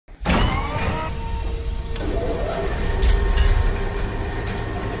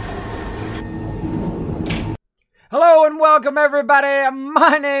Hello and welcome everybody.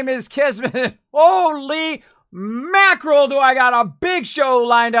 My name is Kismet. Holy mackerel, do I got a big show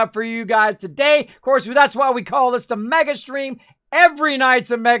lined up for you guys today. Of course, that's why we call this the Mega Stream. Every night's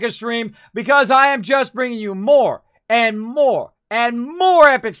a Mega Stream because I am just bringing you more and more and more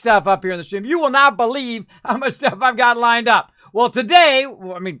epic stuff up here in the stream. You will not believe how much stuff I've got lined up. Well, today,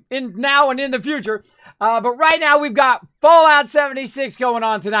 now and in the future, but right now we've got Fallout 76 going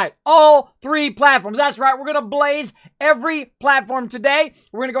on tonight. All 3 platforms. That's right. We're going to blaze every platform today.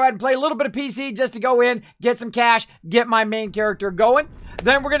 We're going to go ahead and play a little bit of PC just to go in, get some cash, get my main character going.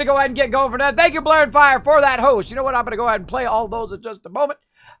 Then we're going to go ahead and get going for that. Thank you, Blair and Fire, for that host. You know what? I'm going to go ahead and play all those in just a moment.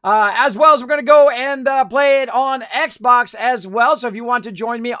 As well as we're going to go and play it on Xbox as well. So if you want to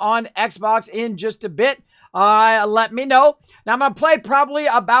join me on Xbox in just a bit, let me know. Now I'm going to play probably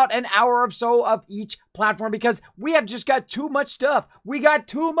about an hour or so of each platform because we have just got too much stuff. We got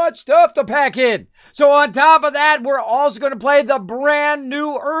too much stuff to pack in. So on top of that, we're also going to play the brand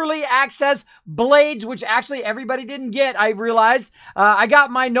new early access Blades, which actually everybody didn't get, I realized. I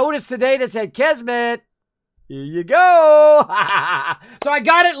got my notice today that said, Kismet, here you go. So I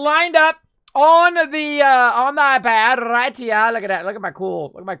got it lined up on the iPad right here. Look at that. Look at my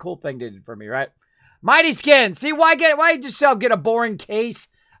cool thing they did for me, right? Mighty Skin. See, why just get a boring case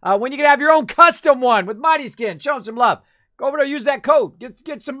when you can have your own custom one with Mighty Skin? Show them some love. Go over there, use that code.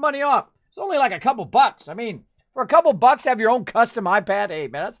 Get some money off. It's only like a couple bucks. I mean, for a couple bucks, have your own custom iPad. Hey,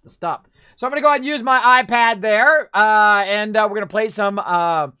 man, that's the stuff. So I'm going to go ahead and use my iPad there, and we're going to play some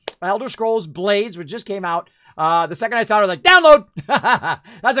Elder Scrolls Blades, which just came out. The second I saw it, I was like, download! That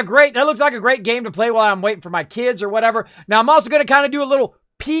looks like a great game to play while I'm waiting for my kids or whatever. Now, I'm also going to kind of do a little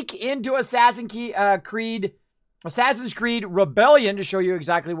peek into Assassin's Creed Rebellion to show you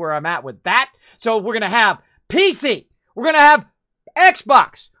exactly where I'm at with that. So we're going to have PC. We're going to have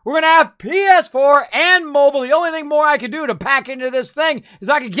Xbox. We're going to have PS4 and mobile. The only thing more I can do to pack into this thing is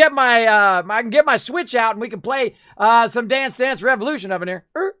I can get my Switch out and we can play some Dance Dance Revolution up in here.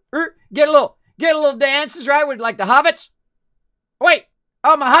 Get a little dances, right? With like the Hobbits. Wait.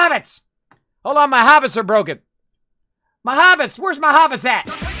 Oh, my Hobbits. Hold on, my Hobbits are broken. My Hobbits. Where's my Hobbits at?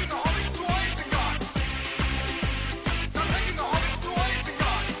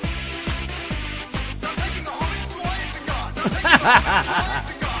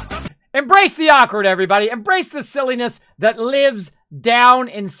 Embrace the awkward, everybody. Embrace the silliness that lives down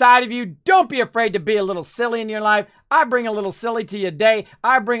inside of you. Don't be afraid to be a little silly in your life. I bring a little silly to your day.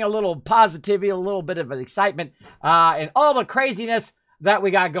 I bring a little positivity, a little bit of excitement, and all the craziness that we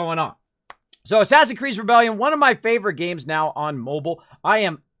got going on. So Assassin's Creed Rebellion, one of my favorite games now on mobile. I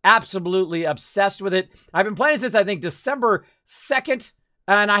am absolutely obsessed with it. I've been playing since, I think, December 2nd,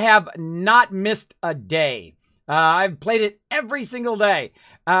 and I have not missed a day. I've played it every single day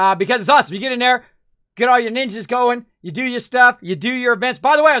because it's awesome. You get in there, get all your ninjas going, you do your stuff, you do your events.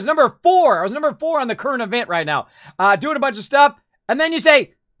 By the way, I was number 4. I was number 4 on the current event right now, doing a bunch of stuff. And then you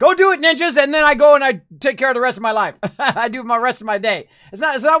say, go do it, ninjas, and then I go and I take care of the rest of my life. I do my rest of my day. It's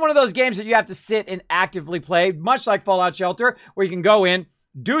not one of those games that you have to sit and actively play, much like Fallout Shelter, where you can go in,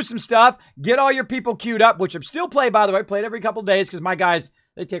 do some stuff, get all your people queued up, which I'm still playing, by the way, played every couple days because my guys,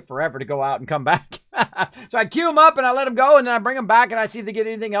 they take forever to go out and come back. So I queue them up and I let them go and then I bring them back and I see if they get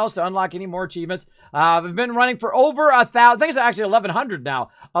anything else to unlock any more achievements. I've been running for over 1,000, I think it's actually 1,100 now.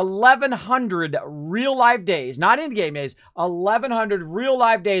 1,100 real life days, not in-game days, 1,100 real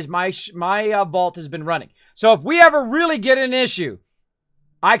life days my vault has been running. So if we ever really get an issue,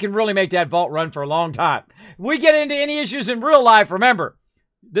 I can really make that vault run for a long time. If we get into any issues in real life, remember,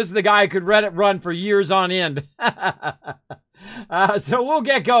 this is the guy who could let it run for years on end. So we'll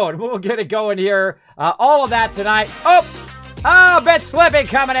get going. We'll get it going here. All of that tonight. Oh, Bet Slippy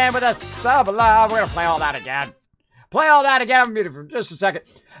coming in with a sub love. We're going to play all that again. For just a second.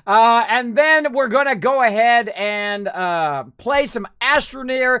 And then we're going to go ahead and play some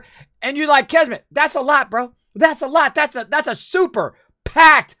Astroneer. And you're like, Kismet, that's a lot, bro. That's a lot. That's a super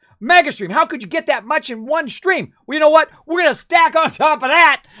packed Mega Stream. How could you get that much in one stream? Well, you know what? We're going to stack on top of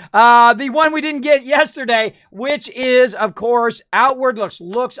that the one we didn't get yesterday, which is, of course, Outward.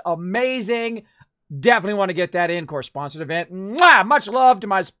 Looks amazing. Definitely want to get that in. Of course, sponsored event. Mwah! Much love to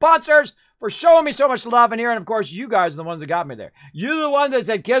my sponsors for showing me so much love in here. And, of course, you guys are the ones that got me there. You're the ones that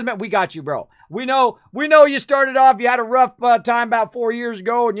said, Kismet, we got you, bro. We know you started off, you had a rough time about 4 years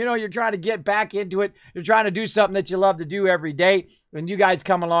ago, and, you're trying to get back into it. You're trying to do something that you love to do every day. And you guys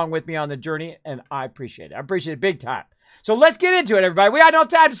come along with me on the journey, and I appreciate it. I appreciate it big time. So let's get into it, everybody. We got no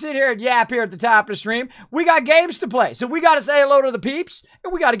time to sit here and yap here at the top of the stream. We got games to play. So we got to say hello to the peeps,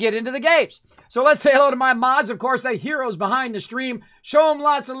 and we got to get into the games. So let's say hello to my mods, of course, the heroes behind the stream. Show them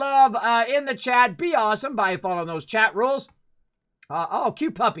lots of love in the chat. Be awesome by following those chat rules. Oh,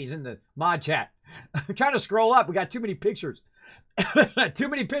 cute puppies in the mod chat. I'm trying to scroll up. We got too many pictures. Too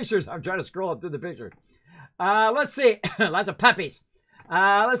many pictures. I'm trying to scroll up through the pictures. Let's see. Lots of puppies.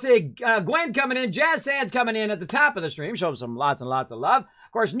 Let's see. Gwen coming in. Jazz Sands coming in at the top of the stream. Show them some lots and lots of love.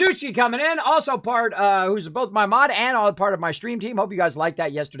 Of course, Nushi coming in. Also part, who's both my mod and all part of my stream team. Hope you guys liked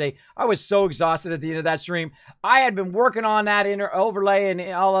that yesterday. I was so exhausted at the end of that stream. I had been working on that overlay and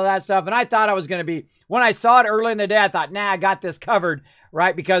all of that stuff. And I thought I was going to be, when I saw it early in the day, I thought, nah, I got this covered,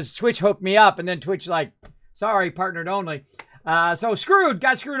 right? Because Twitch hooked me up. And then Twitch like, sorry, partnered only. So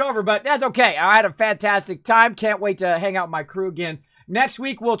got screwed over, but that's okay. I had a fantastic time. Can't wait to hang out with my crew again. Next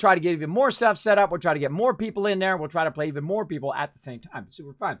week, we'll try to get even more stuff set up. We'll try to get more people in there. We'll try to play even more people at the same time.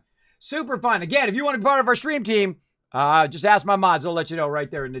 Super fun. Super fun. Again, if you want to be part of our stream team, just ask my mods. They'll let you know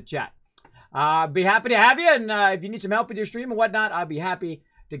right there in the chat. Be happy to have you. And if you need some help with your stream and whatnot, I'll be happy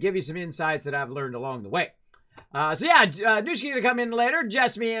to give you some insights that I've learned along the way. So yeah, Nushki going to come in later.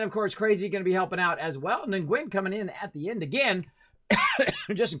 Jessme and, of course, Crazy going to be helping out as well. And then Gwen coming in at the end again,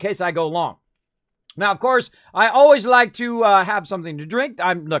 just in case I go long. Now, of course, I always like to have something to drink.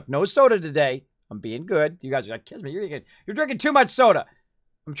 Look, no soda today. I'm being good. You guys are like, Kismet, you're drinking too much soda.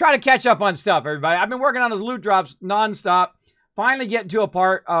 I'm trying to catch up on stuff, everybody. I've been working on those loot drops nonstop. Finally getting to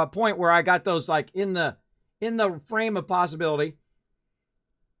a point where I got those like in the frame of possibility.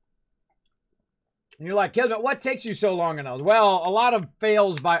 And you're like, Kismet, what takes you so long in those? Well, a lot of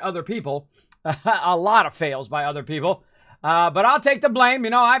fails by other people. A lot of fails by other people. But I'll take the blame. You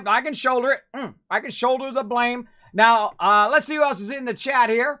know, I can shoulder it. I can shoulder the blame. Now, let's see who else is in the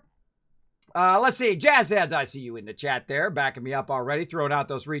chat here. Let's see. Jazz Heads, I see you in the chat there. Backing me up already. Throwing out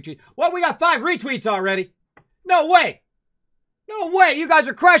those retweets. Well, we got 5 retweets already. No way. No way. You guys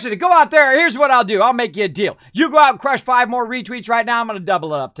are crushing it. Go out there. Here's what I'll do. I'll make you a deal. You go out and crush 5 more retweets right now. I'm going to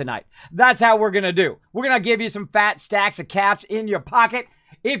double it up tonight. That's how we're going to do. We're going to give you some fat stacks of caps in your pocket.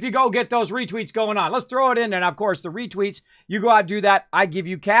 If you go get those retweets going on, let's throw it in there. And of course, the retweets, you go out and do that. I give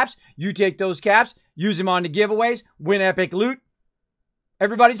you caps. You take those caps, use them on the giveaways, win epic loot.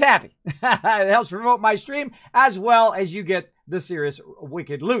 Everybody's happy. It helps promote my stream as well as you get the serious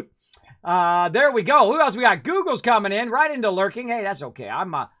wicked loot. There we go. Who else we got? Google's coming in right into lurking. Hey, that's okay.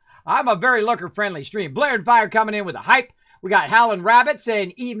 I'm a very lurker-friendly stream. Blair and Fire coming in with a hype. We got Howlin' Rabbit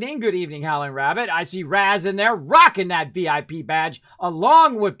saying evening. Good evening, Howlin' Rabbit. I see Raz in there rocking that VIP badge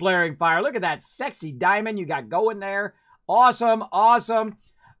along with Blaring Fire. Look at that sexy diamond you got going there. Awesome, awesome.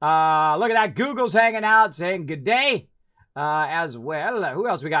 Look at that. Google's hanging out saying good day as well. Who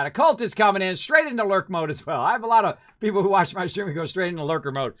else we got? Occultist coming in straight into lurk mode as well. I have a lot of people who watch my stream and go straight into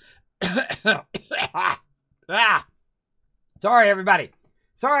lurker mode. Sorry, everybody.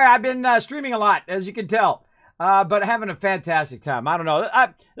 Sorry, I've been streaming a lot, as you can tell. But having a fantastic time. I don't know.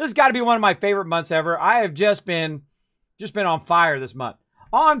 This has got to be one of my favorite months ever. I have just been on fire this month.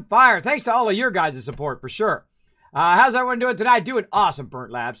 On fire. Thanks to all of your guys' support, for sure. How's everyone doing tonight? Doing awesome,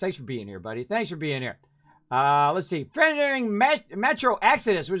 Burnt Labs. Thanks for being here, buddy. Thanks for being here. Let's see. Finishing Metro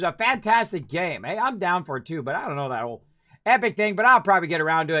Exodus was a fantastic game. Hey, I'm down for it too, but I don't know that whole epic thing, but I'll probably get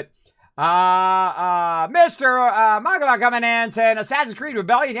around to it. Mr. Magala coming in saying Assassin's Creed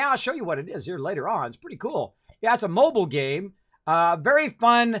Rebellion. Yeah, I'll show you what it is here later on. It's pretty cool. Yeah, it's a mobile game. Very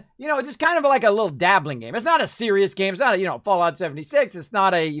fun. You know, just kind of like a little dabbling game. It's not a serious game. It's not a, Fallout 76. It's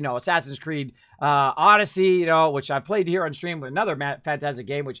not a, Assassin's Creed Odyssey, which I played here on stream with another fantastic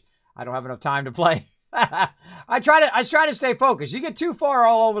game, which I don't have enough time to play. I try to stay focused. You get too far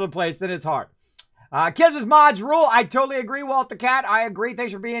all over the place, then it's hard. Kismet's mods rule. I totally agree, Walt the Cat. I agree.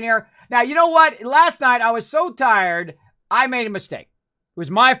 Thanks for being here. Now, you know what? Last night, I was so tired, I made a mistake. It was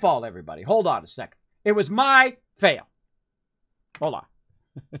my fault, everybody. Hold on a second. It was my fail. Hold on.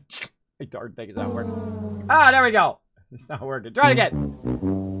 My darn thing is not working. Ah, there we go. It's not working. Try it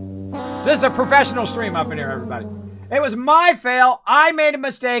again. This is a professional stream up in here, everybody. It was my fail. I made a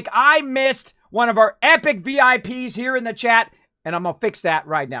mistake. I missed one of our epic VIPs here in the chat, and I'm going to fix that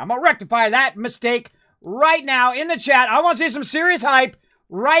right now. I'm going to rectify that mistake right now in the chat. I want to see some serious hype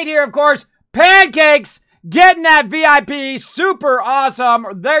right here, of course. Pancakes getting that VIP. Super awesome.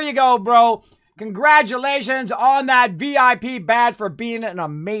 There you go, bro. Congratulations on that VIP badge for being an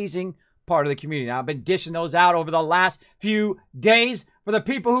amazing part of the community. Now, I've been dishing those out over the last few days for the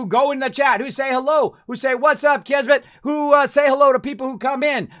people who go in the chat, who say hello, who say, what's up, Kismet, who say hello to people who come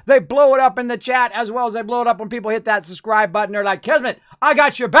in. They blow it up in the chat as well as they blow it up when people hit that subscribe button. They're like, Kismet, I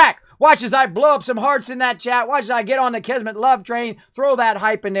got your back. Watch as I blow up some hearts in that chat. Watch as I get on the Kismet love train. Throw that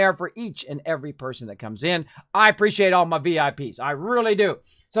hype in there for each and every person that comes in. I appreciate all my VIPs. I really do.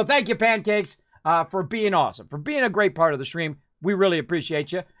 So thank you, Pancakes, for being awesome, for being a great part of the stream. We really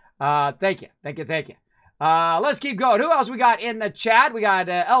appreciate you. Thank you. Thank you. Thank you. Let's keep going. Who else we got in the chat? We got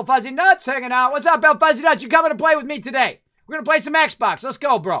El Fuzzy Nuts hanging out. What's up, El Fuzzy Nuts? You coming to play with me today? We're going to play some Xbox. Let's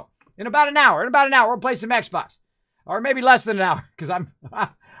go, bro. In about an hour, we'll play some Xbox. Or maybe less than an hour, because I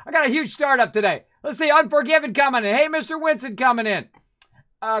got a huge startup today. Let's see, Unforgiven coming in. Hey, Mr. Winston coming in.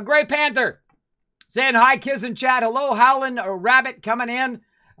 Gray Panther saying hi, Kiss and chat. Hello, Howlin' Rabbit coming in.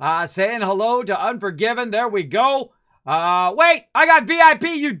 Saying hello to Unforgiven. There we go. Wait, I got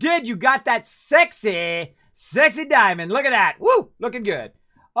VIP. You did. You got that sexy diamond. Look at that. Woo, looking good.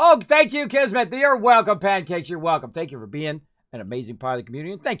 Oh, thank you, Kismet. You're welcome, Pancakes. You're welcome. Thank you for being an amazing part of the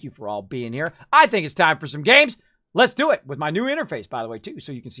community, and thank you for all being here. I think it's time for some games. Let's do it with my new interface, by the way, too,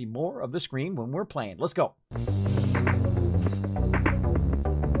 so you can see more of the screen when we're playing. Let's go.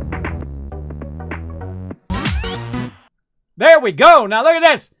 There we go. Now look at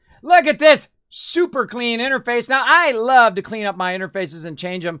this. Look at this super clean interface. Now, I love to clean up my interfaces and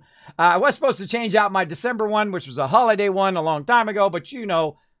change them. I was supposed to change out my December one, which was a holiday one a long time ago, but you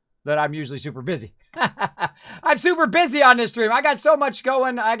know that I'm usually super busy. I'm super busy on this stream. I got so much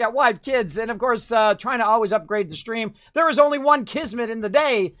going. I got wife, kids, and of course, trying to always upgrade the stream. There is only one Kismet in the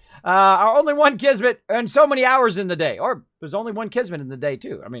day, or only one Kismet and so many hours in the day. Or there's only one Kismet in the day,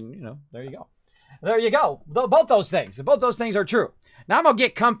 too. I mean, you know, there you go. There you go. Both those things are true. Now I'm going to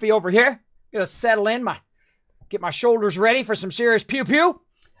get comfy over here. Going to settle in, get my shoulders ready for some serious pew-pew.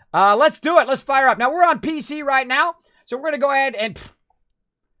 Let's do it. Let's fire up. Now, we're on PC right now, so we're going to go ahead and...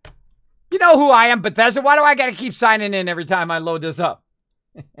 You know who I am, Bethesda. Why do I got to keep signing in every time I load this up?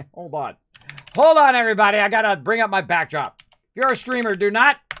 Hold on. Hold on, everybody. I got to bring up my backdrop. If you're a streamer, do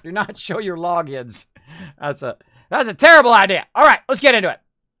not show your logins. That's a terrible idea. All right, let's get into it.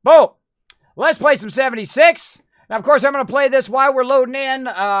 Boom. Let's play some 76. Now, of course, I'm going to play this while we're loading in.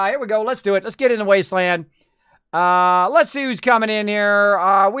 Here we go. Let's do it. Let's get into Wasteland. Let's see who's coming in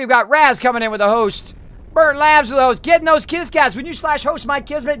here. We've got Raz coming in with a host. Burnt Labs with those, getting those Kiss Caps. When you /host my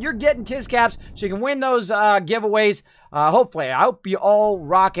Kismet, you're getting Kiss Caps, so you can win those giveaways. Hopefully, I hope you all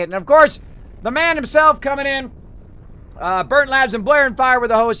rock it. And of course, the man himself coming in, Burnt Labs and Blair and Fire with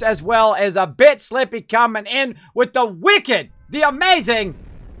the host, as well as a bit Slippy coming in with the wicked, the amazing,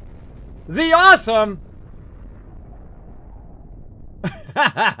 the awesome.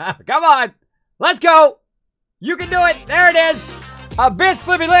 Come on, let's go. You can do it. There it is. A bit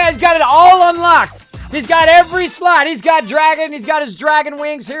Slippy. He's got it all unlocked. He's got every slot. He's got Dragon. He's got his Dragon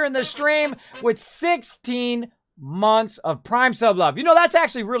Wings here in the stream with 16 months of Prime sub love. You know, that's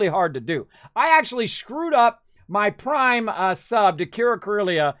actually really hard to do. I actually screwed up my Prime sub to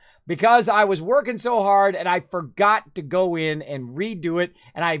s.p.e.c.i.a.l because I was working so hard and I forgot to go in and redo it,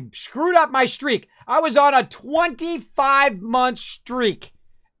 and I screwed up my streak. I was on a 25-month streak,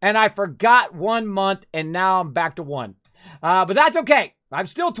 and I forgot 1 month, and now I'm back to 1. But that's okay. I'm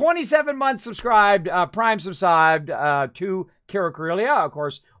still 27 months subscribed, Prime subscribed to s.p.e.c.i.a.l. Of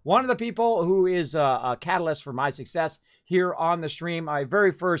course, one of the people who is a catalyst for my success here on the stream. My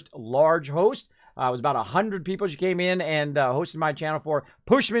very first large host. It was about 100 people she came in and hosted my channel for.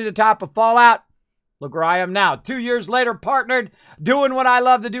 Pushed me to the top of Fallout. Look where I am now. 2 years later, partnered, doing what I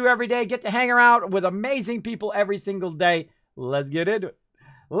love to do every day. Get to hang around with amazing people every single day. Let's get into it.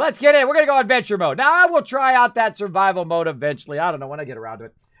 Let's get in. We're going to go adventure mode. Now, I will try out that survival mode eventually. I don't know when I get around to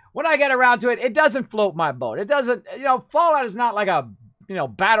it. When I get around to it, it doesn't float my boat. It doesn't, you know, Fallout is not like a, you know,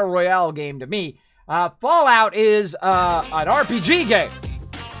 battle royale game to me. Fallout is an RPG game.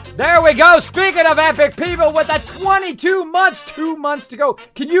 There we go. Speaking of epic people, with the 22 months, 2 months to go.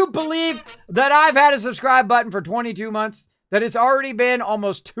 Can you believe that I've had a subscribe button for 22 months? That it's already been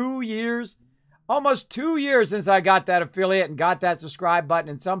almost 2 years? Almost 2 years since I got that affiliate and got that subscribe button,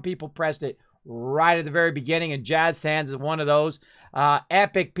 and some people pressed it right at the very beginning, and Jazz Sands is one of those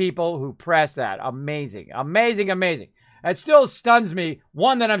epic people who pressed that. Amazing, amazing, amazing. It still stuns me,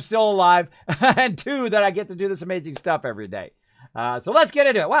 one, that I'm still alive, and two, that I get to do this amazing stuff every day. So let's get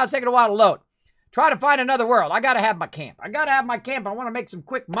into it. Wow, it's taking a while to load. Try to find another world. I got to have my camp. I want to make some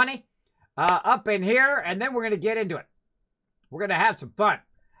quick money up in here, and then we're going to get into it. We're going to have some fun.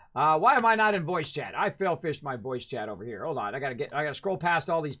 Why am I not in voice chat? I fished my voice chat over here. Hold on, I gotta scroll past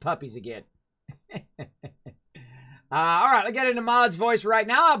all these puppies again. All right, I'll get into Mod's voice right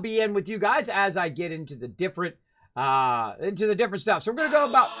now. I'll be in with you guys as I get into the different stuff. So we're gonna go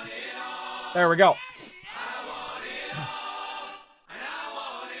about. There we go.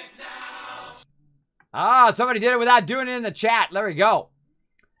 Somebody did it without doing it in the chat. There we go.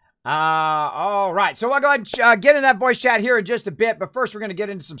 All right. So I'll go ahead and get in that voice chat here in just a bit. But first, we're going to get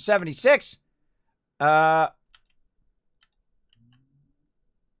into some 76. I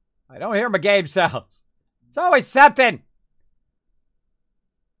don't hear my game sounds. It's always something.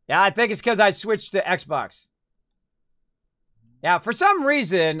 Yeah, I think it's because I switched to Xbox. Yeah, for some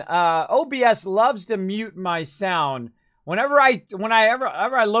reason, OBS loves to mute my sound. Whenever I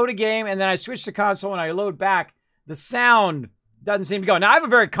load a game and then I switch to console and I load back, the sound doesn't seem to go. Now, I have a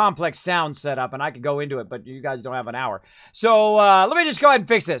very complex sound setup, and I could go into it, but you guys don't have an hour. So let me just go ahead and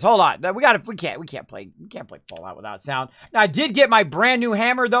fix this. Hold on. We can't play Fallout without sound. Now, I did get my brand new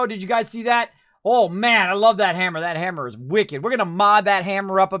hammer, though. Did you guys see that? Oh, man, I love that hammer. That hammer is wicked. We're going to mod that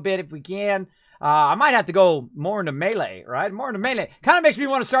hammer up a bit if we can. I might have to go more into melee, right? More into melee. Kind of makes me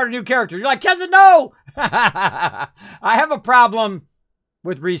want to start a new character. You're like, Kismet, no! I have a problem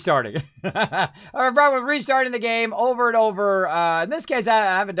with restarting. I have a problem with restarting the game over and over. In this case, I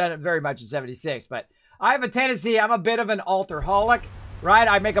haven't done it very much in 76, but I have a tendency, I'm a bit of an alter-holic, right?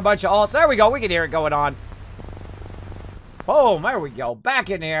 I make a bunch of alts. There we go. We can hear it going on. Oh, there we go.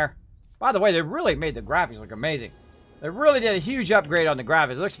 Back in here. By the way, they really made the graphics look amazing. They really did a huge upgrade on the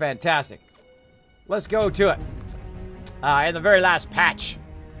graphics. It looks fantastic. Let's go to it. In the very last patch.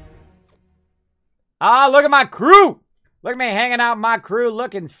 Look at my crew. Look at me hanging out with my crew,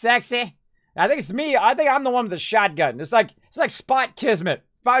 looking sexy. I think it's me. I think I'm the one with the shotgun. It's like Spot Kismet.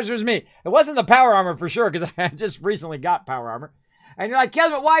 If it was me. It wasn't the power armor for sure, because I just recently got power armor. And you're like,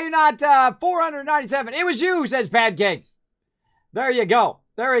 Kismet, why are you not 497? It was you, says Pancakes. There you go.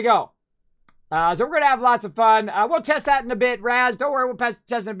 There you go. So we're going to have lots of fun. We'll test that in a bit. Raz, don't worry, we'll test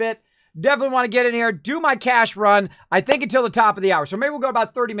in a bit. Definitely want to get in here, do my cash run, I think until the top of the hour. So maybe we'll go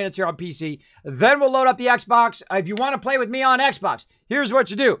about 30 minutes here on PC. Then we'll load up the Xbox. If you want to play with me on Xbox, here's what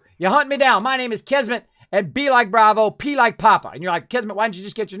you do. You hunt me down. My name is Kismet, and B like Bravo, P like Papa. And you're like, Kismet, why didn't you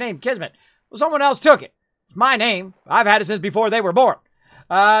just get your name, Kismet? Well, someone else took it. It's my name. I've had it since before they were born.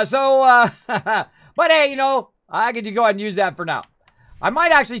 But hey, you know, I get to go ahead and use that for now. I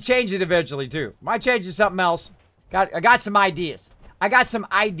might actually change it eventually, too. Might change it to something else. I got some ideas. I got some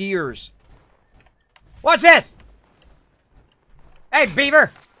ideas. What's this? Hey,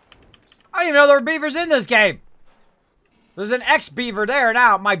 beaver. I didn't even know there were beavers in this game. There's an X-beaver there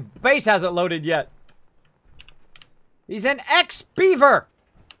now. My base hasn't loaded yet. He's an X-beaver.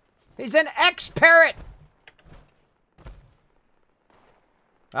 He's an X-parrot.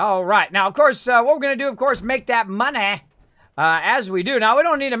 All right. Now, of course, what we're going to do, of course, make that money as we do. Now, we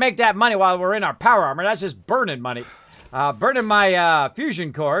don't need to make that money while we're in our power armor. That's just burning money. Burning my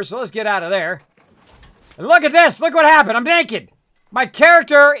fusion core, so let's get out of there. And look at this! Look what happened! I'm naked! My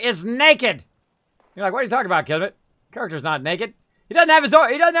character is naked! You're like, what are you talking about, Kismet? Character's not naked. He doesn't have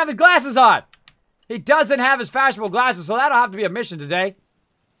his glasses on! He doesn't have his fashionable glasses, so that'll have to be a mission today.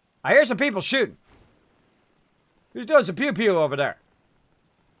 I hear some people shooting. Who's doing some pew-pew over there?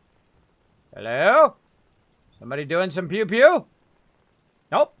 Hello? Somebody doing some pew-pew?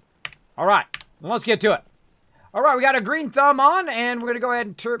 Nope. Alright, let's get to it. All right, we got a green thumb on, and we're going to go ahead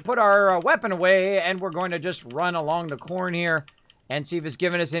and put our weapon away, and we're going to just run along the corn here and see if it's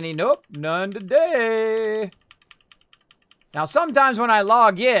giving us any. Nope, none today. Now, sometimes when I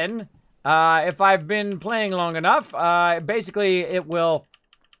log in, if I've been playing long enough, basically it will,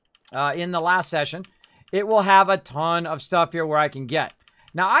 in the last session, it will have a ton of stuff here where I can get.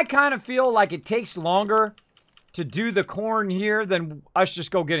 Now, I kind of feel like it takes longer to do the corn here than us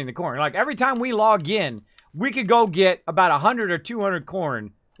just go getting the corn. Like, every time we log in, we could go get about 100 or 200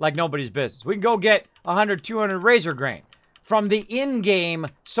 corn like nobody's business. We can go get 100, 200 razor grain from the in-game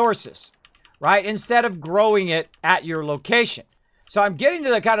sources, right? Instead of growing it at your location. So I'm getting to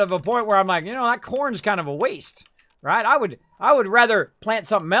the kind of a point where I'm like, you know, that corn's kind of a waste, right? I would rather plant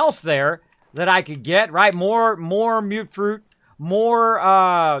something else there that I could get, right? More mute fruit,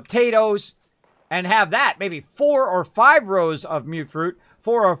 more potatoes, and have that. Maybe 4 or 5 rows of mute fruit,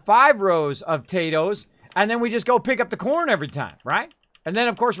 4 or 5 rows of potatoes, and then we just go pick up the corn every time, right? And then,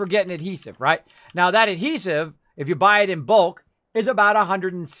 of course, we're getting adhesive, right? Now, that adhesive, if you buy it in bulk, is about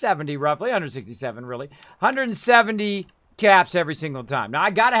 170 roughly, 167 really. 170 caps every single time. Now,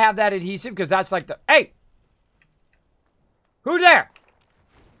 I got to have that adhesive because that's like the... Hey! Who's there?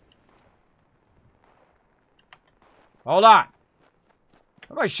 Hold on.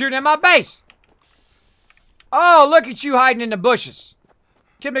 Somebody's shooting at my base. Oh, look at you hiding in the bushes.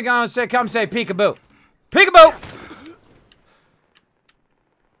 Kismet gonna say, come say peekaboo. Peekaboo!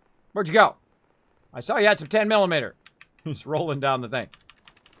 Where'd you go? I saw you had some 10mm. He's rolling down the thing.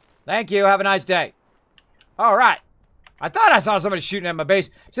 Thank you. Have a nice day. All right. I thought I saw somebody shooting at my base.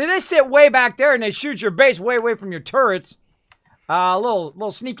 So they sit way back there and they shoot your base way away from your turrets.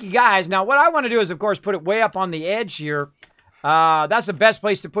 Little sneaky guys. Now, what I want to do is, of course, put it way up on the edge here. That's the best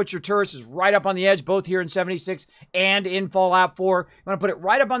place to put your turrets, is right up on the edge, both here in 76 and in Fallout 4. You want to put it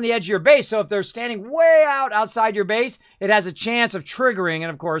right up on the edge of your base, so if they're standing way outside your base, it has a chance of triggering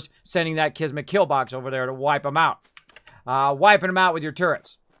and, of course, sending that Kismet kill box over there to wipe them out. Wiping them out with your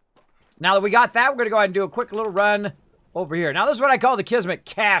turrets. Now that we got that, we're going to go ahead and do a quick little run over here. Now, this is what I call the Kismet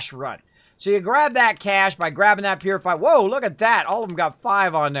cash run. So you grab that cash by grabbing that purified. Whoa, look at that. All of them got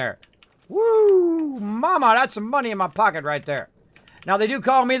 5 on there. Woo, mama, that's some money in my pocket right there. Now, they do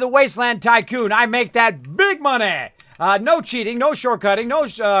call me the Wasteland Tycoon. I make that big money. No cheating, no shortcutting, no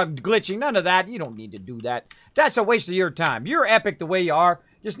glitching, none of that. You don't need to do that. That's a waste of your time. You're epic the way you are.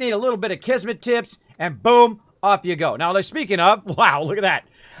 Just need a little bit of Kismet tips, and boom, off you go. Now, speaking of, wow, look at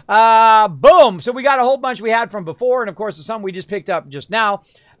that. Boom. So we got a whole bunch we had from before, and of course, some we just picked up just now.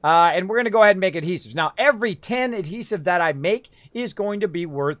 And we're going to go ahead and make adhesives. Now, every 10 adhesive that I make is going to be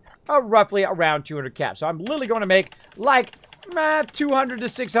worth roughly around 200 caps. So I'm literally going to make like 200 to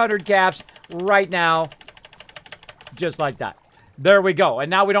 600 caps right now. Just like that. There we go.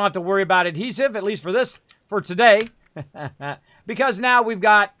 And now we don't have to worry about adhesive, at least for today. Because now we've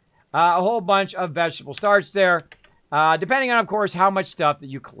got a whole bunch of vegetable starch there. Depending on, of course, how much stuff that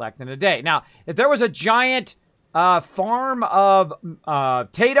you collect in a day. Now, if there was a giant farm of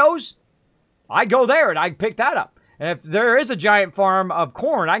potatoes, I'd go there and I'd pick that up. And if there is a giant farm of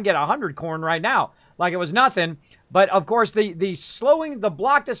corn, I can get 100 corn right now, like it was nothing. But of course, the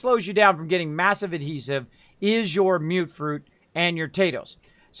block that slows you down from getting massive adhesive is your mute fruit and your potatoes.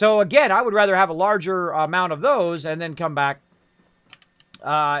 So again, I would rather have a larger amount of those and then come back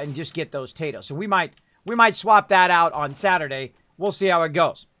and just get those potatoes. So we might swap that out on Saturday. We'll see how it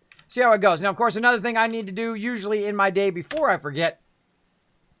goes. Now, of course, another thing I need to do usually in my day before I forget,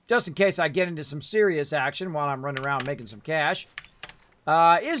 just in case I get into some serious action while I'm running around making some cash,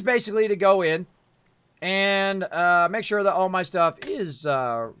 is basically to go in and make sure that all my stuff is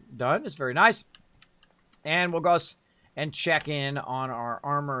done. It's very nice. And we'll go and check in on our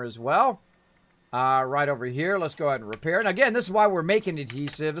armor as well. Right over here. Let's go ahead and repair. And again, this is why we're making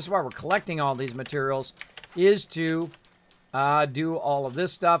adhesive. This is why we're collecting all these materials, is to do all of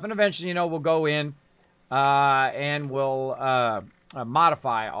this stuff, and eventually, we'll go in and we'll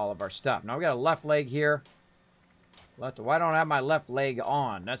modify all of our stuff. Now, we got a left leg here. Why don't I have my left leg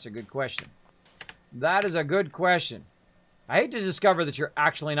on? That's a good question. That is a good question. I hate to discover that you're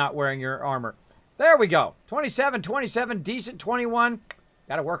actually not wearing your armor. There we go. 27, 27, decent 21.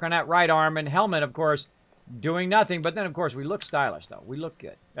 Got to work on that right arm, and helmet, of course, doing nothing. But then, of course, we look stylish, though. We look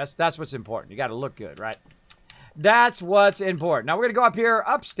good. That's what's important. You got to look good, right? That's what's important. Now, we're going to go up here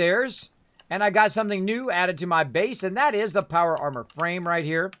upstairs, and I got something new added to my base, and that is the power armor frame right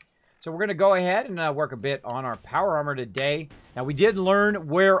here. So we're going to go ahead and work a bit on our power armor today. Now, we did learn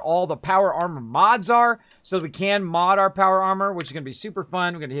where all the power armor mods are, so that we can mod our power armor, which is going to be super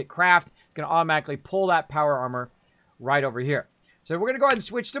fun. We're going to hit craft. It's going to automatically pull that power armor right over here. So we're going to go ahead and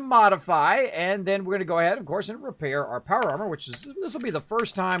switch to modify, and then we're going to go ahead, of course, and repair our power armor, which is, this will be the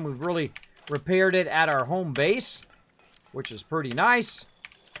first time we've really repaired it at our home base, which is pretty nice,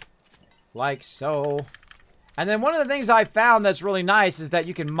 like so. And then one of the things I found that's really nice is that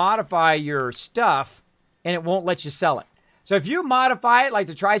you can modify your stuff and it won't let you sell it. So if you modify it like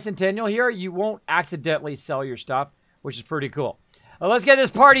the Tricentennial here, you won't accidentally sell your stuff, which is pretty cool. Well, let's get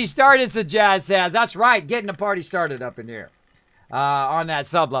this party started, so Jazz says. That's right, getting the party started up in here on that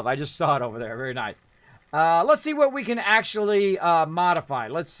sub level. I just saw it over there. Very nice. Let's see what we can actually modify.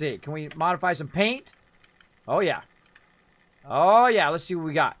 Let's see. Can we modify some paint? Oh, yeah. Oh, yeah. Let's see what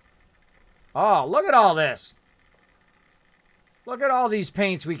we got. Oh, look at all this. Look at all these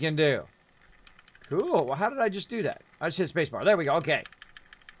paints we can do. Cool. Well, how did I just do that? I just hit spacebar. There we go. Okay.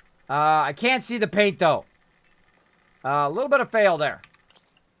 I can't see the paint, though. A little bit of fail there.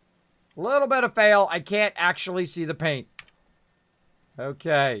 A little bit of fail. I can't actually see the paint.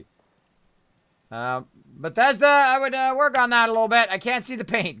 Okay. Bethesda, I would work on that a little bit. I can't see the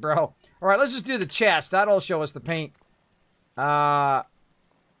paint, bro. All right, let's just do the chest. That'll show us the paint. Toggle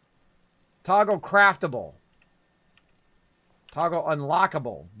craftable. Toggle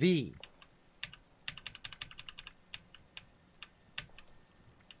unlockable. V.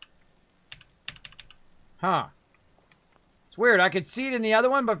 Huh. It's weird. I could see it in the other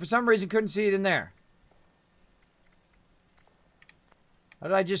one, but for some reason couldn't see it in there. How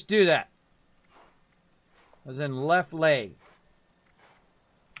did I just do that? I was in left leg.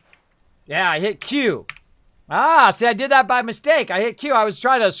 Yeah, I hit Q. Ah, see, I did that by mistake. I hit Q. I was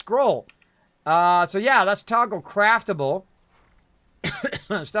trying to scroll. So, yeah, that's toggle craftable.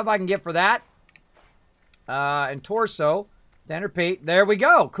 Stuff I can get for that. And torso. Standard Pete. There we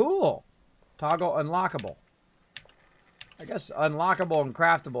go. Cool. Toggle unlockable. I guess unlockable and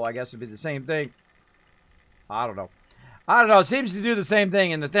craftable, I guess, would be the same thing. I don't know. I don't know. It seems to do the same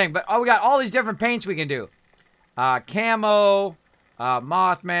thing in the thing. But, oh, we got all these different paints we can do. Camo,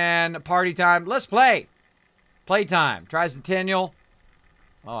 Mothman, party time. Let's play. Playtime. Tricentennial.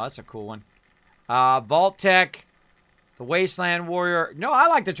 Oh, that's a cool one. Vault Tech. The Wasteland Warrior. No, I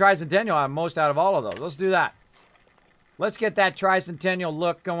like the Tricentennial most out of all of those. Let's do that. Let's get that Tricentennial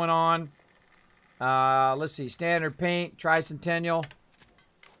look going on. Let's see. Standard paint. Tricentennial.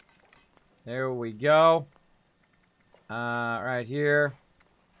 There we go. Right here.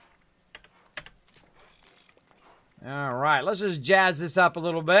 All right. Let's just jazz this up a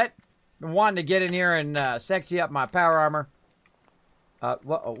little bit. Been wanting to get in here and sexy up my power armor.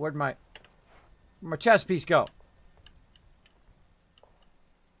 Where'd my chest piece go?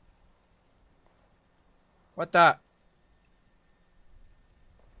 What the?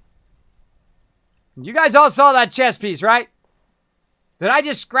 You guys all saw that chest piece, right? Did I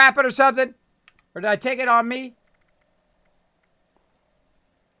just scrap it or something? Or did I take it on me?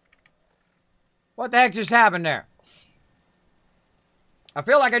 What the heck just happened there? I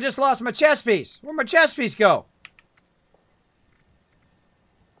feel like I just lost my chest piece. Where'd my chest piece go?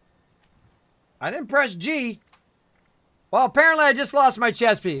 I didn't press G. Well, apparently I just lost my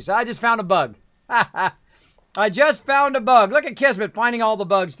chest piece. I just found a bug. I just found a bug. Look at Kismet finding all the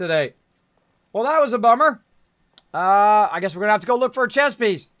bugs today. Well, that was a bummer. I guess we're going to have to go look for a chest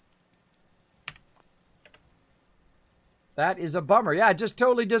piece. That is a bummer. Yeah, it just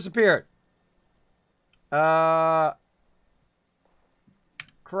totally disappeared. Craft.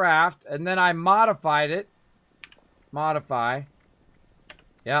 And then I modified it. Modify.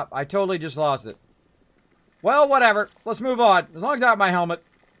 Yep, I totally just lost it. Well, whatever. Let's move on. As long as I have my helmet.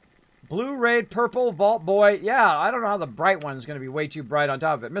 Blue Raid, Purple, Vault Boy. Yeah, I don't know how the bright one is going to be way too bright on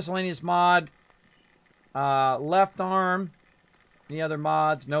top of it. Miscellaneous mod. Left arm. Any other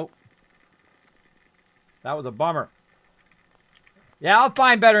mods? Nope. That was a bummer. Yeah, I'll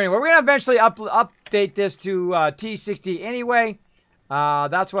find better anyway. We're going to eventually update this to T60 anyway.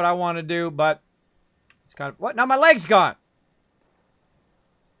 That's what I want to do, but it's kind of... What? Now my leg's gone.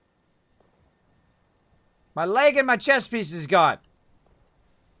 My leg and my chest piece is gone.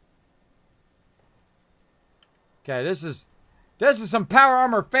 Okay, this is some power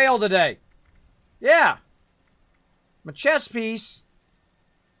armor fail today. Yeah. My chest piece.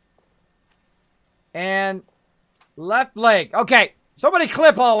 And left leg. Okay, somebody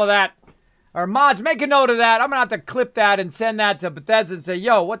clip all of that. Or mods, make a note of that. I'm going to have to clip that and send that to Bethesda and say,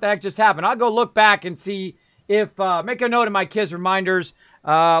 yo, what the heck just happened? I'll go look back and see if, make a note of my kids' reminders.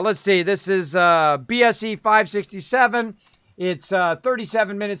 Let's see, this is BSE 567. It's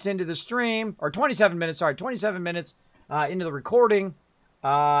 37 minutes into the stream, or 27 minutes, sorry, 27 minutes into the recording.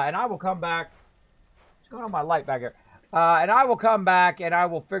 And I will come back. What's going on with my light back here? And I will come back and I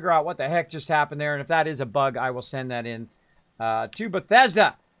will figure out what the heck just happened there. And if that is a bug, I will send that in to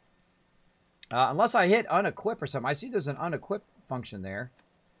Bethesda. Unless I hit unequip or something. I see there's an unequip function there.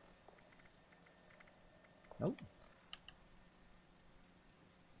 Nope.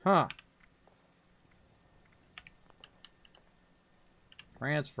 Huh.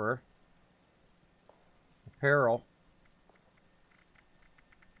 Transfer. Apparel.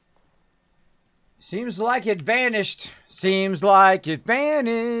 Seems like it vanished. Seems like it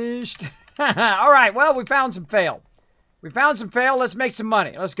vanished. All right, well, we found some fail. We found some fail. Let's make some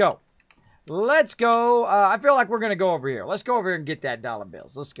money. Let's go. Let's go. I feel like we're going to go over here. Let's go over here and get that dollar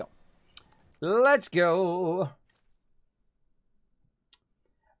bills. Let's go. Let's go.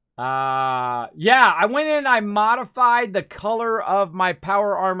 Yeah, I went in and I modified the color of my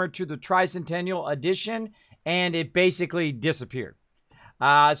power armor to the Tricentennial Edition, and it basically disappeared.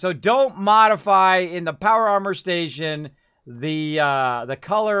 So don't modify in the power armor station the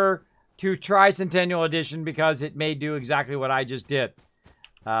color to Tricentennial Edition because it may do exactly what I just did.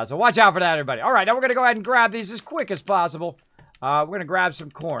 So watch out for that, everybody. All right, now we're going to go ahead and grab these as quick as possible. We're going to grab some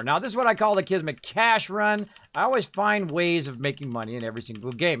corn. Now, this is what I call the Kismet cash run. I always find ways of making money in every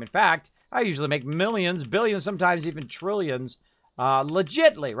single game. In fact, I usually make millions, billions, sometimes even trillions,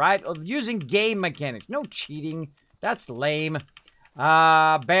 legitly, right? Using game mechanics. No cheating. That's lame.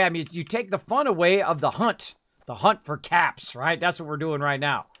 Bam, you take the fun away of the hunt. The hunt for caps, right? That's what we're doing right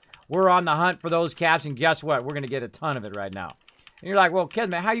now. We're on the hunt for those caps, and guess what? We're going to get a ton of it right now. And you're like, well,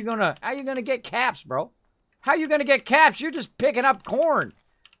 Kismet, how you gonna get caps, bro? How you gonna get caps? You're just picking up corn.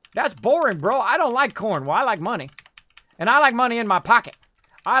 That's boring, bro. I don't like corn. Well, I like money. And I like money in my pocket.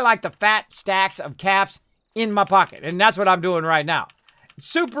 I like the fat stacks of caps in my pocket. And that's what I'm doing right now. It's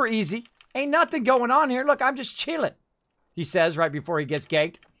super easy. Ain't nothing going on here. Look, I'm just chilling. he says right before he gets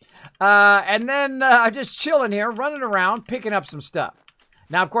ganked. And then I'm just chilling here, running around, picking up some stuff.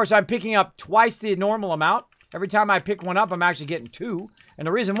 Now, of course, I'm picking up twice the normal amount. Every time I pick one up, I'm actually getting 2. And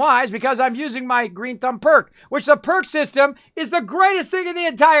the reason why is because I'm using my Green Thumb perk, which the perk system is the greatest thing in the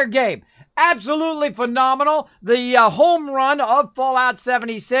entire game. Absolutely phenomenal. The home run of Fallout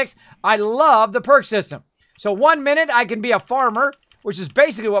 76. I love the perk system. So 1 minute, I can be a farmer, which is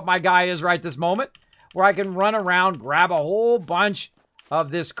basically what my guy is right this moment, where I can run around, grab a whole bunch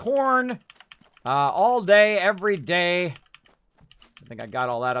of this corn all day, every day. I think I got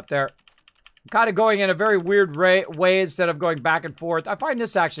all that up there. I'm kind of going in a very weird way instead of going back and forth. I find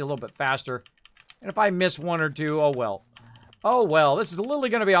this actually a little bit faster. And if I miss 1 or 2, oh well. Oh well, this is literally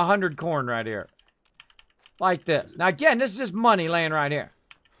going to be 100 corn right here. Like this. Now again, this is just money laying right here.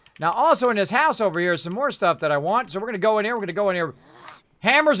 Now also in this house over here is some more stuff that I want. So we're going to go in here. We're going to go in here.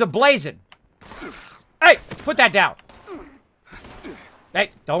 Hammers a-blazing. Hey, put that down. Hey,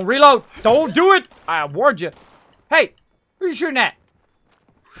 don't reload. Don't do it. I warned you. Hey, who are you shooting at?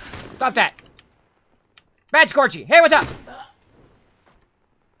 Stop that. Bad Scorchy. Hey, what's up?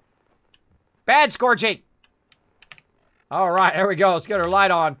 Bad Scorchy. All right, there we go. Let's get our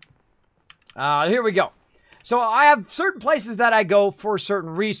light on. Here we go. So I have certain places that I go for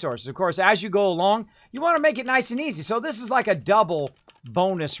certain resources. Of course, as you go along, you want to make it nice and easy. So this is like a double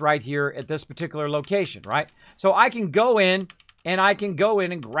bonus right here at this particular location, right? So I can go in and I can go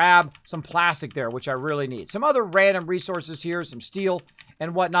in and grab some plastic there, which I really need. Some other random resources here, some steel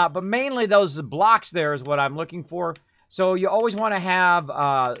and whatnot, but mainly those blocks there is what I'm looking for. So you always want to have,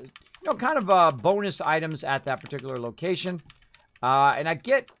 you know, kind of bonus items at that particular location. And I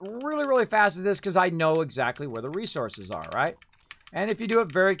get really, really fast at this because I know exactly where the resources are, right? And if you do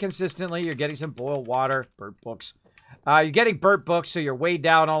it very consistently, you're getting some boiled water, burnt books. You're getting burnt books, so you're weighed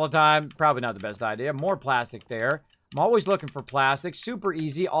down all the time. Probably not the best idea. More plastic there. I'm always looking for plastic. Super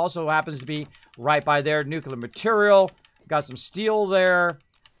easy. Also happens to be right by there. Nuclear material. Got some steel there.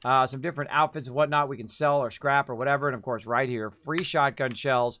 Some different outfits and whatnot we can sell or scrap or whatever. And, of course, right here, free shotgun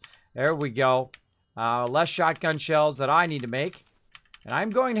shells. There we go. Less shotgun shells that I need to make. And I'm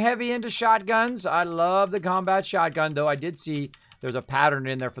going heavy into shotguns. I love the combat shotgun, though I did see there's a pattern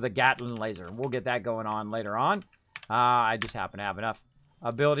in there for the Gatling laser. We'll get that going on later on. I just happen to have enough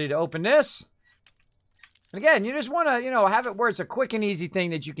ability to open this. And again, you just want to, you know, have it where it's a quick and easy thing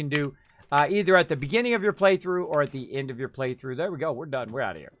that you can do either at the beginning of your playthrough or at the end of your playthrough. There we go. We're done. We're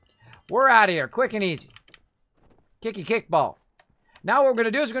out of here. We're out of here. Quick and easy. Kicky kickball. Now what we're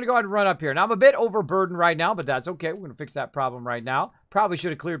going to do is we're going to go ahead and run up here. Now, I'm a bit overburdened right now, but that's okay. We're going to fix that problem right now. Probably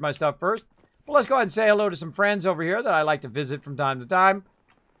should have cleared my stuff first. Well, let's go ahead and say hello to some friends over here that I like to visit from time to time.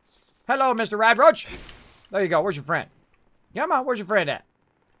 Hello, Mr. Radroach. There you go. Where's your friend? Come on. Where's your friend at?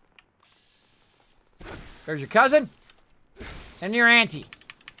 There's your cousin. And your auntie.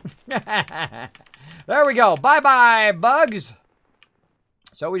 There we go. Bye-bye, bugs.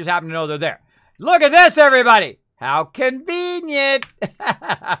 So we just happen to know they're there. Look at this, everybody. How convenient.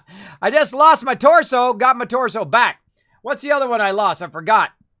 I just lost my torso, got my torso back. What's the other one I lost? I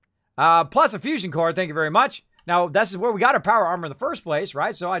forgot. Plus a fusion core, thank you very much. Now, this is where we got our power armor in the first place,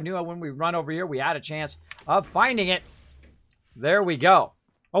 right? So I knew when we run over here, we had a chance of finding it. There we go.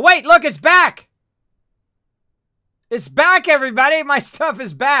 Oh, wait, look, it's back. It's back, everybody. My stuff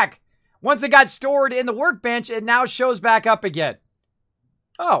is back. Once it got stored in the workbench, it now shows back up again.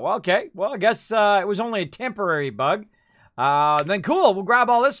 Oh, okay. Well, I guess it was only a temporary bug. Then cool. We'll grab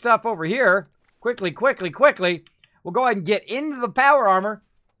all this stuff over here. Quickly, quickly, quickly. We'll go ahead and get into the power armor.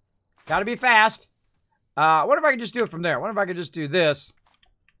 Gotta be fast. What if I could just do it from there? What if I could just do this?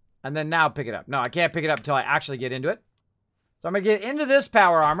 And then now pick it up. No, I can't pick it up until I actually get into it. So I'm going to get into this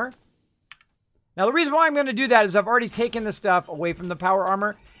power armor. Now, the reason why I'm going to do that is I've already taken the stuff away from the power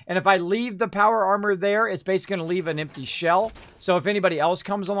armor. And if I leave the power armor there, it's basically going to leave an empty shell. So if anybody else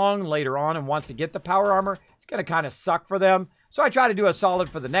comes along later on and wants to get the power armor, it's going to kind of suck for them. So I try to do a solid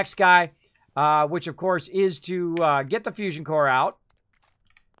for the next guy, which of course is to get the fusion core out.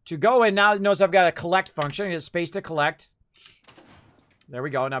 To go in, now notice I've got a collect function. I get space to collect. There we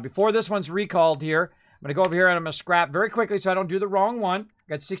go. Now before this one's recalled here, I'm going to go over here and I'm going to scrap very quickly so I don't do the wrong one. I've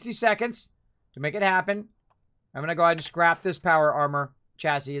got 60 seconds to make it happen. I'm going to go ahead and scrap this power armor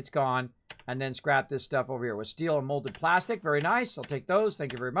chassis. It's gone. And then scrap this stuff over here with steel and molded plastic. Very nice. I'll take those.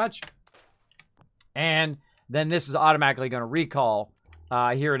 Thank you very much. And then this is automatically going to recall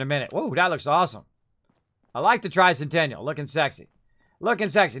here in a minute. Whoa, that looks awesome. I like the Tricentennial. Looking sexy. Looking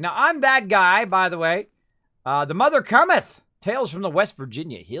sexy. Now, I'm that guy, by the way. The Mother Cometh. Tales from the West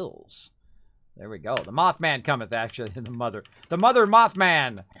Virginia Hills. There we go. The Mothman cometh, actually. The Mother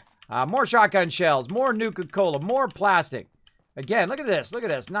Mothman. More shotgun shells. More Nuka Cola. More plastic. Again, look at this. Look at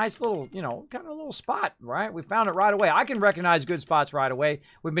this. Nice little, you know, kind of a little spot, right? We found it right away. I can recognize good spots right away.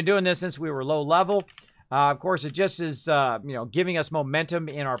 We've been doing this since we were low level. Of course, it just is, you know, giving us momentum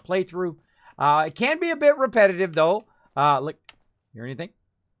in our playthrough. It can be a bit repetitive, though. Look, hear anything?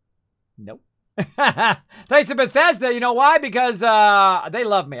 Nope. Thanks to Bethesda. You know why? Because they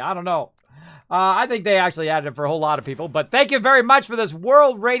love me. I don't know. I think they actually added it for a whole lot of people. But thank you very much for this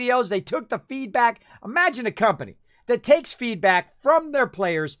World Radios. They took the feedback. Imagine a company that takes feedback from their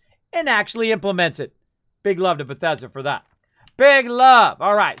players and actually implements it. Big love to Bethesda for that. Big love.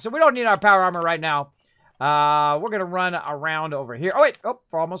 All right, so we don't need our power armor right now. We're going to run around over here. Oh, wait. Oh,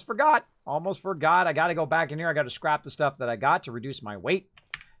 almost forgot. Almost forgot. I got to go back in here. I got to scrap the stuff that I got to reduce my weight.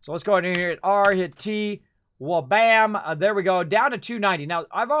 So let's go in here, hit R, hit T. Well, bam. There we go. Down to 290. Now,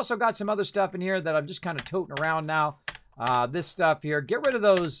 I've also got some other stuff in here that I'm just kind of toting around now. This stuff here. Get rid of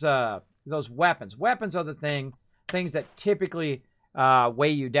those weapons. Weapons are the things that typically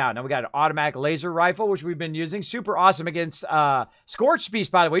weigh you down. Now, we got an automatic laser rifle, which we've been using. Super awesome against Scorched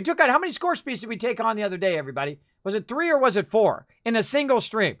Beast, by the way. We took out, how many Scorched Beasts did we take on the other day, everybody? Was it 3 or was it 4? In a single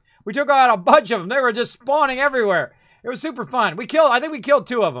stream. We took out a bunch of them. They were just spawning everywhere. It was super fun. I think we killed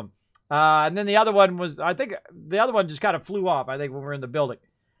 2 of them. And then the other one was, I think the other one just kind of flew off, I think, when we were in the building.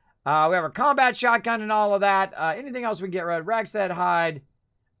 We have a combat shotgun and all of that. Anything else we can get rid of? Ragstead hide.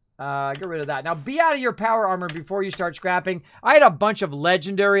 Get rid of that. Now, be out of your power armor before you start scrapping. I had a bunch of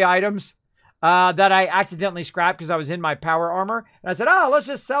legendary items that I accidentally scrapped because I was in my power armor. And I said, oh, let's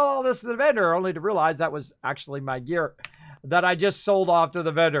just sell all this to the vendor, only to realize that was actually my gear that I just sold off to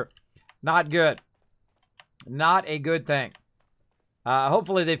the vendor. Not good. Not a good thing.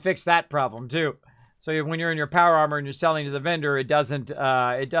 Hopefully they fix that problem too. So when you're in your power armor and you're selling to the vendor, it doesn't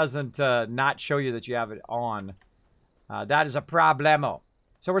not show you that you have it on. That is a problemo.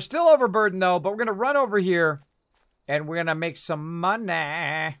 So we're still overburdened though, but we're gonna run over here and we're gonna make some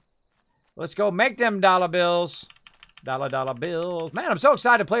money. Let's go make them dollar bills. Dollar bills. Man, I'm so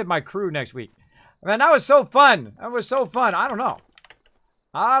excited to play with my crew next week. Man, that was so fun. That was so fun. I don't know.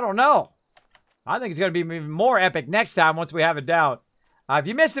 I think it's going to be even more epic next time once we have it down. If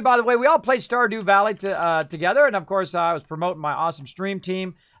you missed it, by the way, we all played Stardew Valley together. And, of course, I was promoting my awesome stream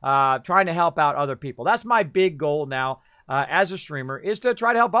team, trying to help out other people. That's my big goal now as a streamer, is to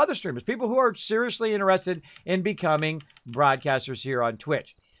try to help other streamers, people who are seriously interested in becoming broadcasters here on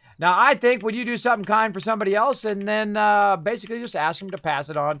Twitch. Now, I think when you do something kind for somebody else and then basically just ask them to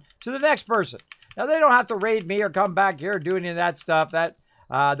pass it on to the next person. Now, they don't have to raid me or come back here or do any of that stuff.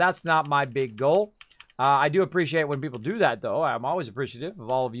 That's not my big goal. I do appreciate when people do that, though. I'm always appreciative of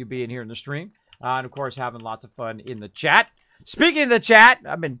all of you being here in the stream. And, of course, having lots of fun in the chat. Speaking of the chat,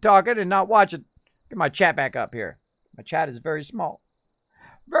 I've been talking and not watching. Get my chat back up here. My chat is very small.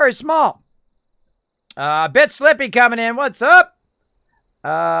 Very small. Bit Slippy coming in. What's up?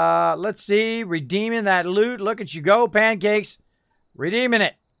 Let's see. Redeeming that loot. Look at you go, Pancakes. Redeeming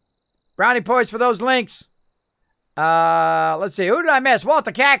it. Brownie points for those links. Let's see. Who did I miss? Walt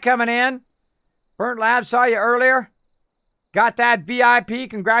the Cat coming in. Burnt Lab, saw you earlier. Got that VIP.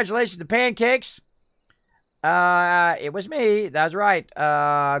 Congratulations to Pancakes. It was me. That's right.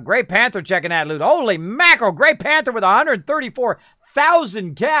 Grey Panther checking that loot. Holy mackerel. Grey Panther with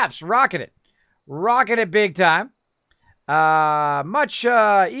 134,000 caps. Rocking it. Rocking it big time. Much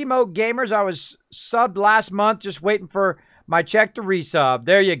emote gamers. I was subbed last month. Just waiting for my check to resub.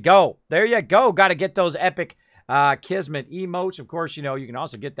 There you go. There you go. Got to get those epic Kismet emotes. Of course, you know, you can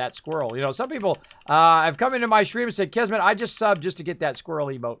also get that squirrel. You know, some people have come into my stream and said, Kismet, I just subbed just to get that squirrel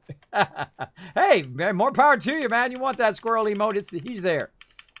emote. Hey, man, more power to you, man. You want that squirrel emote? He's there.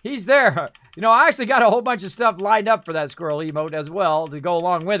 He's there. You know, I actually got a whole bunch of stuff lined up for that squirrel emote as well to go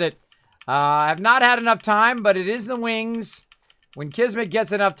along with it. I have not had enough time, but it is the wings. When Kismet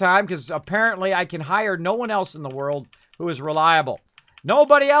gets enough time, because apparently I can hire no one else in the world who is reliable.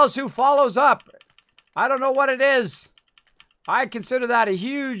 Nobody else who follows up. I don't know what it is. I consider that a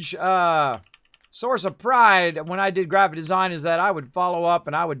huge source of pride when I did graphic design, is that I would follow up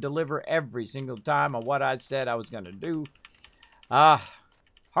and I would deliver every single time on what I said I was going to do.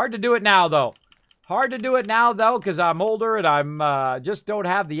 Hard to do it now, though. Hard to do it now, though, because I'm older and I'm just don't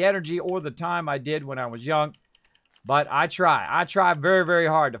have the energy or the time I did when I was young. But I try. I try very, very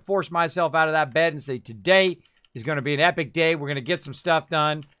hard to force myself out of that bed and say, today is going to be an epic day. We're going to get some stuff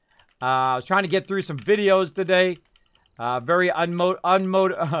done. I was trying to get through some videos today. Very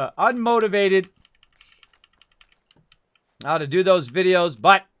unmotivated to do those videos,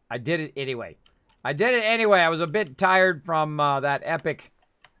 but I did it anyway. I was a bit tired from that epic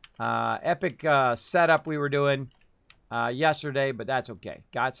setup we were doing yesterday, but that's okay.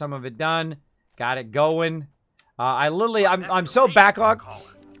 Got some of it done. Got it going. I'm so backlogged.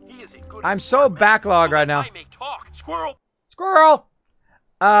 I'm so backlogged right now. Squirrel. Squirrel.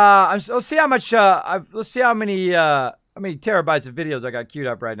 Let's see how much. Let's see how many terabytes of videos I got queued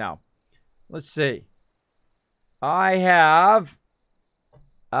up right now. Let's see. I have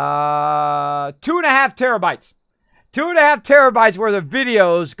 2.5 terabytes. 2.5 terabytes worth of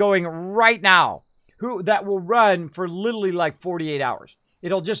videos going right now. That will run for literally like 48 hours.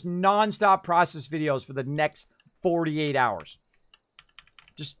 It'll just nonstop process videos for the next 48 hours.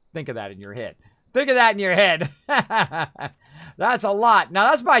 Just think of that in your head. Think of that in your head. That's a lot. Now,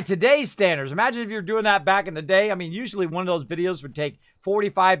 that's by today's standards. Imagine if you're doing that back in the day. I mean, usually one of those videos would take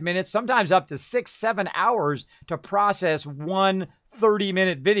 45 minutes, sometimes up to 6-7 hours to process one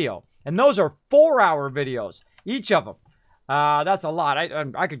 30-minute video. And those are 4-hour videos, each of them. That's a lot.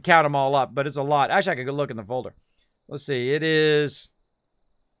 I could count them all up, but it's a lot. Actually, I could go look in the folder. Let's see. It is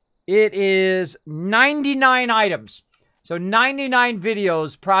 99 items. So 99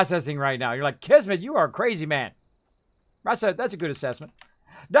 videos processing right now. You're like, Kismet, you are a crazy man. That's a good assessment.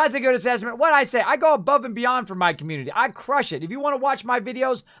 That's a good assessment. What I say, I go above and beyond for my community. I crush it. If you want to watch my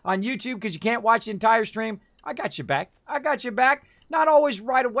videos on YouTube because you can't watch the entire stream, I got you back. I got you back. Not always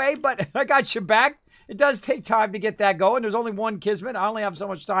right away, but I got you back. It does take time to get that going. There's only one Kismet. I only have so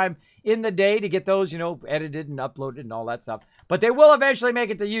much time in the day to get those, edited and uploaded and all that stuff. But they will eventually make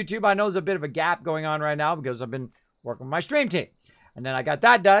it to YouTube. I know there's a bit of a gap going on right now because I've been working with my stream team. And then I got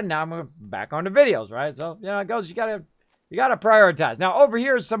that done. Now I'm back on the videos, right? So, it goes. You gotta prioritize. Now, over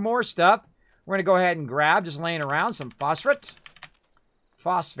here is some more stuff. We're going to go ahead and grab, just laying around, some phosphate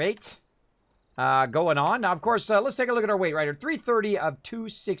going on. Now, of course, let's take a look at our weight right here. 330 of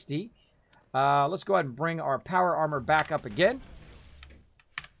 260. Let's go ahead and bring our power armor back up again.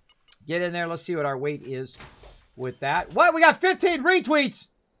 Get in there. Let's see what our weight is with that. What? We got 15 retweets.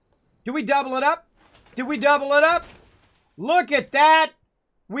 Did we double it up? Did we double it up? Look at that.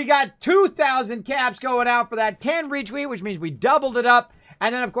 We got 2,000 caps going out for that 10 retweet, which means we doubled it up.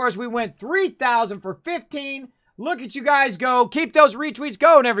 And then, of course, we went 3,000 for 15. Look at you guys go. Keep those retweets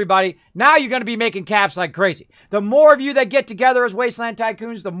going, everybody. Now you're going to be making caps like crazy. The more of you that get together as Wasteland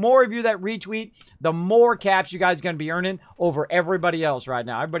Tycoons, the more of you that retweet, the more caps you guys are going to be earning over everybody else right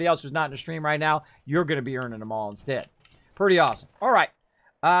now. Everybody else who's not in the stream right now, you're going to be earning them all instead. Pretty awesome. All right.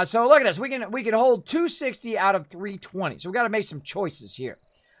 So look at this. We can hold 260 out of 320. So we got to make some choices here.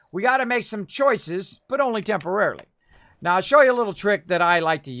 We got to make some choices, but only temporarily. Now, I'll show you a little trick that I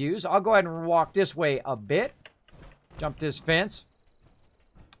like to use. I'll go ahead and walk this way a bit. Jump this fence.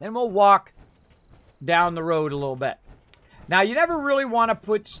 And we'll walk down the road a little bit. Now, you never really want to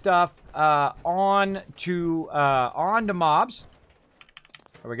put stuff onto mobs.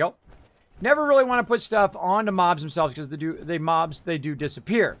 There we go. Never really want to put stuff onto mobs themselves because they do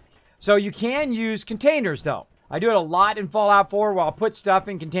disappear. So you can use containers, though. I do it a lot in Fallout 4 where I'll put stuff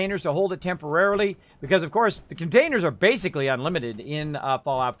in containers to hold it temporarily because, of course, the containers are basically unlimited in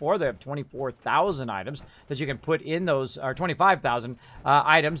Fallout 4. They have 24,000 items that you can put in those, or 25,000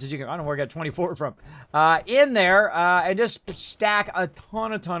 items that you can, I don't know where I got 24 from, in there and just stack a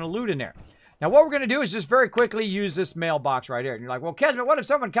ton of loot in there. Now, what we're going to do is just very quickly use this mailbox right here. And you're like, well, Kismet, what if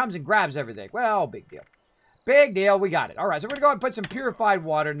someone comes and grabs everything? Well, big deal. Big deal. We got it. All right, so we're going to go ahead and put some purified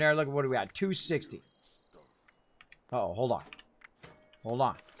water in there. Look at what we got, 260. Uh-oh, hold on. Hold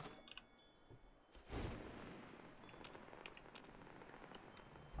on.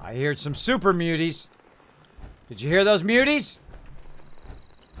 I hear some super muties. Did you hear those muties?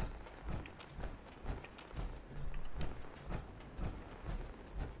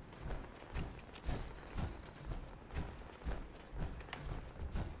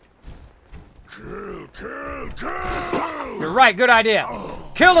 Kill! You're right, good idea.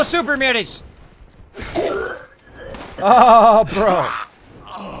 Kill the super muties. Oh, bro.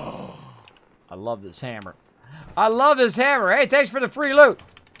 I love this hammer. I love this hammer. Hey, thanks for the free loot.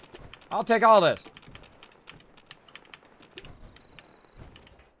 I'll take all this.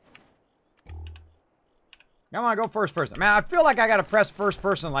 Come on, go first person. Man, I feel like I gotta press first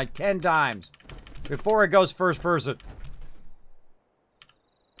person like 10 times before it goes first person.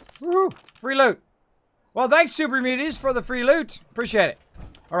 Woo! Free loot. Well, thanks, Super Muties, for the free loot. Appreciate it.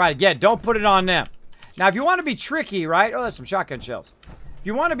 All right, again, don't put it on them. Now, if you want to be tricky, right? Oh, that's some shotgun shells. If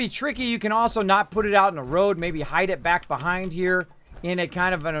you want to be tricky, you can also not put it out in the road. Maybe hide it back behind here in a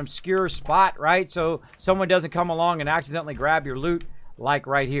kind of an obscure spot, right? So someone doesn't come along and accidentally grab your loot, like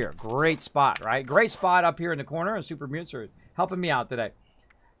right here. Great spot, right? Great spot up here in the corner. And Super Mutants are helping me out today.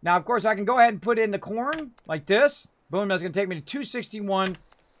 Now, of course, I can go ahead and put in the corn like this. Boom, that's going to take me to 261.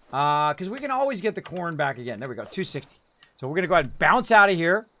 Because we can always get the corn back again. There we go, 260. So we're going to go ahead and bounce out of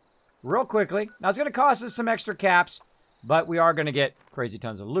here. real quickly. Now, it's going to cost us some extra caps, but we are going to get crazy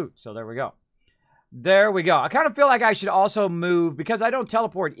tons of loot. So there we go. There we go. I kind of feel like I should also move, because I don't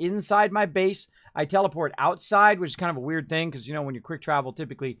teleport inside my base. I teleport outside, which is kind of a weird thing, because, you know, when you quick travel,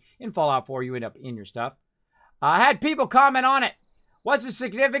 typically in Fallout 4, you end up in your stuff. I had people comment on it. What's the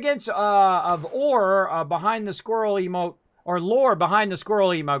significance of ore behind the squirrel emote, or lore behind the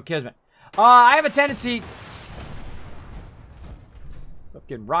squirrel emote, Kismet? I have a tendency... I'm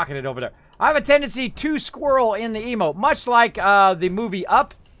getting rocketed over there. I have a tendency to squirrel in the emote, much like the movie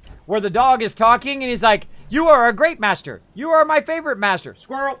Up, where the dog is talking, and he's like, "You are a great master. You are my favorite master."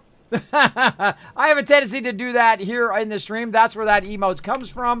 Squirrel. I have a tendency to do that here in the stream. That's where that emote comes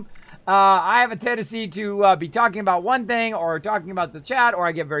from. I have a tendency to be talking about one thing or talking about the chat, or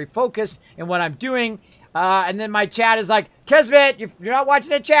I get very focused in what I'm doing. And then my chat is like, "Kismet, you're not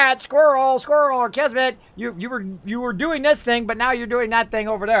watching the chat. Squirrel, squirrel," or "Kismet, you were doing this thing, but now you're doing that thing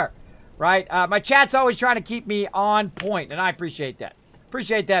over there." Right? My chat's always trying to keep me on point, and I appreciate that.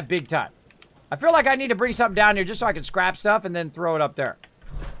 Appreciate that big time. I feel like I need to bring something down here just so I can scrap stuff and then throw it up there.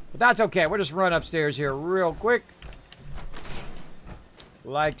 But that's okay. We'll just run upstairs here real quick.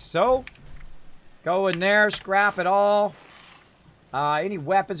 Like so. Go in there, scrap it all. Any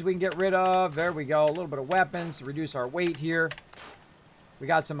weapons we can get rid of. There we go. A little bit of weapons to reduce our weight here. We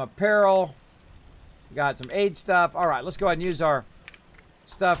got some apparel. We got some aid stuff. All right, let's go ahead and use our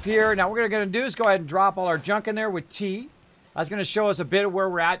stuff here. Now, what we're going to do is go ahead and drop all our junk in there with T. That's going to show us a bit of where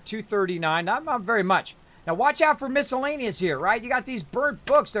we're at. 239. Not very much. Now, watch out for miscellaneous here, right? You got these burnt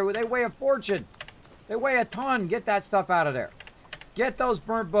books. They weigh a fortune. They weigh a ton. Get that stuff out of there. Get those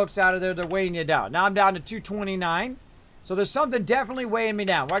burnt books out of there. They're weighing you down. Now I'm down to 229. So there's something definitely weighing me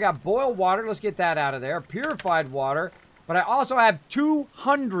down. Well, I got boiled water. Let's get that out of there. Purified water. But I also have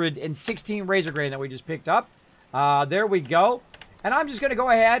 216 razor grain that we just picked up. There we go. And I'm just going to go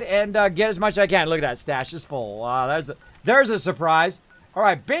ahead and get as much as I can. Look at that. Stash is full. There's a surprise. All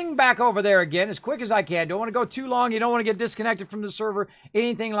right, bing back over there again as quick as I can. Don't want to go too long. You don't want to get disconnected from the server.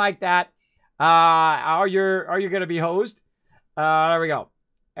 Anything like that. Are you going to be hosed? There we go.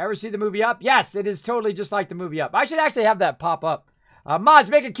 Ever see the movie Up? Yes, it is totally just like the movie Up. I should actually have that pop up. Mods,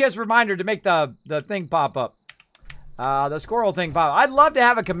 make a kiss reminder to make the thing pop up. The squirrel thing pop up. I'd love to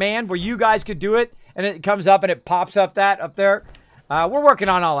have a command where you guys could do it, and it comes up and it pops up up there. We're working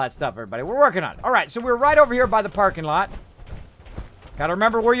on all that stuff, everybody. We're working on it. All right, so we're right over here by the parking lot. Got to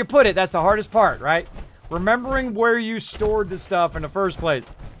remember where you put it. That's the hardest part, right? Remembering where you stored the stuff in the first place.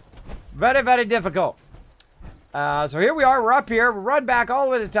 Very, very difficult. So here we are. We're up here. We'll run back all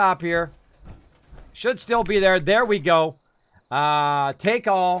the way to the top here. Should still be there. There we go. Take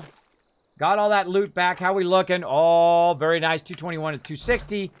all. Got all that loot back. How we looking? Oh, very nice. 221 to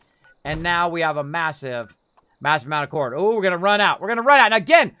 260. And now we have a massive amount of corn. Oh, we're going to run out. We're going to run out. And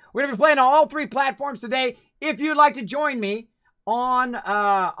again, we're going to be playing on all three platforms today. If you'd like to join me on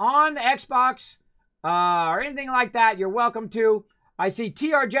Xbox or anything like that, you're welcome to. I see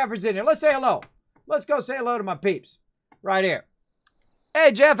T.R. Jefferson in here. Let's say hello. Let's go say hello to my peeps right here.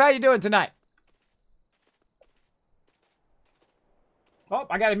 Hey, Jeff, how you doing tonight? Oh,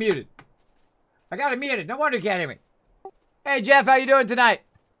 I got it muted. I got it muted. No wonder you can't hear me. Hey, Jeff, how you doing tonight?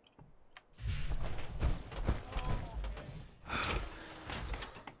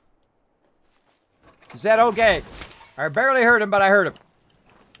 Is that okay? I barely heard him, but I heard him.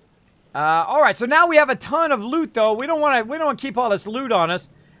 All right, so now we have a ton of loot, though. We don't want to keep all this loot on us.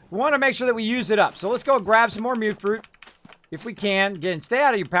 We want to make sure that we use it up. So let's go grab some more mute fruit, if we can. Again, stay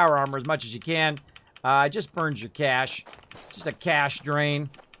out of your power armor as much as you can. It just burns your cash. Just a cash drain.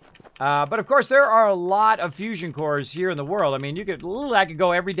 But of course, there are a lot of fusion cores here in the world. I mean, I could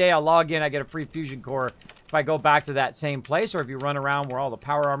go every day. I'll log in. I get a free fusion core if I go back to that same place, or if you run around where all the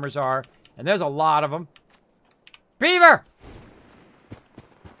power armors are. And there's a lot of them. Beaver!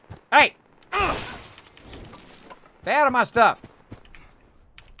 Hey! Stay out of my stuff.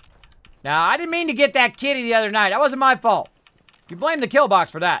 Now, I didn't mean to get that kitty the other night. That wasn't my fault. You blame the kill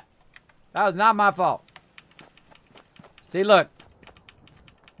box for that. That was not my fault. See, look.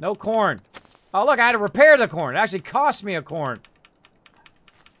 No corn. Oh, look, I had to repair the corn. It actually cost me a corn.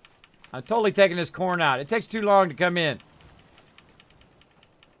 I'm totally taking this corn out. It takes too long to come in.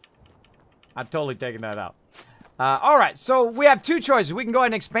 I'm totally taking that out. All right, so we have two choices. We can go ahead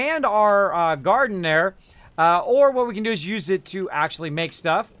and expand our garden there, or what we can do is use it to actually make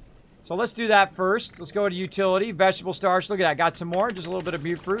stuff. So let's do that first. Let's go to utility, vegetable starch. Look at that, got some more. Just a little bit of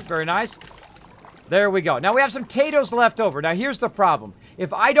mute fruit, very nice. There we go. Now we have some potatoes left over. Now here's the problem.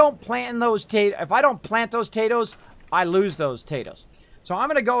 If I don't plant those potatoes, I lose those potatoes. So I'm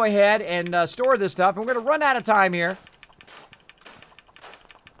going to go ahead and store this stuff. And we're going to run out of time here.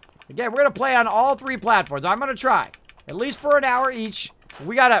 Again, we're going to play on all 3 platforms. I'm going to try. At least for an hour each.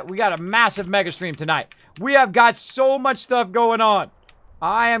 We got a massive mega stream tonight. We have got so much stuff going on.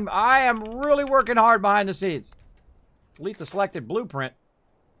 I am really working hard behind the scenes. Delete the selected blueprint.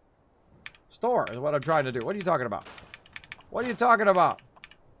 Store is what I'm trying to do. What are you talking about? What are you talking about?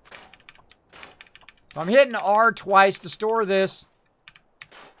 So I'm hitting R twice to store this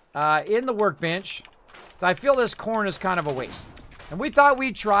in the workbench. So I feel this corn is kind of a waste. And we thought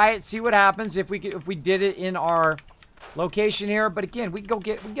we'd try it, see what happens if we did it in our location here. But again, we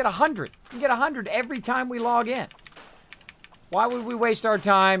get 100. We get 100 every time we log in. Why would we waste our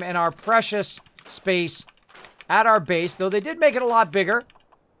time and our precious space at our base? Though they did make it a lot bigger.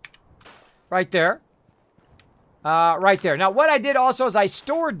 Right there. Right there. Now, what I did also is I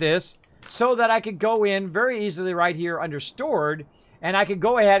stored this so that I could go in very easily right here under stored. And I could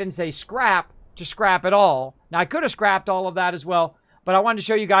go ahead and say scrap to scrap it all. Now, I could have scrapped all of that as well. But I wanted to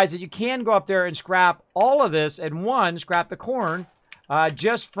show you guys that you can go up there and scrap all of this. And scrap the corn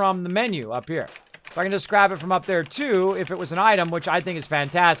just from the menu up here. So I can just scrap it from up there too if it was an item, which I think is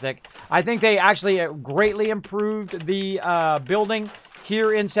fantastic. I think they actually greatly improved the building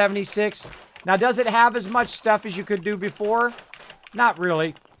here in 76. Now, does it have as much stuff as you could do before? Not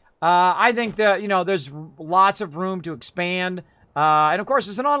really. I think that, you know, there's lots of room to expand. And, of course,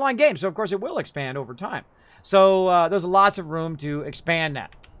 it's an online game, so, of course, it will expand over time. So, there's lots of room to expand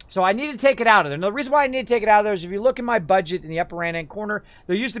that. So, I need to take it out of there. Now, the reason why I need to take it out of there is if you look in my budget in the upper right-hand corner,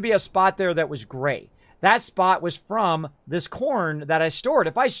 there used to be a spot there that was gray. That spot was from this corn that I stored.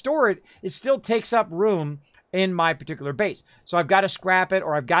 If I store it, it still takes up room in my particular base. So I've got to scrap it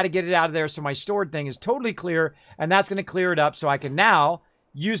or I've got to get it out of there so my stored thing is totally clear, and that's going to clear it up so I can now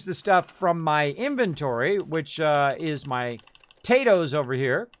use the stuff from my inventory, which is my potatoes over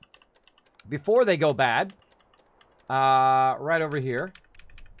here, before they go bad. Right over here.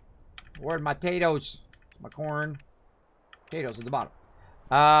 Where'd my potatoes? My corn. Potatoes at the bottom.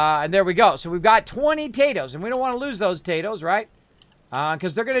 And there we go. So we've got 20 potatoes, and we don't want to lose those potatoes, right?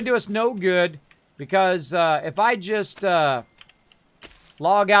 Because they're going to do us no good. Because if I just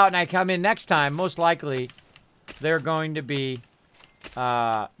log out and I come in next time, most likely they're going to be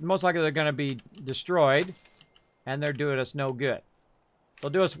destroyed, and they're doing us no good. They'll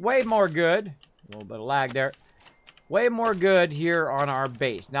do us way more good. A little bit of lag there. Way more good here on our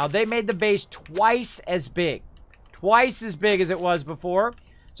base. Now, they made the base twice as big. Twice as big as it was before.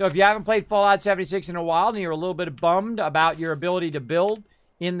 So if you haven't played Fallout 76 in a while and you're a little bit bummed about your ability to build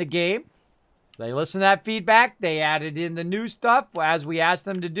in the game, they listened to that feedback. They added in the new stuff as we asked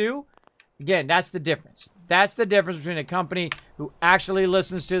them to do. Again, that's the difference. That's the difference between a company who actually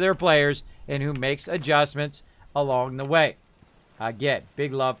listens to their players and who makes adjustments along the way. Again,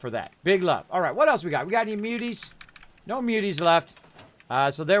 big love for that. Big love. All right, what else we got? We got any muties? No muties left.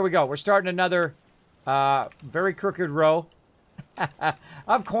 So there we go. We're starting another very crooked row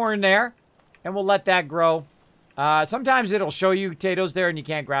of corn there. And we'll let that grow. Sometimes it'll show you potatoes there and you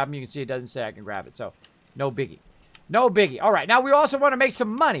can't grab them. You can see it doesn't say I can grab it. So, no biggie. No biggie. All right, now we also want to make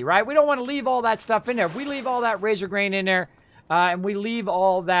some money, right? We don't want to leave all that stuff in there. If we leave all that razor grain in there and we leave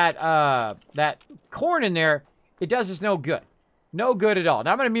all that that corn in there, it does us no good. No good at all.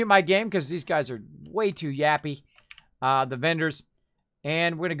 Now, I'm going to mute my game because these guys are way too yappy, the vendors.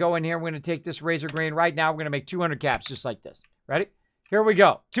 And we're going to go in here. We're going to take this razor grain right now. We're going to make 200 caps just like this. Ready? Here we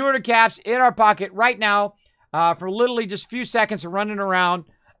go. 200 caps in our pocket right now. For literally just a few seconds of running around,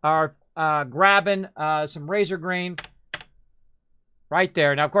 grabbing some razor grain right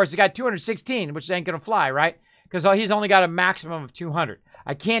there. Now, of course, he got 216, which ain't going to fly, right? Because he's only got a maximum of 200.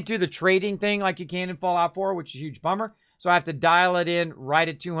 I can't do the trading thing like you can in Fallout 4, which is a huge bummer. So I have to dial it in right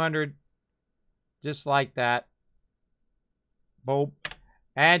at 200, just like that. Boom.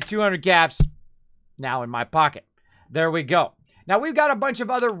 And 200 caps now in my pocket. There we go. Now, we've got a bunch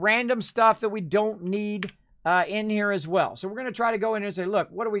of other random stuff that we don't need in here as well. So we're going to try to go in here and say, look,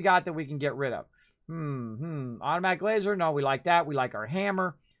 what do we got that we can get rid of? Automatic laser? No, we like that. We like our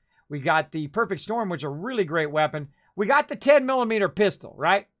hammer. We got the Perfect Storm, which is a really great weapon. We got the 10mm pistol,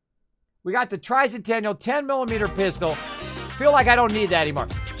 right? We got the Tricentennial 10mm pistol. Feel like I don't need that anymore.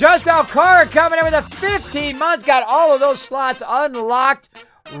 Just Alcara coming in with a 15 months. Got all of those slots unlocked.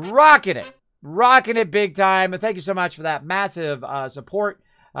 Rocking it. Rocking it big time. And thank you so much for that massive support.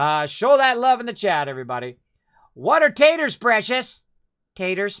 Show that love in the chat, everybody. What are taters, precious?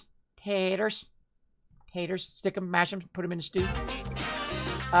 Taters. Taters. Taters. Stick them, mash them, put them in the stew.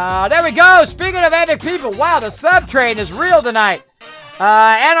 There we go. Speaking of epic people, wow, the sub train is real tonight.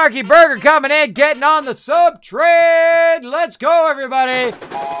 Anarchy Burger coming in, getting on the sub train. Let's go, everybody.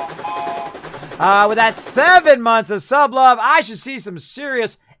 With that 7 months of sub love, I should see some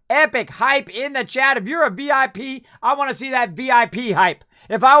serious epic hype in the chat. If you're a VIP, I want to see that VIP hype.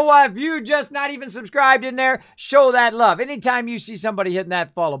 If you just not even subscribed in there, show that love. Anytime you see somebody hitting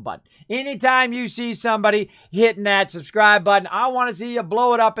that follow button, anytime you see somebody hitting that subscribe button, I want to see you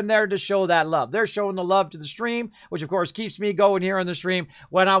blow it up in there to show that love. They're showing the love to the stream, which of course keeps me going here on the stream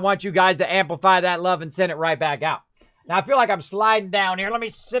when I want you guys to amplify that love and send it right back out. Now I feel like I'm sliding down here. Let me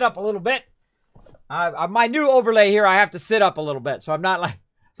sit up a little bit. My new overlay here, I have to sit up a little bit, so I'm not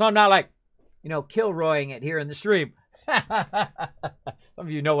like, you know, Kilroying it here in the stream. Some of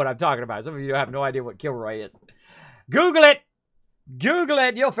you know what I'm talking about. Some of you have no idea what Kilroy is. Google it. Google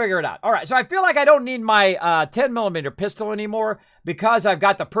it. You'll figure it out. All right. So I feel like I don't need my 10mm pistol anymore because I've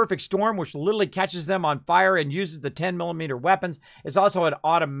got the Perfect Storm, which literally catches them on fire and uses the 10mm weapons. It's also an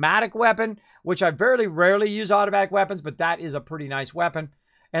automatic weapon, which I very rarely use automatic weapons, but that is a pretty nice weapon.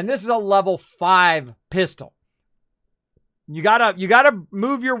 And this is a level 5 pistol. You gotta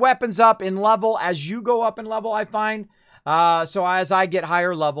move your weapons up in level as you go up in level, I find. So as I get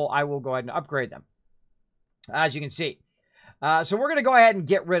higher level, I will go ahead and upgrade them, as you can see. So we're going to go ahead and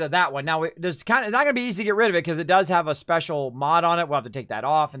get rid of that one. Now, it's not going to be easy to get rid of it because it does have a special mod on it. We'll have to take that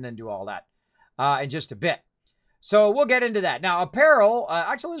off and then do all that in just a bit. So we'll get into that. Now, apparel,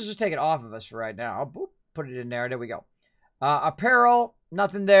 actually, let's just take it off of us for right now. Boop, put it in there. There we go. Apparel,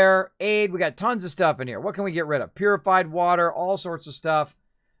 nothing there. Aid, we got tons of stuff in here. What can we get rid of? Purified water, all sorts of stuff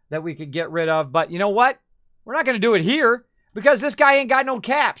that we could get rid of. But you know what? We're not going to do it here because this guy ain't got no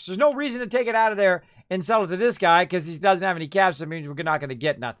caps. There's no reason to take it out of there and sell it to this guy because he doesn't have any caps. That means we're not going to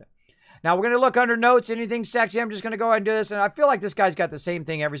get nothing. Now, we're going to look under notes, anything sexy. I'm just going to go ahead and do this. And I feel like this guy's got the same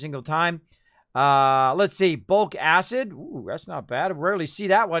thing every single time. Let's see. Bulk acid. Ooh, that's not bad. I rarely see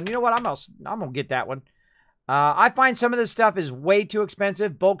that one. You know what? I'm going to get that one. I find some of this stuff is way too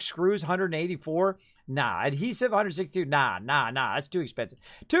expensive. Bulk screws, 184. Nah. Adhesive, 162. Nah. That's too expensive.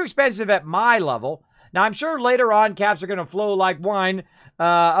 Too expensive at my level. Now, I'm sure later on, caps are going to flow like wine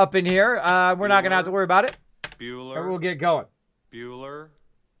up in here. We're not going to have to worry about it. Bueller. We'll get going. Bueller.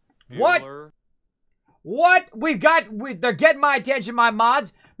 What? What? They're getting my attention, my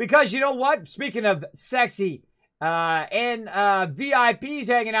mods, because you know what? Speaking of sexy and VIPs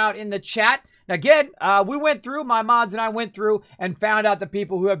hanging out in the chat. Again, we went through, my mods and I went through and found out the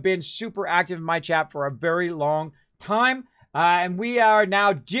people who have been super active in my chat for a very long time. And we are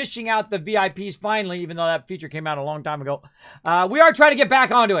now dishing out the VIPs finally, even though that feature came out a long time ago. We are trying to get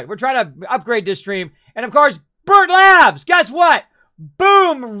back onto it. We're trying to upgrade this stream. And of course, Burt Labs, guess what?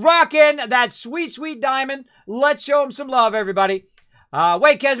 Boom, rocking that sweet, sweet diamond. Let's show him some love, everybody.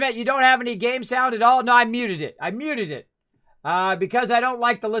 Wait, Kismet, you don't have any game sound at all? No, I muted it. I muted it because I don't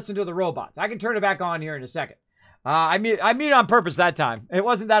like to listen to the robots. I can turn it back on here in a second. I muted on purpose that time. It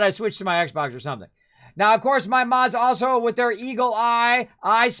wasn't that I switched to my Xbox or something. Now, of course, my mods also with their eagle eye,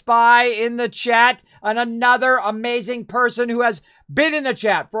 I Spy in the chat, and another amazing person who has been in the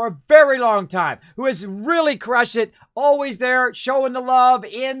chat for a very long time, who has really crushed it, always there, showing the love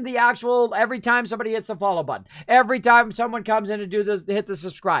in the actual, every time somebody hits the follow button, every time someone comes in and hit the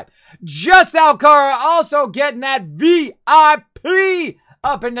subscribe. Just Alcara also getting that VIP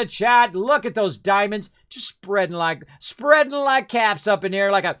up in the chat. Look at those diamonds just spreading like caps up in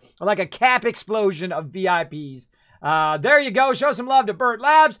here, like a cap explosion of VIPs. There you go. Show some love to Burt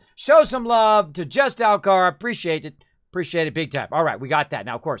Labs. Show some love to Just Alcar. Appreciate it. Appreciate it big time. All right, we got that.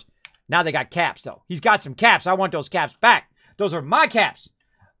 Now, of course, now they got caps, though. He's got some caps. I want those caps back. Those are my caps.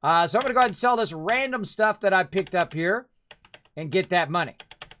 So I'm going to go ahead and sell this random stuff that I picked up here and get that money.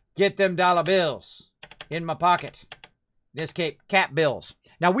 Get them dollar bills in my pocket. This cap bills.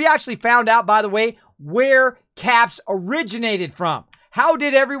 Now, we actually found out, by the way, where caps originated from. How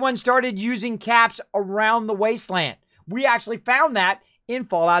did everyone started using caps around the wasteland? We actually found that in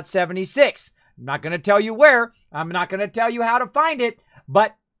Fallout 76. I'm not going to tell you where. I'm not going to tell you how to find it,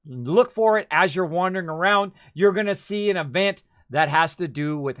 but look for it as you're wandering around. You're going to see an event that has to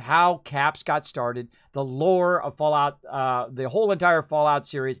do with how caps got started, the lore of Fallout, the whole entire Fallout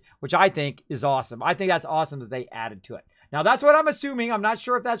series, which I think is awesome. I think that's awesome that they added to it. Now, that's what I'm assuming. I'm not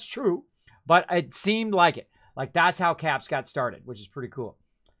sure if that's true, but it seemed like it. Like, that's how caps got started, which is pretty cool.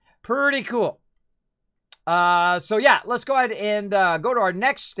 Pretty cool. So, yeah, let's go ahead and go to our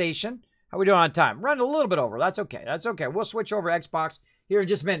next station. How we doing on time? Running a little bit over. That's okay. That's okay. We'll switch over Xbox here in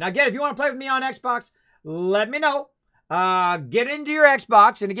just a minute. Now, again, if you want to play with me on Xbox, let me know. Get into your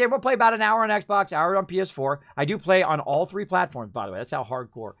Xbox. And, again, we'll play about an hour on Xbox, hour on PS4. I do play on all 3 platforms, by the way. That's how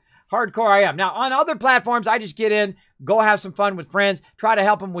hardcore I am. Now, on other platforms, I just get in, go have some fun with friends, try to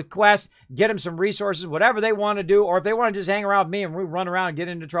help them with quests, get them some resources, whatever they want to do, or if they want to just hang around with me and we run around and get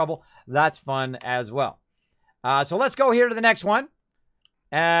into trouble, that's fun as well. So let's go here to the next one.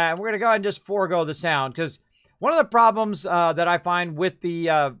 And we're going to go ahead and just forego the sound, because one of the problems that I find with the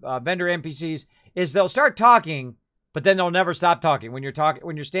vendor NPCs is they'll start talking, but then they'll never stop talking when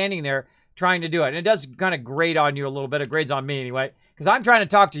you're standing there trying to do it. And it does kind of grate on you a little bit. It grades on me anyway, because I'm trying to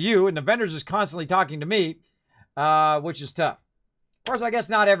talk to you, and the vendor's just constantly talking to me, which is tough. Of course, I guess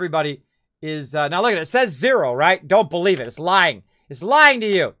not everybody is... now, look at it. It says 0, right? Don't believe it. It's lying. It's lying to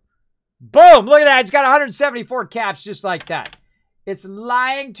you. Boom! Look at that. It's got 174 caps just like that. It's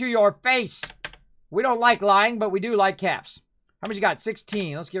lying to your face. We don't like lying, but we do like caps. How much you got?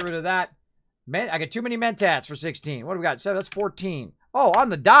 16. Let's get rid of that. I got too many mentats for 16. What do we got? 7. That's 14. Oh, on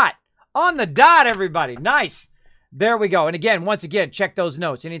the dot. On the dot, everybody. Nice. There we go. And again, once again, check those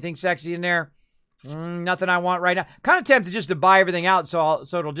notes. Anything sexy in there? Nothing I want right now. Kind of tempted just to buy everything out, so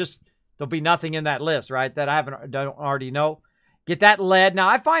there'll be nothing in that list, right? That I don't already know. Get that lead. Now,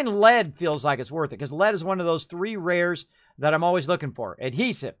 I find lead feels like it's worth it, because lead is one of those 3 rares that I'm always looking for.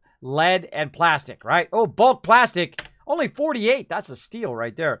 Adhesive, lead, and plastic, right? Oh, bulk plastic. Only 48. That's a steal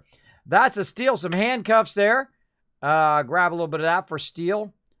right there. That's a steal. Some handcuffs there. Grab a little bit of that for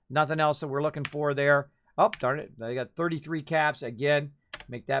steel. Nothing else that we're looking for there. Oh, darn it. They got 33 caps again.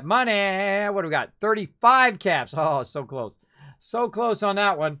 Make that money. What do we got? 35 caps. Oh, so close. So close on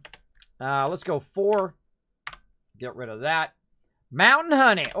that one. Let's go 4. Get rid of that. Mountain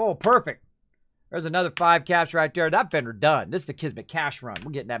honey. Oh, perfect. There's another 5 caps right there. That vendor done. This is the Kismet cash run.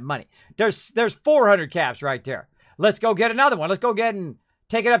 We're getting that money. There's 400 caps right there. Let's go get another one. Let's go get and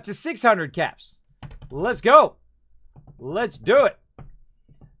take it up to 600 caps. Let's go. Let's do it.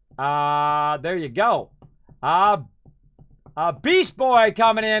 There you go. Beast Boy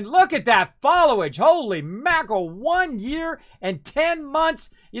coming in. Look at that followage. Holy mackerel. 1 year and 10 months.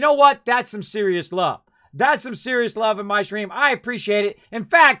 You know what? That's some serious love. That's some serious love in my stream. I appreciate it. In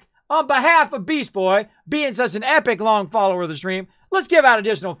fact, on behalf of Beast Boy, being such an epic long follower of the stream, let's give out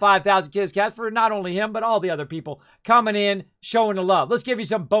additional 5,000 Kiss Cats for not only him, but all the other people coming in, showing the love. Let's give you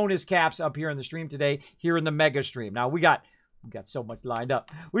some bonus caps up here in the stream today, here in the mega stream. Now, we got so much lined up.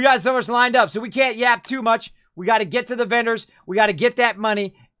 We got so much lined up, so we can't yap too much. We got to get to the vendors. We got to get that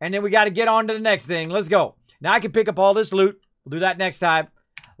money, and then we got to get on to the next thing. Let's go. Now, I can pick up all this loot. We'll do that next time.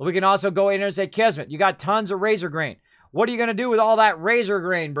 We can also go in here and say, Kismet, you got tons of razor grain. What are you going to do with all that razor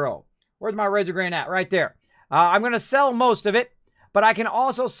grain, bro? Where's my razor grain at? Right there. I'm going to sell most of it, but I can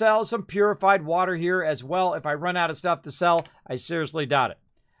also sell some purified water here as well. If I run out of stuff to sell, I seriously doubt it.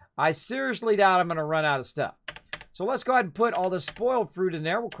 I seriously doubt I'm going to run out of stuff. So let's go ahead and put all the spoiled fruit in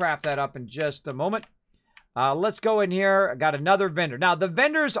there. We'll craft that up in just a moment. Let's go in here. I got another vendor. Now, the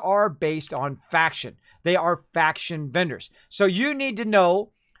vendors are based on faction. They are faction vendors. So you need to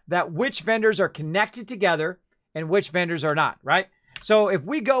know that which vendors are connected together and which vendors are not, right? So if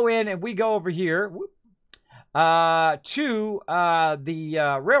we go in and we go over here to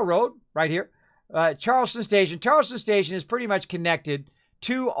the railroad right here, Charleston Station. Charleston Station is pretty much connected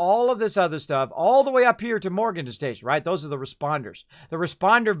to all of this other stuff, all the way up here to Morganton Station, right? Those are the responders. The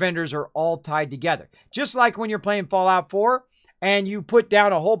responder vendors are all tied together. Just like when you're playing Fallout 4 and you put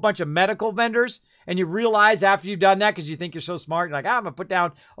down a whole bunch of medical vendors, and you realize after you've done that, because you think you're so smart, you're like, I'm going to put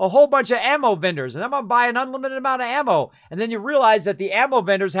down a whole bunch of ammo vendors, and I'm going to buy an unlimited amount of ammo. And then you realize that the ammo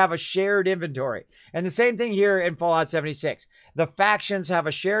vendors have a shared inventory. And the same thing here in Fallout 76. The factions have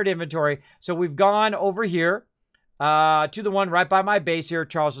a shared inventory. So we've gone over here to the one right by my base here,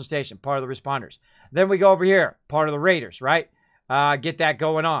 Charleston Station, part of the responders. Then we go over here, part of the raiders, right? Get that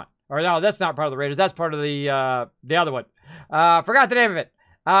going on. Or no, that's not part of the raiders. That's part of the other one. Forgot the name of it.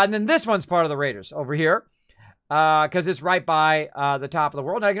 And then this one's part of the Raiders over here because it's right by the top of the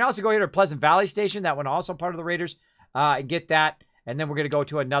world. Now, I can also go here to Pleasant Valley Station. That one also part of the Raiders. And get that. And then we're going to go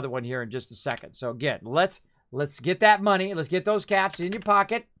to another one here in just a second. So, again, let's get that money. Let's get those caps in your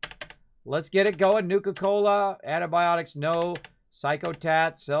pocket. Let's get it going. Nuka Cola, antibiotics, no.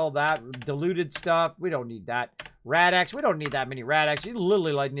 Psychotat, sell that. Diluted stuff. We don't need that. Rad-X, we don't need that many Rad-X. You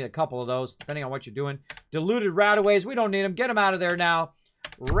literally need a couple of those, depending on what you're doing. Diluted Radaways, we don't need them. Get them out of there now.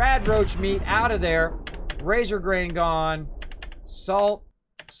 Rad roach meat out of there. Razor grain gone. Salt.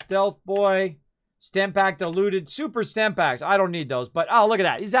 Stealth boy. Stem pack diluted. Super stem packs. I don't need those. But oh, look at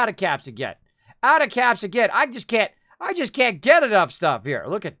that. He's out of caps again. Out of caps again. I just can't get enough stuff here.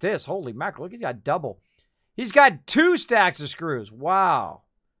 Look at this. Holy mackerel. Look, he's got double. He's got 2 stacks of screws. Wow.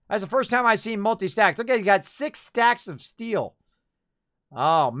 That's the first time I've seen multi-stacks. Look, he's got 6 stacks of steel.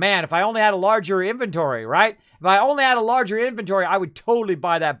 Oh, man, if I only had a larger inventory, right? If I only had a larger inventory, I would totally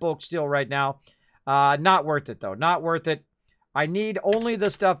buy that bulk steel right now. Not worth it, though. Not worth it. I need only the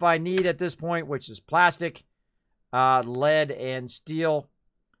stuff I need at this point, which is plastic, lead, and steel.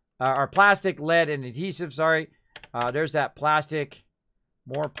 Or plastic, lead, and adhesive, sorry. There's that plastic.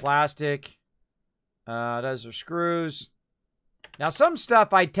 More plastic. Those are screws. Now, some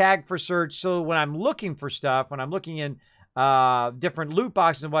stuff I tag for search, so when I'm looking for stuff, when I'm looking in different loot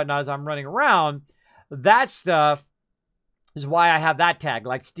boxes and whatnot as I'm running around, that stuff is why I have that tag,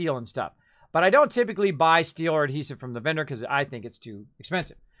 like steel and stuff. But I don't typically buy steel or adhesive from the vendor because I think it's too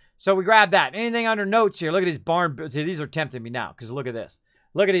expensive. So we grab that. Anything under notes here? Look at these barn. See, these are tempting me now because look at this.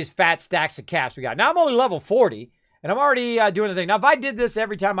 Look at these fat stacks of caps we got. Now, I'm only level 40, and I'm already doing the thing. Now, if I did this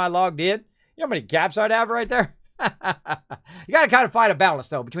every time I logged in, you know how many caps I'd have right there? You got to kind of find a balance,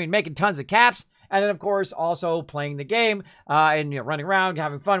 though, between making tons of caps and then, of course, also playing the game and running around,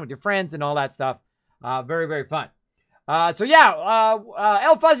 having fun with your friends and all that stuff. Very, very fun. So, yeah,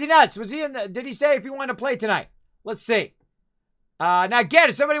 El Fuzzy Nuts, was he in did he say if he wanted to play tonight? Let's see. Now, again,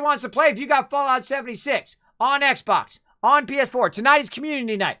 if somebody wants to play, if you got Fallout 76 on Xbox, on PS4, tonight is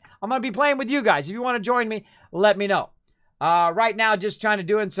community night. I'm going to be playing with you guys. If you want to join me, let me know. Right now, just trying to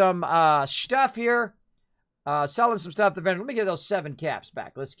doing some stuff here. Selling some stuff. Let me get those 7 caps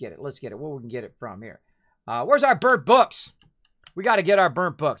back. Let's get it. Let's get it. Where we can get it from here. Where's our burnt books? We got to get our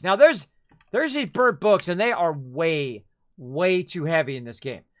burnt books. Now, there's these burnt books, and they are way, way too heavy in this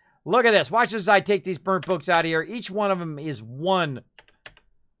game. Look at this. Watch as I take these burnt books out of here. Each one of them is one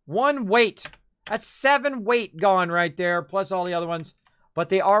weight. That's 7 weight gone right there, plus all the other ones. But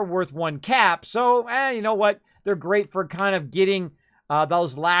they are worth 1 cap. So, you know what? They're great for kind of getting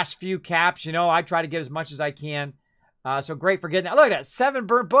those last few caps. You know, I try to get as much as I can. So great for getting that. Look at that. 7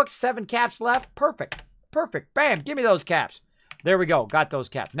 burnt books, 7 caps left. Perfect. Perfect. Bam. Give me those caps. There we go. Got those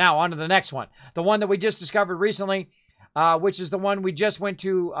caps. Now, on to the next one. The one that we just discovered recently, which is the one we just went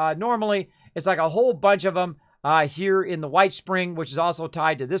to normally. It's like a whole bunch of them here in the White Spring, which is also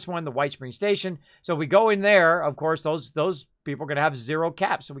tied to this one, the White Spring Station. So if we go in there, of course, those people are going to have 0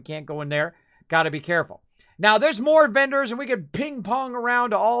 caps, so we can't go in there. Got to be careful. Now, there's more vendors, and we could ping-pong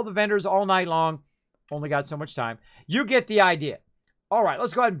around to all the vendors all night long. Only got so much time. You get the idea. All right,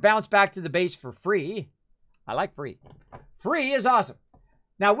 let's go ahead and bounce back to the base for free. I like free. Free is awesome.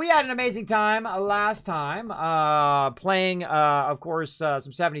 Now, we had an amazing time last time playing, of course,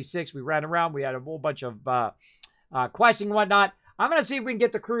 some 76. We ran around. We had a whole bunch of questing and whatnot. I'm going to see if we can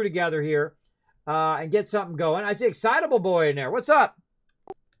get the crew together here and get something going. I see Excitable Boy in there. What's up?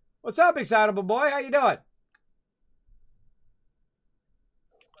 What's up, Excitable Boy? How you doing?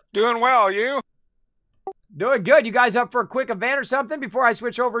 Doing well, you? Doing good. You guys up for a quick event or something before I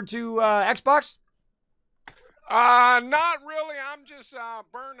switch over to Xbox? Not really. I'm just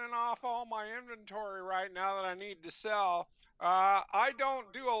burning off all my inventory right now that I need to sell. I don't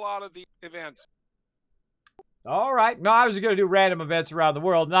do a lot of the events. All right. No, I was going to do random events around the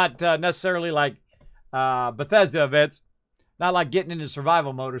world, not necessarily like Bethesda events. Not like getting into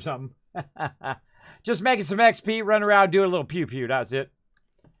survival mode or something. Just making some XP, run around, do a little pew-pew. That's it.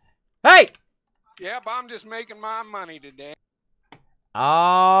 Hey! Yep, I'm just making my money today.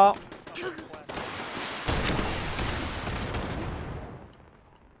 Oh.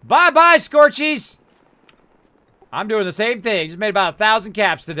 Bye-bye, Scorchies! I'm doing the same thing. Just made about 1,000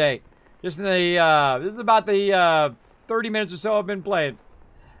 caps today. Just in the, this is about the 30 minutes or so I've been playing.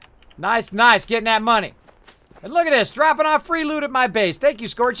 Nice, nice, getting that money. And look at this, dropping off free loot at my base. Thank you,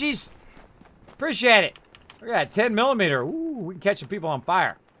 Scorchies. Appreciate it. Look at that, 10mm. Ooh, we can catch some people on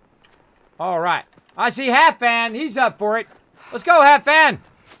fire. All right. I see Half Fan. He's up for it. Let's go, Half Fan.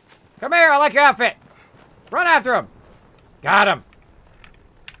 Come here. I like your outfit. Run after him. Got him.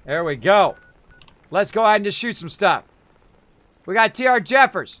 There we go. Let's go ahead and just shoot some stuff. We got TR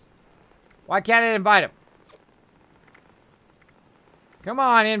Jeffers. Why can't I invite him? Come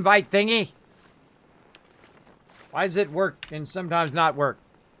on, invite thingy. Why does it work and sometimes not work?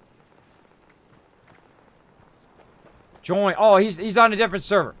 Join. Oh, he's on a different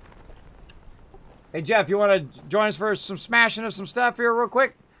server. Hey, Jeff, you want to join us for some smashing of some stuff here real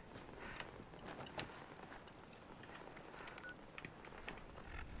quick?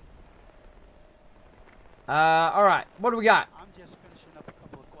 All right. What do we got? I'm just finishing up a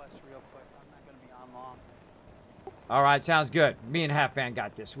couple of quests real quick. I'm not going to be on long. All right, sounds good. Me and Half Fan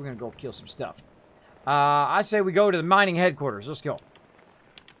got this. We're going to go kill some stuff. I say we go to the mining headquarters. Let's go.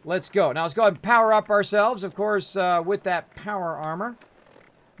 Let's go. Now, let's go ahead and power up ourselves, of course, with that power armor.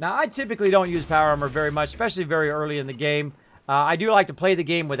 Now, I typically don't use power armor very much, especially very early in the game. I do like to play the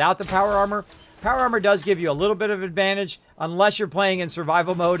game without the power armor. Power armor does give you a little bit of advantage, unless you're playing in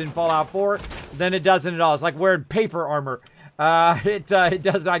survival mode in Fallout 4. Then it doesn't at all. It's like wearing paper armor. It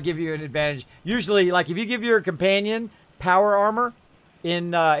does not give you an advantage. Usually, like if you give your companion power armor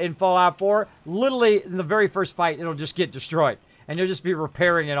in Fallout 4, literally in the very first fight, it'll just get destroyed. And you'll just be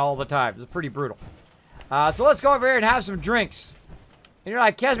repairing it all the time. It's pretty brutal. So let's go over here and have some drinks. And you're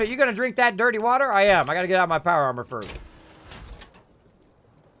like, Kismet, you gonna drink that dirty water? I am. I gotta get out my power armor first.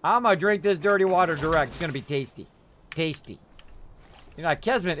 I'm gonna drink this dirty water direct. It's gonna be tasty. Tasty. You're like,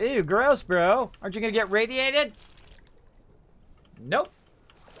 Kismet, ew, gross, bro. Aren't you gonna get radiated? Nope.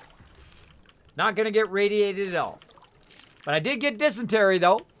 Not gonna get radiated at all. But I did get dysentery,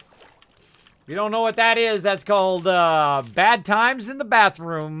 though. If you don't know what that is, that's called bad times in the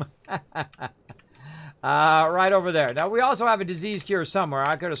bathroom. Right over there. Now, we also have a disease cure somewhere.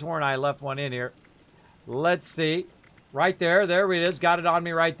 I could have sworn I left one in here. Let's see. Right there. There it is. Got it on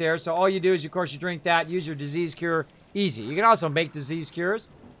me right there. So all you do is, of course, you drink that. Use your disease cure. Easy. You can also make disease cures.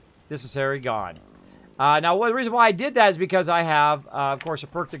 Dysentery gone. Now, the reason why I did that is because I have, of course, a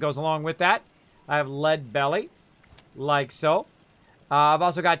perk that goes along with that. I have lead belly. Like so. I've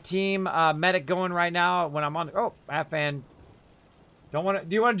also got team medic going right now when I'm on the... Oh, half fan. Do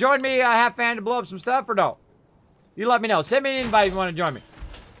you want to join me, half fan, to blow up some stuff or no? You let me know. Send me an invite if you want to join me.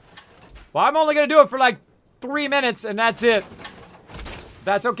 Well, I'm only going to do it for like 3 minutes and that's it.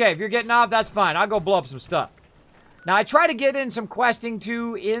 That's okay. If you're getting off, that's fine. I'll go blow up some stuff. Now, I try to get in some questing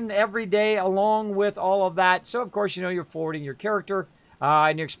too in every day along with all of that. So, of course, you know, you're forwarding your character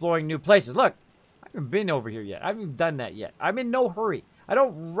and you're exploring new places. Look, I haven't been over here yet. I haven't even done that yet. I'm in no hurry. I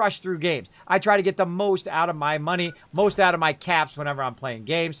don't rush through games. I try to get the most out of my money, most out of my caps whenever I'm playing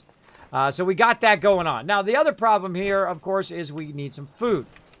games. So we got that going on. Now, the other problem here, of course, is we need some food.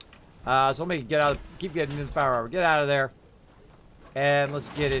 So let me get out, keep getting this power hour. Get out of there. And let's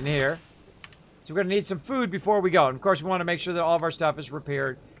get in here. So we're going to need some food before we go. And, of course, we want to make sure that all of our stuff is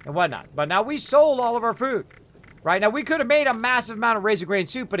repaired and whatnot. But now we sold all of our food. Right? Now, we could have made a massive amount of razor grain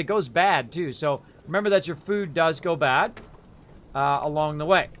soup, but it goes bad, too. So remember that your food does go bad along the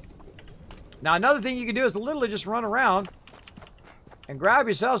way. Now, another thing you can do is literally just run around and grab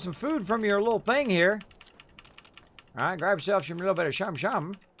yourself some food from your little thing here. All right? Grab yourself some little bit of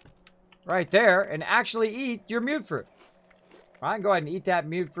shum-shum right there and actually eat your mute fruit. All right? Go ahead and eat that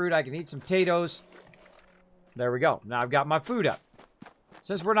mute fruit. I can eat some potatoes. There we go. Now I've got my food up.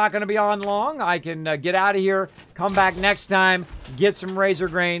 Since we're not going to be on long, I can get out of here, come back next time, get some razor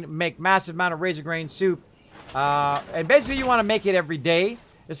grain, make massive amount of razor grain soup. And basically you want to make it every day.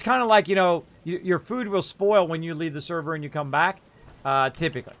 It's kind of like, you know, your food will spoil when you leave the server and you come back,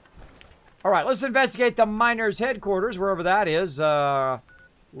 typically. All right, let's investigate the miners' headquarters, wherever that is. Ooh,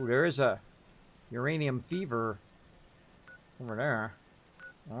 there is a uranium fever over there.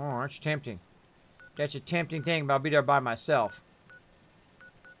 Oh, that's tempting. That's a tempting thing, but I'll be there by myself.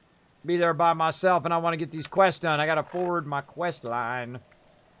 Be there by myself, and I want to get these quests done. I got to forward my quest line.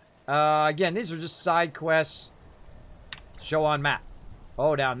 Again, these are just side quests. Show on map.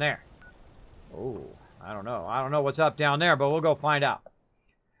 Oh, down there. Oh, I don't know. I don't know what's up down there, but we'll go find out.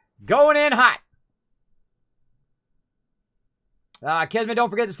 Going in hot. Kismet, don't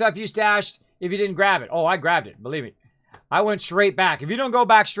forget the stuff you stashed if you didn't grab it. Oh, I grabbed it. Believe me. I went straight back. If you don't go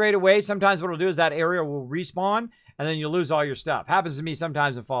back straight away, sometimes what it'll do is that area will respawn, and then you'll lose all your stuff. Happens to me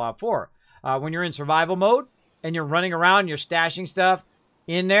sometimes in Fallout 4. When you're in survival mode, and you're running around, and you're stashing stuff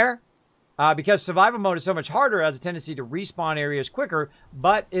in there, because survival mode is so much harder, it has a tendency to respawn areas quicker,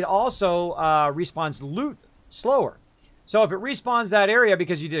 but it also respawns loot slower. So if it respawns that area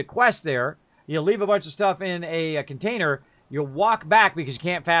because you did a quest there, you'll leave a bunch of stuff in a container, you'll walk back because you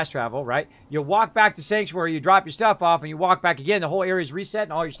can't fast travel, right? You'll walk back to Sanctuary, you drop your stuff off, and you walk back again, the whole area is reset,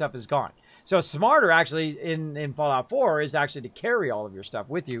 and all your stuff is gone. So smarter, actually, in Fallout 4 is actually to carry all of your stuff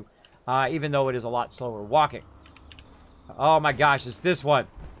with you, even though it is a lot slower walking. Oh my gosh, it's this one.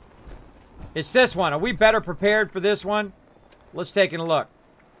 It's this one. Are we better prepared for this one? Let's take a look.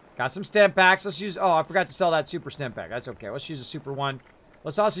 Got some stem packs. Let's use... Oh, I forgot to sell that super stem pack. That's okay. Let's use a super one.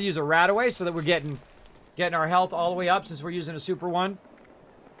 Let's also use a Radaway so that we're getting our health all the way up since we're using a super one.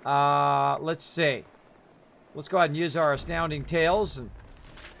 Let's see. Let's go ahead and use our Astounding Tales and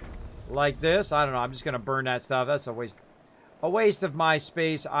like this. I don't know. I'm just going to burn that stuff. That's a waste. A waste of my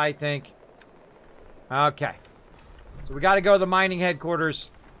space, I think. Okay. So we got to go to the mining headquarters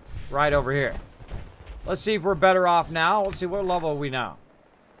right over here. Let's see if we're better off now. Let's see, what level are we now?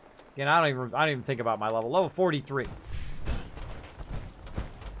 Again, I don't even think about my level. Level 43.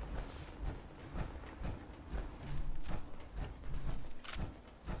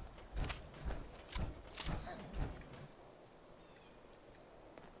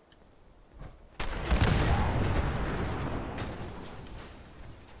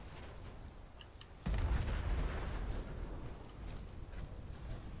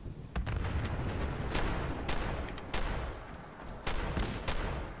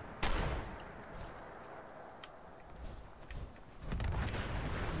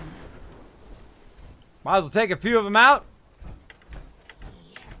 Might as well take a few of them out.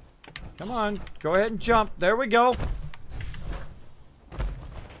 Come on. Go ahead and jump. There we go.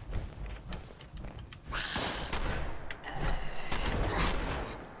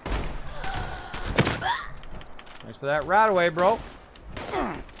 Thanks for that right away, bro.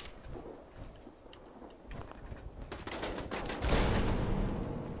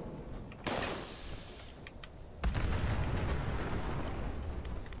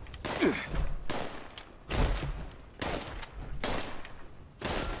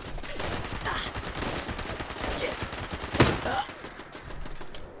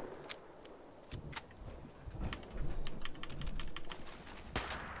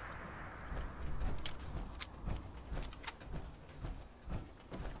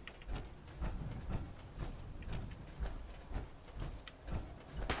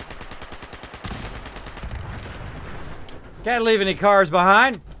 Can't leave any cars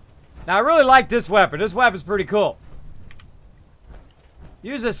behind. Now, I really like this weapon. This weapon's pretty cool.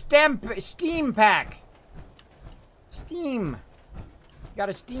 Use a steam pack. Steam.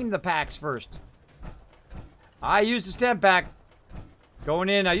 Gotta steam the packs first. I used a stem pack. Going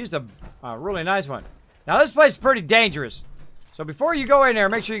in, I used a really nice one. Now, this place is pretty dangerous. So before you go in there,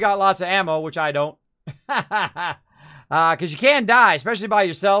 make sure you got lots of ammo, which I don't. Because you can die, especially by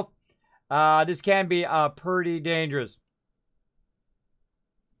yourself. This can be pretty dangerous.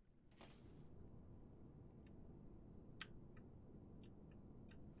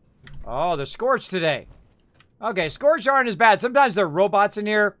 Oh, they're scorched today. Okay, scorched aren't as bad. Sometimes there are robots in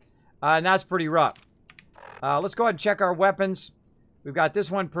here, and that's pretty rough. Let's go ahead and check our weapons. We've got this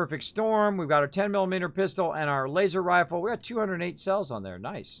one, Perfect Storm. We've got our 10mm pistol and our laser rifle. We got 208 cells on there.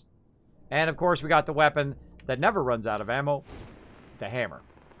 Nice. And, of course, we got the weapon that never runs out of ammo, the hammer,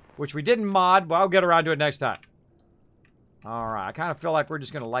 which we didn't mod, but I'll get around to it next time. All right, I kind of feel like we're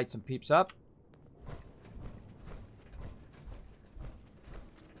just going to light some peeps up.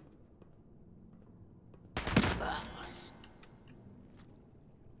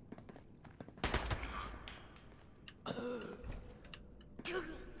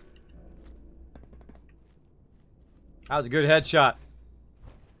 That was a good headshot.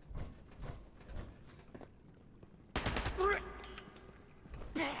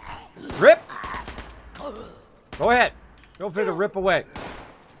 Rip! Go ahead. Feel free to rip away.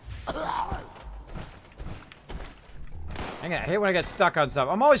 Hang on, I hate when I get stuck on stuff.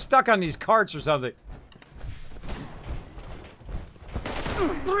 I'm always stuck on these carts or something.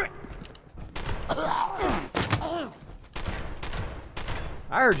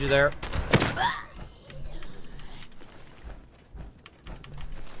 I heard you there.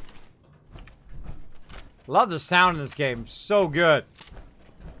 Love the sound in this game. So good.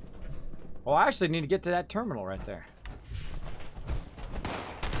 Oh, I actually need to get to that terminal right there.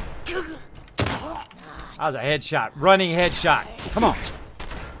 That was a headshot. Running headshot. Come on.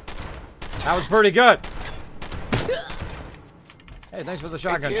 That was pretty good. Hey, thanks for the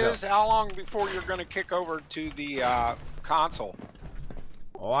shotgun shot. How long before you're going to kick over to the console?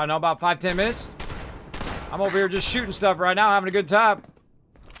 Oh, I know, about 5-10 minutes. I'm over here just shooting stuff right now, having a good time.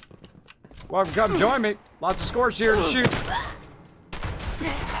 Well, come join me. Lots of scores here to shoot.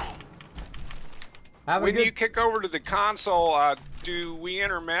 When you kick over to the console, do we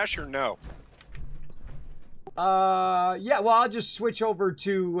intermesh or no? Yeah, well, I'll just switch over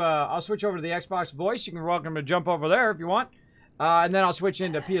to, I'll switch over to the Xbox voice. You can welcome to jump over there if you want. And then I'll switch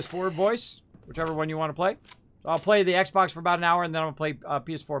into PS4 voice, whichever one you want to play. So I'll play the Xbox for about an hour, and then I'll play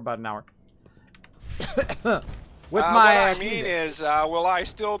PS4 about an hour. What I mean is, will I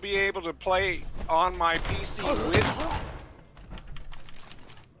still be able to play on my PC with?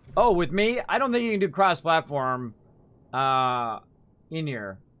 Oh, with me? I don't think you can do cross-platform in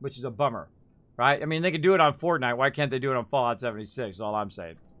here, which is a bummer, right? I mean, they could do it on Fortnite. Why can't they do it on Fallout 76? Is all I'm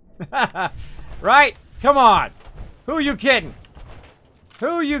saying. Right? Come on. Who you kidding?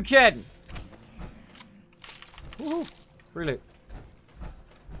 Who you kidding? Woo, free loot.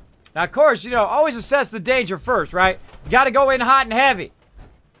 Now, of course, you know, always assess the danger first, right? You got to go in hot and heavy.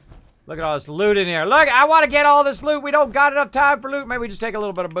 Look at all this loot in here. Look, I want to get all this loot. We don't got enough time for loot. Maybe we just take a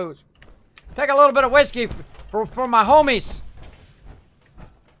little bit of booze. Take a little bit of whiskey for my homies.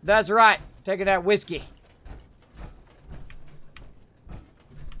 That's right. Taking that whiskey.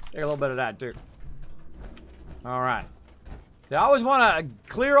 Take a little bit of that, too. All right. See, I always want to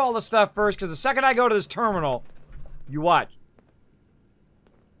clear all the stuff first, because the second I go to this terminal, you watch.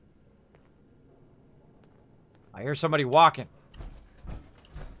 I hear somebody walking.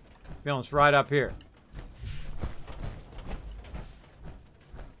 Feeling it's right up here.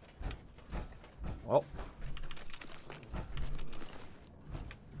 Oh.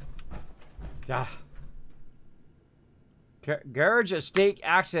 Garage estate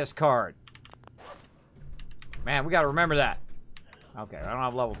access card. Man, we got to remember that. Okay, I don't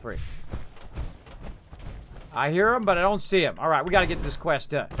have level 3. I hear him, but I don't see him. All right, we got to get this quest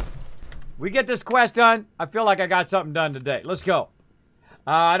done. We get this quest done. I feel like I got something done today. Let's go.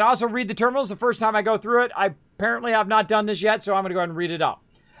 And also read the terminals the first time I go through it. I apparently have not done this yet, so I'm going to go ahead and read it out.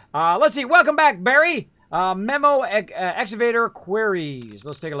 Let's see. Welcome back, Barry. Memo excavator queries.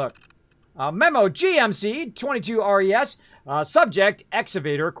 Let's take a look. Memo GMC 22 RES. Subject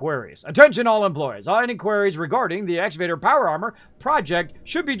excavator queries. Attention all employees. All inquiries regarding the excavator power armor project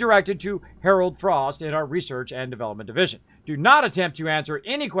should be directed to Harold Frost in our research and development division. Do not attempt to answer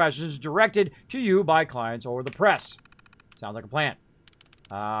any questions directed to you by clients or the press. Sounds like a plan.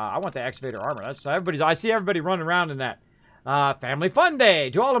 I want the excavator armor. That's everybody's. I see everybody running around in that. Family Fun Day.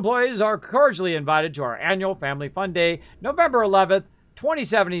 To all employees are cordially invited to our annual Family Fun Day, November 11th,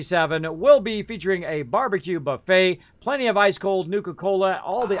 2077. Will be featuring a barbecue buffet, plenty of ice cold Nuka Cola,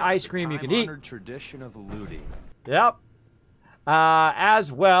 all the ice cream you can eat. Tradition of looting. Yep.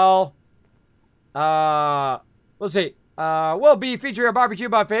 As well. Let's see. Will be featuring a barbecue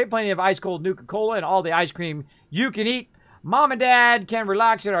buffet, plenty of ice cold Nuka Cola, and all the ice cream you can eat. Mom and Dad can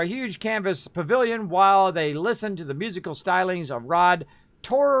relax in our huge canvas pavilion while they listen to the musical stylings of Rod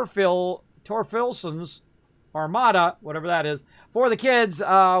Torfilson's Armada, whatever that is. For the kids,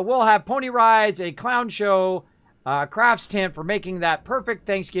 we'll have pony rides, a clown show, crafts tent for making that perfect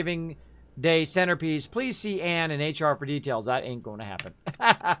Thanksgiving Day centerpiece. Please see Ann in HR for details. That ain't going to happen.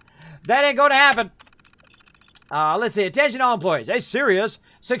 That ain't going to happen. Let's see. Attention all employees. A serious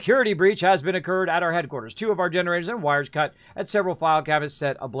security breach has been occurred at our headquarters. 2 of our generators and wires cut at several file cabinets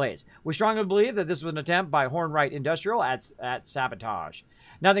set ablaze. We strongly believe that this was an attempt by Hornwright Industrial at sabotage.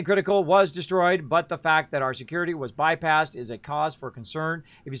 Nothing critical was destroyed, but the fact that our security was bypassed is a cause for concern.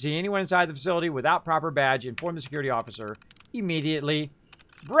 If you see anyone inside the facility without proper badge, inform the security officer immediately.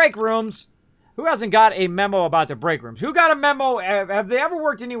 Break rooms. Who hasn't got a memo about the break rooms? Who got a memo? Have they ever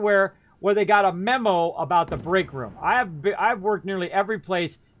worked anywhere where they got a memo about the break room? I've worked nearly every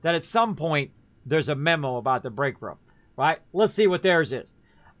place that at some point there's a memo about the break room, right? Let's see what theirs is.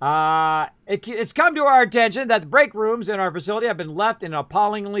 It's come to our attention that the break rooms in our facility have been left in an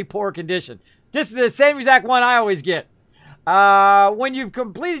appallingly poor condition. This is the same exact one I always get. When you've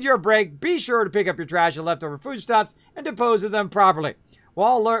completed your break, be sure to pick up your trash and leftover foodstuffs and dispose of them properly. We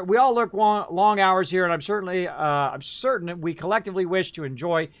all work long hours here, and I'm certain we collectively wish to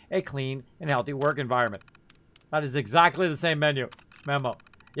enjoy a clean and healthy work environment. That is exactly the same memo.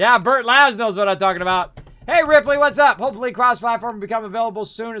 Yeah, Bert Labs knows what I'm talking about. Hey, Ripley, what's up? Hopefully, cross-platform will become available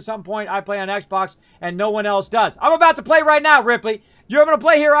soon at some point. I play on Xbox, and no one else does. I'm about to play right now, Ripley. You're going to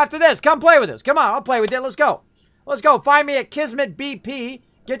play here after this. Come play with us. Come on, I'll play with you. Let's go. Let's go. Find me at Kismet BP.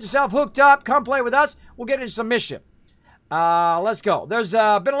 Get yourself hooked up. Come play with us. We'll get into some mischief. Let's go. There's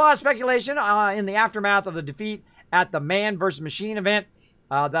been a lot of speculation in the aftermath of the defeat at the Man vs. Machine event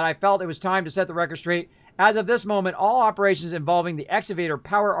that I felt it was time to set the record straight. As of this moment, all operations involving the excavator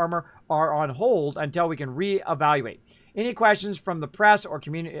power armor are on hold until we can re-evaluate. Any questions from the press or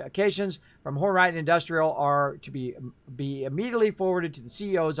communications from Hornwright Industrial are to be immediately forwarded to the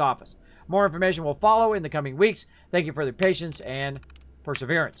CEO's office. More information will follow in the coming weeks. Thank you for your patience and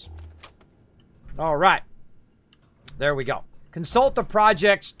perseverance. All right. There we go. Consult the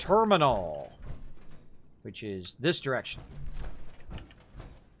project's terminal, which is this direction.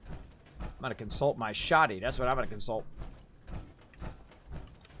 I'm going to consult my shoddy. That's what I'm going to consult.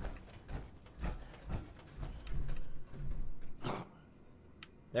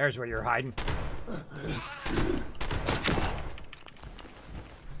 There's where you're hiding.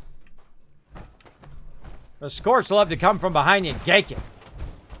 The Scorch love to come from behind you and gank you.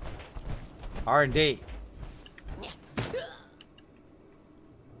 R&D.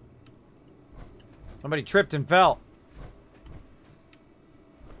 Somebody tripped and fell.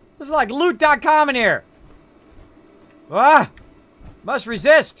 This is like loot.com in here. Ah! Must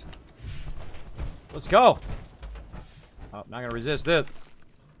resist. Let's go. Oh, not gonna resist this.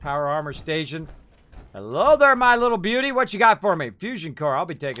 Power armor station. Hello there, my little beauty. What you got for me? Fusion core. I'll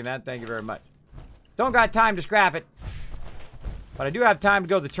be taking that. Thank you very much. Don't got time to scrap it. But I do have time to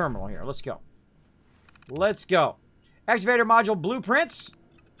go to the terminal here. Let's go. Let's go. Excavator module blueprints.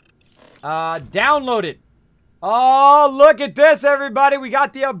 Download it. Oh, look at this, everybody. We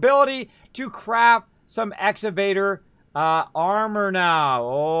got the ability to craft some excavator armor now.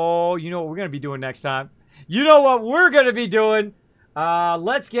 Oh, you know what we're going to be doing next time. You know what we're going to be doing.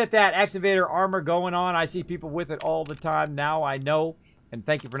 Let's get that excavator armor going on. I see people with it all the time. Now I know. And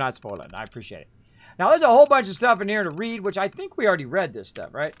thank you for not spoiling it. I appreciate it. Now, there's a whole bunch of stuff in here to read, which I think we already read this stuff,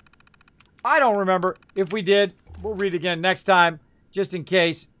 right? I don't remember. If we did, we'll read again next time, just in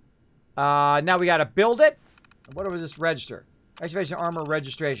case. Now we got to build it. What was this register? Excavation armor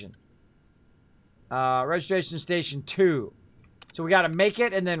registration. Registration station 2. So we got to make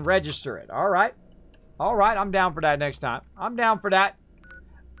it and then register it. All right. All right, I'm down for that next time. I'm down for that.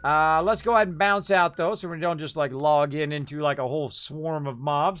 Let's go ahead and bounce out, though, so we don't just, like, log into, like, a whole swarm of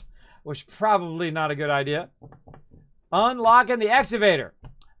mobs, which is probably not a good idea. Unlocking the excavator.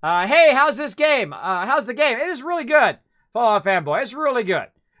 Hey, how's this game? How's the game? It is really good, Fallout fanboy. It's really good.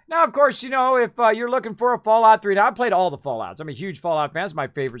 Now, of course, you know, if you're looking for a Fallout 3, now I played all the Fallouts. I'm a huge Fallout fan. It's my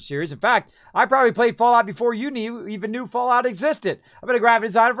favorite series. In fact, I probably played Fallout before you even knew Fallout existed. I've been a graphic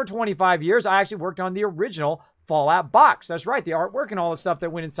designer for 25 years. I actually worked on the original Fallout box. That's right, the artwork and all the stuff that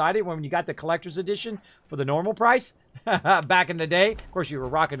went inside it when you got the collector's edition for the normal price back in the day. Of course, you were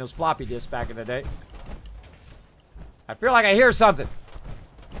rocking those floppy disks back in the day. I feel like I hear something.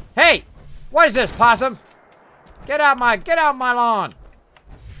 Hey, what is this, possum? Get out my lawn.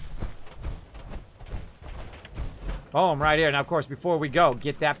 Boom, right here. Now, of course, before we go,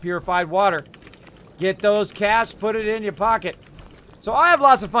 get that purified water. Get those caps, put it in your pocket. So I have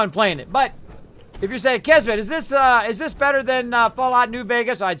lots of fun playing it, but if you say, Kismet, is this better than Fallout New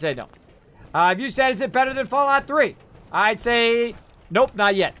Vegas? I'd say no. If you said, is it better than Fallout 3? I'd say, nope,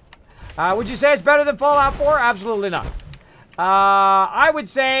 not yet. Would you say it's better than Fallout 4? Absolutely not. I would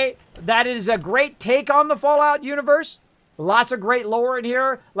say that it is a great take on the Fallout universe. Lots of great lore in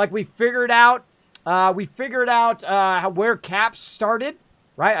here. Like we figured out where Caps started,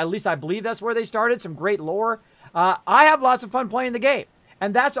 right? At least I believe that's where they started. Some great lore. I have lots of fun playing the game,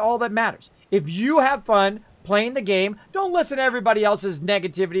 and that's all that matters. If you have fun playing the game, don't listen to everybody else's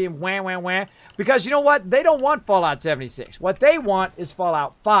negativity and wah, wah, wah. Because you know what? They don't want Fallout 76. What they want is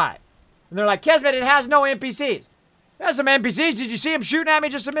Fallout 5. And they're like, Kismet, it has no NPCs. It has some NPCs. Did you see them shooting at me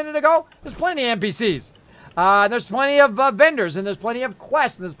just a minute ago? There's plenty of NPCs. There's plenty of vendors, and there's plenty of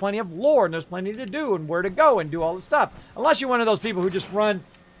quests, and there's plenty of lore, and there's plenty to do, and where to go, and do all the stuff. Unless you're one of those people who just run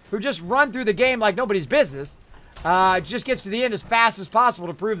through the game like nobody's business. Just gets to the end as fast as possible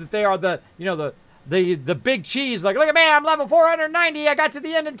to prove that they are the big cheese. Like, look at me, I'm level 490. I got to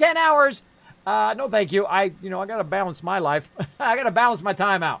the end in 10 hours. No, thank you. I got to balance my life. I got to balance my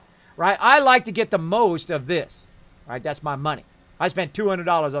time out, right? I like to get the most of this, right? That's my money. I spent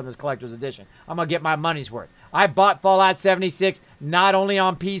 $200 on this collector's edition. I'm going to get my money's worth. I bought Fallout 76 not only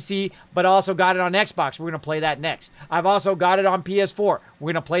on PC, but also got it on Xbox. We're going to play that next. I've also got it on PS4. We're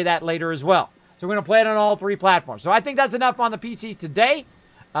going to play that later as well. So we're going to play it on all 3 platforms. So I think that's enough on the PC today.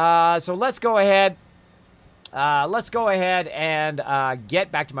 So let's go ahead. And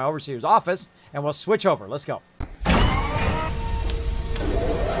get back to my overseer's office, and we'll switch over. Let's go.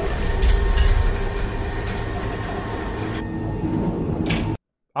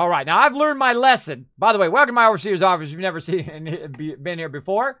 All right, now I've learned my lesson. By the way, welcome to my overseer's office. If you've never been here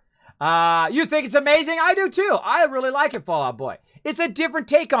before. You think it's amazing? I do too. I really like it, Fallout Boy. It's a different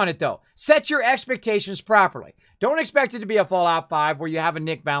take on it, though. Set your expectations properly. Don't expect it to be a Fallout 5 where you have a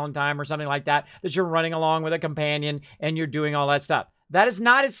Nick Valentine or something like that you're running along with a companion and you're doing all that stuff. That is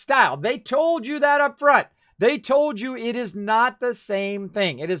not its style. They told you that up front. They told you it is not the same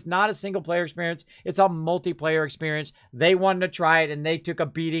thing. It is not a single-player experience. It's a multiplayer experience. They wanted to try it, and they took a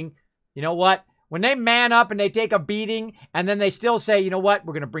beating. You know what? When they man up and they take a beating, and then they still say, you know what?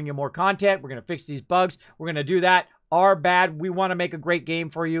 We're going to bring you more content. We're going to fix these bugs. We're going to do that. Our bad. We want to make a great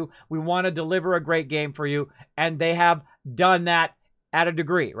game for you. We want to deliver a great game for you. And they have done that at a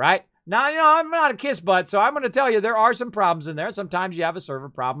degree, right? Now, you know, I'm not a kiss butt, so I'm going to tell you there are some problems in there. Sometimes you have a server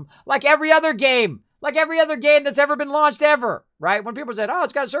problem, like every other game. Like every other game that's ever been launched ever, right? When people said, oh,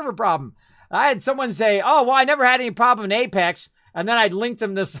 it's got a server problem. I had someone say, oh, well, I never had any problem in Apex. And then I'd linked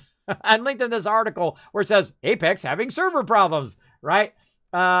them this article where it says, Apex having server problems, right?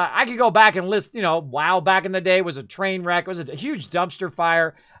 I could go back and list, you know, WoW back in the day was a train wreck. It was a huge dumpster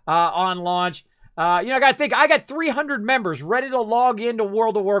fire on launch. I got to think, I got 300 members ready to log into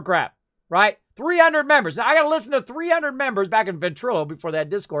World of Warcraft, right? 300 members. Now, I got to listen to 300 members back in Ventrilo before that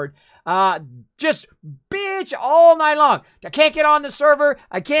Discord. Just bitch all night long. I can't get on the server.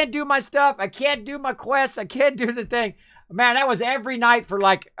 I can't do my stuff. I can't do my quests. I can't do the thing. Man, that was every night for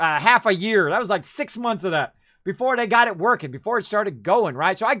like half a year. That was like 6 months of that before they got it working, before it started going,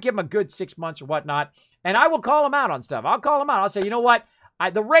 right? So I give them a good 6 months or whatnot, and I will call them out on stuff. I'll call them out. I'll say, you know what?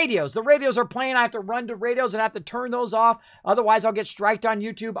 The radios are playing. I have to run to radios and I have to turn those off. Otherwise, I'll get striked on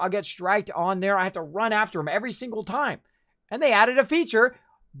YouTube. I'll get striked on there. I have to run after them every single time. And they added a feature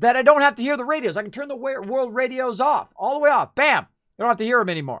that I don't have to hear the radios. I can turn the world radios off, all the way off. Bam! I don't have to hear them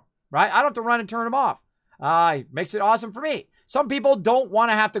anymore, right? I don't have to run and turn them off. It makes it awesome for me. Some people don't want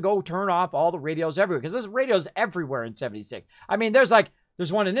to have to go turn off all the radios everywhere because there's radios everywhere in 76. I mean, there's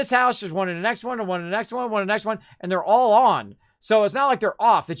one in this house, there's one in the next one, and one in the next one, one in the next one, and they're all on. So it's not like they're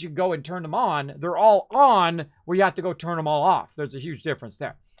off that you can go and turn them on. They're all on where you have to go turn them all off. There's a huge difference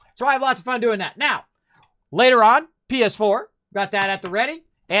there. So I have lots of fun doing that. Now, later on, PS4, got that at the ready.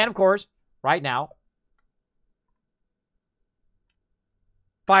 And, of course, right now,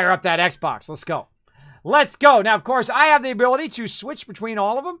 fire up that Xbox. Let's go. Let's go. Now, of course, I have the ability to switch between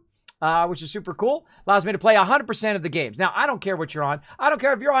all of them, which is super cool. Allows me to play 100% of the games. Now, I don't care what you're on. I don't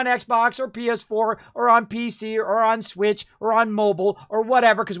care if you're on Xbox or PS4 or on PC or on Switch or on mobile or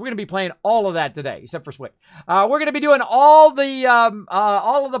whatever, because we're going to be playing all of that today, except for Switch. We're going to be doing all of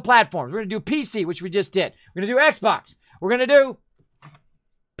the platforms. We're going to do PC, which we just did. We're going to do Xbox. We're going to do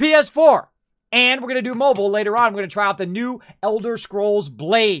PS4. And we're going to do mobile later on. We're going to try out the new Elder Scrolls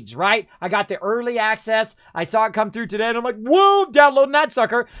Blades, right? I got the early access. I saw it come through today, and I'm like, whoa, downloading that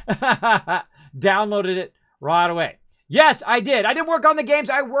sucker. Downloaded it right away. Yes, I did. I didn't work on the games.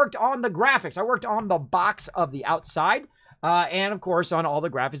 I worked on the graphics. I worked on the box of the outside. And, of course, on all the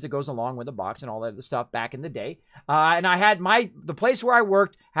graphics that goes along with the box and all that other stuff back in the day. And I had the place where I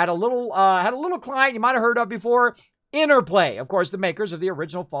worked had a little client you might have heard of before, Interplay, of course, the makers of the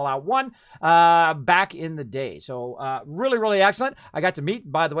original Fallout 1 back in the day. So really, really excellent. I got to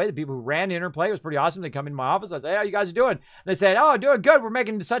meet, by the way, the people who ran Interplay. It was pretty awesome. They come in my office. I say, hey, how you guys doing? And they said, oh, doing good. We're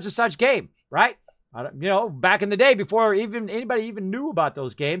making such and such game, right? Back in the day before anybody even knew about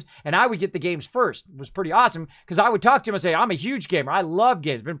those games. And I would get the games first. It was pretty awesome because I would talk to him and say, I'm a huge gamer. I love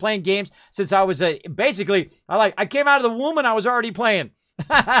games. Been playing games since I was I came out of the womb and I was already playing.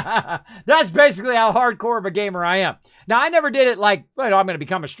 That's basically how hardcore of a gamer I am. Now, I never did it like, I'm going to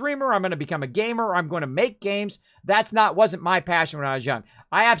become a streamer, I'm going to become a gamer, I'm going to make games. Wasn't my passion when I was young.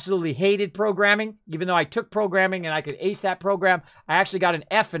 I absolutely hated programming, even though I took programming and I could ace that program. I actually got an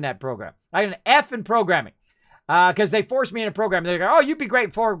F in that program. I got an F in programming because they forced me in a program. They go, oh, you'd be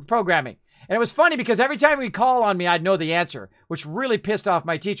great for programming. And it was funny because every time we'd call on me, I'd know the answer, which really pissed off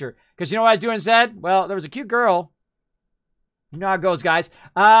my teacher. Because you know what I was doing instead? Well, there was a cute girl. You know how it goes, guys.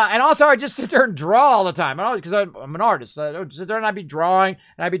 And also, I just sit there and draw all the time. Because I'm an artist. So I would sit there and I'd be drawing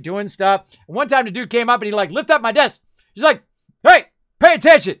and I'd be doing stuff. And one time the dude came up and he lift up my desk. He's like, hey, pay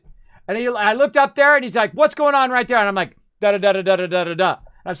attention. And I looked up there and he's like, what's going on right there? And I'm like, da-da-da-da-da-da-da-da. And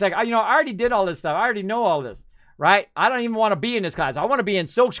I was like, I already did all this stuff. I already know all this, right? I don't even want to be in this class. I want to be in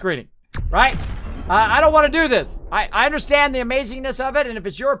silk screening, right? I don't want to do this. I understand the amazingness of it. And if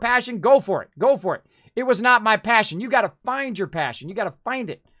it's your passion, go for it. Go for it. It was not my passion. You got to find your passion. You got to find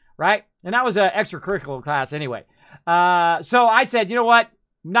it, right? And that was an extracurricular class anyway. So I said, you know what?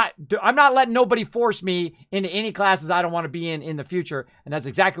 I'm not letting nobody force me into any classes I don't want to be in the future. And that's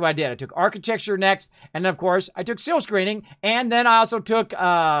exactly what I did. I took architecture next. And then, of course, I took silk screening. And then I also took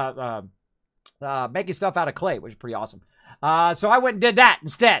making stuff out of clay, which is pretty awesome. So I went and did that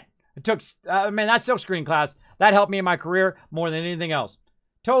instead. I took, that silk screening class, that helped me in my career more than anything else.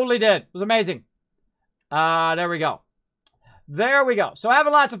 Totally did. It was amazing. There we go. There we go. So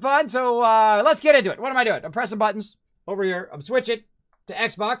having lots of fun. So let's get into it. What am I doing? I'm pressing buttons over here. I'm switching to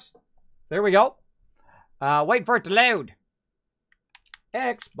Xbox. There we go. Waiting for it to load.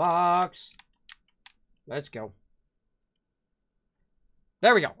 Xbox. Let's go.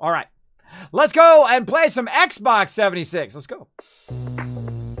 There we go. All right. Let's go and play some Xbox 76. Let's go.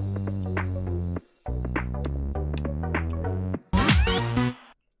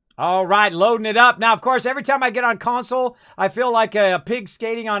 All right, loading it up. Now, of course, every time I get on console, I feel like a pig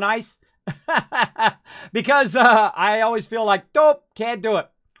skating on ice. Because I always feel like, nope, can't do it.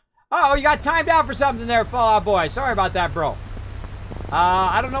 Oh, you got timed out for something there, Fallout Boy. Sorry about that, bro.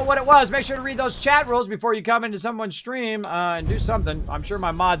 I don't know what it was. Make sure to read those chat rules before you come into someone's stream and do something. I'm sure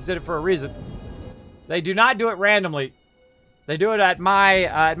my mods did it for a reason. They do not do it randomly. They do it at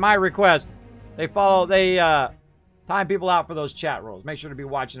my request. They time people out for those chat rules. Make sure to be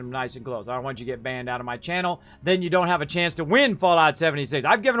watching them nice and close. I don't want you to get banned out of my channel. Then you don't have a chance to win Fallout 76.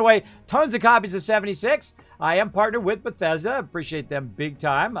 I've given away tons of copies of 76. I am partnered with Bethesda. Appreciate them big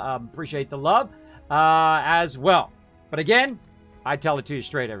time. Appreciate the love as well. But again, I tell it to you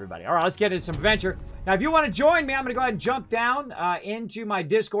straight, everybody. All right, let's get into some adventure. Now, if you want to join me, I'm going to go ahead and jump down into my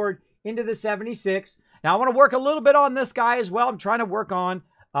Discord, into the 76. Now, I want to work a little bit on this guy as well. I'm trying to work on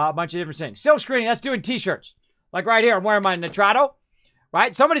a bunch of different things. Silk screening, that's doing t-shirts. Like right here, I'm wearing my Nitrato,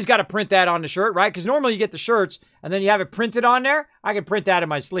 right? Somebody's got to print that on the shirt, right? Because normally you get the shirts, and then you have it printed on there. I can print that in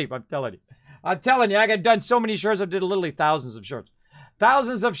my sleep, I'm telling you. I'm telling you, I got done so many shirts. I did literally thousands of shirts.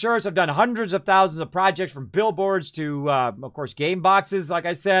 Thousands of shirts. I've done hundreds of thousands of projects from billboards to, of course, game boxes, like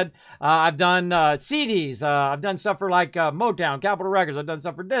I said. I've done CDs. I've done stuff for like Motown, Capitol Records. I've done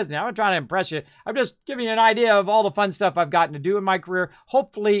stuff for Disney. I'm not trying to impress you. I'm just giving you an idea of all the fun stuff I've gotten to do in my career.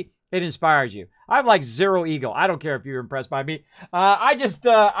 Hopefully, it inspires you. I have like zero ego. I don't care if you're impressed by me. I just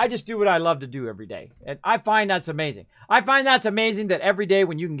do what I love to do every day. And I find that's amazing. I find that's amazing that every day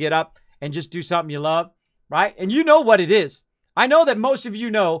when you can get up and just do something you love, right? And you know what it is. I know that most of you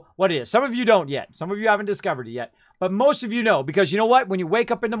know what it is. Some of you don't yet. Some of you haven't discovered it yet. But most of you know, because you know what? When you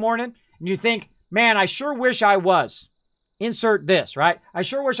wake up in the morning and you think, man, I sure wish I was. Insert this, right? I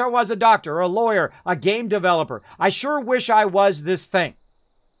sure wish I was a doctor or a lawyer, a game developer. I sure wish I was this thing.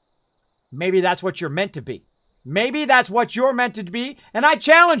 Maybe that's what you're meant to be. Maybe that's what you're meant to be. And I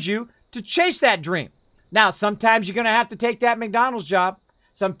challenge you to chase that dream. Now, sometimes you're going to have to take that McDonald's job.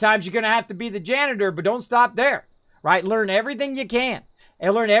 Sometimes you're going to have to be the janitor, but don't stop there. Right? Learn everything you can.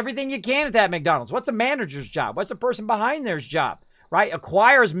 And learn everything you can at that McDonald's. What's the manager's job? What's the person behind their's job? Right?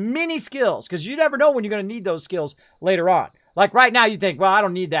 Acquire as many skills because you never know when you're going to need those skills later on. Like right now you think, well, I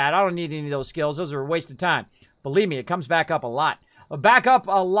don't need that. I don't need any of those skills. Those are a waste of time. Believe me, it comes back up a lot. Back up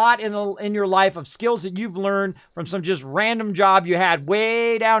a lot in your life of skills that you've learned from some just random job you had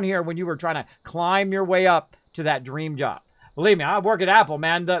way down here when you were trying to climb your way up to that dream job. Believe me, I work at Apple,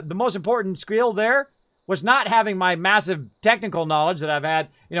 man. The most important skill there was not having my massive technical knowledge that I've had,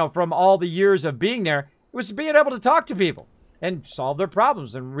 from all the years of being there. It was being able to talk to people and solve their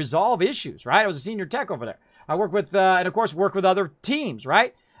problems and resolve issues, right? I was a senior tech over there. I work with, and of course, work with other teams,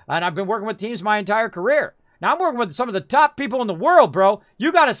 right? And I've been working with teams my entire career. Now, I'm working with some of the top people in the world, bro.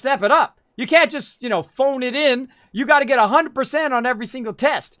 You got to step it up. You can't just, phone it in. You got to get 100% on every single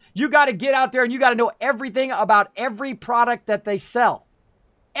test. You got to get out there and you got to know everything about every product that they sell.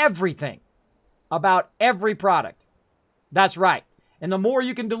 Everything about every product. That's right. And the more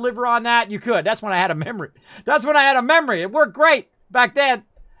you can deliver on that, you could. That's when I had a memory. It worked great back then.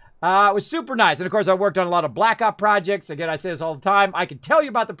 It was super nice. And of course, I worked on a lot of Black Ops projects. Again, I say this all the time. I can tell you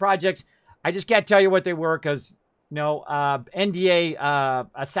about the projects. I just can't tell you what they were because, NDA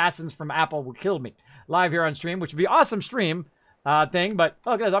assassins from Apple would kill me live here on stream, which would be an awesome stream thing. But,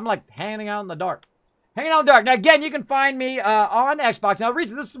 guys, I'm like hanging out in the dark. Hanging out in the dark. Now, again, you can find me on Xbox. Now, the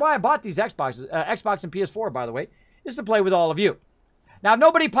reason this is why I bought these Xboxes, Xbox and PS4, by the way, is to play with all of you. Now, if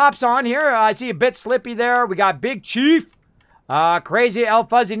nobody pops on here, I see a bit slippy there. We got Big Chief, Crazy L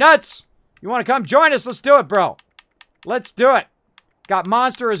Fuzzy Nuts. You want to come join us? Let's do it, bro. Let's do it. Got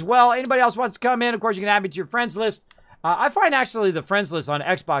Monster as well. Anybody else wants to come in, of course, you can add me to your friends list. I find actually the friends list on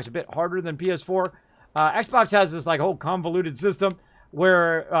Xbox a bit harder than PS4. Xbox has this like whole convoluted system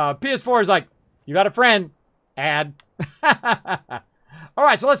where PS4 is like, you got a friend, add. All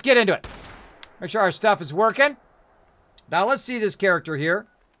right, so let's get into it. Make sure our stuff is working. Now, let's see this character here.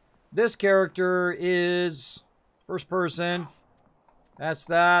 This character is first person. That's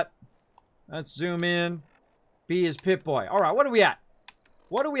that. Let's zoom in. B is Pip-Boy. All right, what are we at?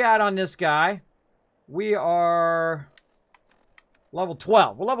 What are we at on this guy? We are level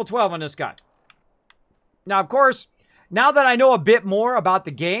 12. We're level 12 on this guy. Now, of course, now that I know a bit more about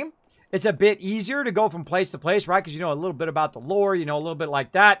the game, it's a bit easier to go from place to place, right? Because you know a little bit about the lore, a little bit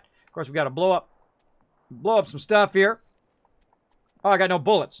like that. Of course, we got to blow up some stuff here. Oh, I got no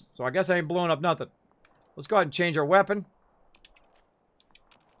bullets, so I guess I ain't blowing up nothing. Let's go ahead and change our weapon.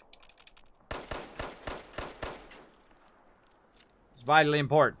 It's vitally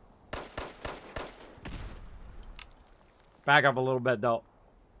important. Back up a little bit, though.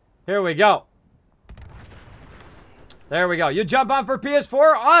 Here we go. There we go. You jump on for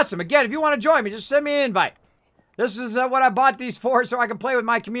PS4? Awesome. Again, if you want to join me, just send me an invite. This is what I bought these for, so I can play with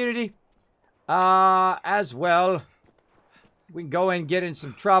my community as well. We can go and get in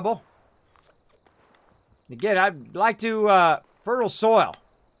some trouble. Again, I'd like to fertile soil.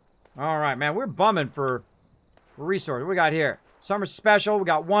 All right, man. We're bumming for resources. What we got here? Summer special. We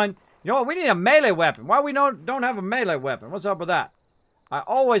got one. You know what? We need a melee weapon. Why we don't have a melee weapon? What's up with that? I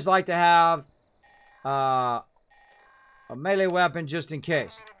always like to have a melee weapon just in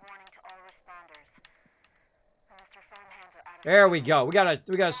case. There we go. We got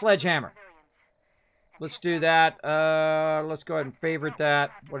a sledgehammer. Let's do that. Let's go ahead and favorite that.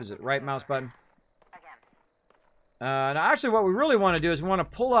 What is it? Right mouse button. Now, actually, what we really want to do is we want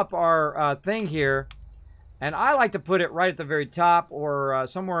to pull up our thing here. And I like to put it right at the very top or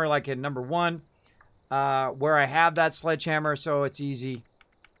somewhere like in number 1 where I have that sledgehammer so it's easy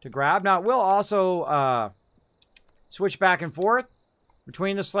to grab. Now, we'll also switch back and forth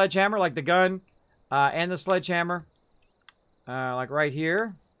between the sledgehammer, like the gun and the sledgehammer, like right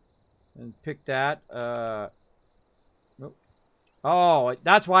here. And pick that. Nope. Oh,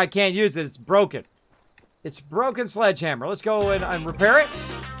 that's why I can't use it. It's broken. It's broken sledgehammer. Let's go and repair it.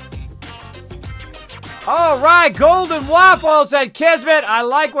 All right, Golden Waffle said, Kismet, I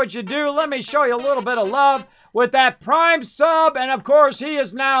like what you do. Let me show you a little bit of love with that Prime sub. And, of course, he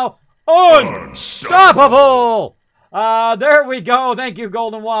is now unstoppable. There we go. Thank you,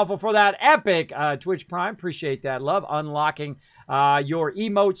 Golden Waffle, for that epic Twitch Prime. Appreciate that love. Unlocking your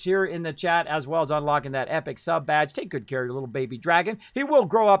emotes here in the chat, as well as unlocking that epic sub badge. Take good care of your little baby dragon. He will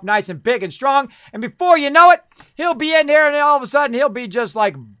grow up nice and big and strong. And before you know it, he'll be in here, and then all of a sudden, he'll be just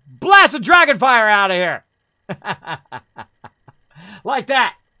like, blast a dragon fire out of here. Like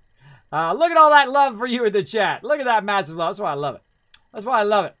that. Look at all that love for you in the chat. Look at that massive love. That's why I love it. That's why I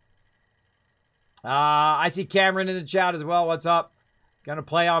love it. I see Cameron in the chat as well. What's up? Gonna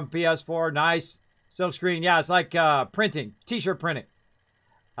play on PS4. Nice. Silk screen. Yeah, it's like printing. T-shirt printing.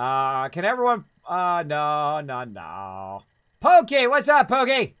 Can everyone... no. Pokey, what's up,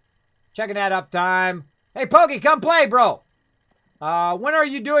 Pokey? Checking that uptime. Hey, Pokey, come play, bro. When are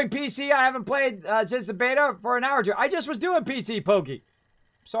you doing PC? I haven't played since the beta for an hour or two. I just was doing PC, Pokey.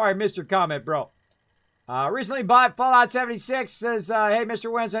 Sorry, I missed your comment, bro. Recently bought Fallout 76. Says, hey,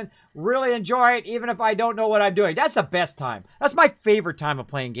 Mr. Winston, really enjoy it, even if I don't know what I'm doing. That's the best time. That's my favorite time of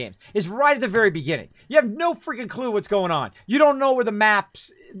playing games. Is right at the very beginning. You have no freaking clue what's going on. You don't know where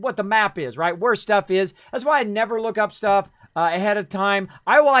what the map is, right? Where stuff is. That's why I never look up stuff ahead of time.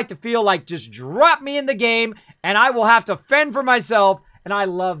 I will like to feel like just drop me in the game, and I will have to fend for myself. And I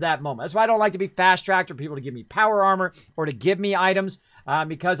love that moment. That's why I don't like to be fast-tracked or people to give me power armor or to give me items.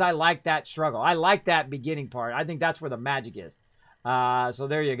 Because I like that struggle. I like that beginning part. I think that's where the magic is. So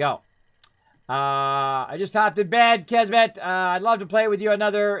there you go. I just hopped in bed, Kismet. I'd love to play with you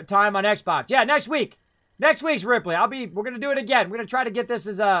another time on Xbox. Yeah, next week. Next week's Ripley. We're gonna do it again. We're gonna try to get this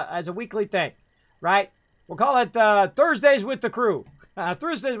as a weekly thing, right? We'll call it Thursdays with the crew.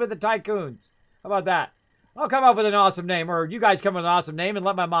 Thursdays with the Tycoons. How about that? I'll come up with an awesome name, or you guys come up with an awesome name and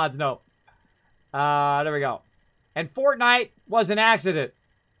let my mods know. There we go. And Fortnite was an accident.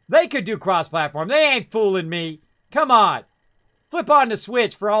 They could do cross-platform. They ain't fooling me. Come on. Flip on the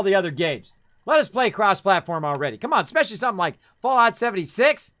Switch for all the other games. Let us play cross-platform already. Come on, especially something like Fallout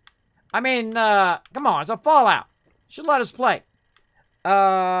 76. I mean, come on, it's a Fallout. Should let us play.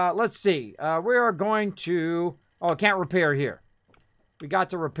 Let's see. We are going to... Oh, can't repair here. We got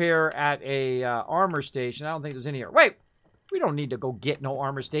to repair at a armor station. I don't think there's any here. Wait, we don't need to go get no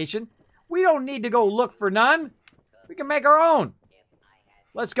armor station. We don't need to go look for none. We can make our own.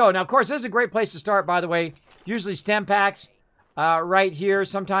 Let's go. Now, of course, this is a great place to start, by the way. Usually stem packs right here.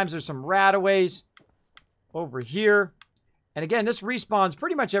 Sometimes there's some rataways over here. And again, this respawns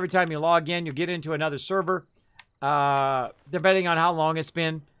pretty much every time you log in. You'll get into another server, depending on how long it's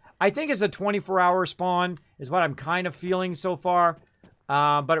been. I think it's a 24-hour spawn is what I'm kind of feeling so far.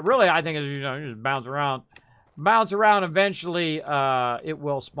 But really, I think it's, you just bounce around. Bounce around, eventually it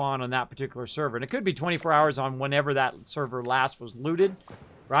will spawn on that particular server. And it could be 24 hours on whenever that server last was looted,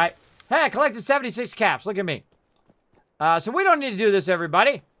 right? Hey, I collected 76 caps. Look at me. So we don't need to do this,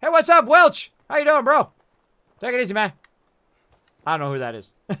 everybody. Hey, what's up, Welch? How you doing, bro? Take it easy, man. I don't know who that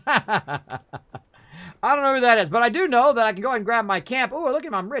is. I don't know who that is, but I do know that I can go ahead and grab my camp. Oh, look at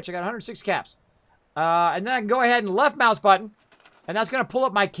him. I'm rich. I got 106 caps. And then I can go ahead and left mouse button. And that's going to pull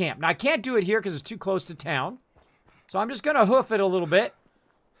up my camp. Now, I can't do it here because it's too close to town. So I'm just going to hoof it a little bit.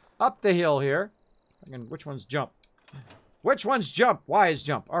 Up the hill here. Which one's jump? Which one's jump? Why is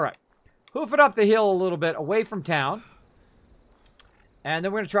jump? All right. Hoof it up the hill a little bit away from town. And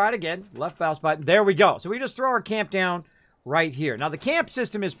then we're going to try it again. Left mouse button. There we go. So we just throw our camp down right here. Now, the camp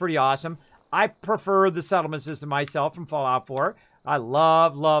system is pretty awesome. I prefer the settlement system myself from Fallout 4. I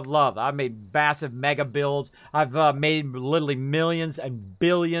love, love, love. I've made massive mega builds. I've made literally millions and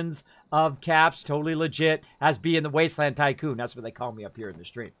billions of caps. Totally legit. As being the Wasteland Tycoon. That's what they call me up here in the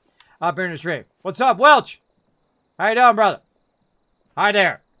stream. Up here in the stream. What's up, Welch? How you doing, brother? Hi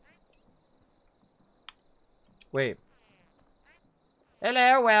there. Wait.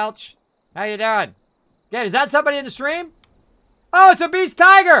 Hello, Welch. How you doing? Yeah, is that somebody in the stream? Oh, it's a Beast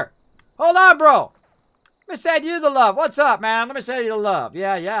Tiger. Hold on, bro. Let me send you the love. What's up, man? Let me send you the love.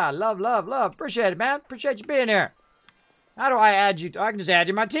 Yeah. Love, love, love. Appreciate it, man. Appreciate you being here. How do I add you? I can just add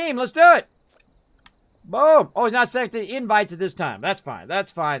you to my team. Let's do it. Boom. Oh, he's not selecting invites at this time. That's fine.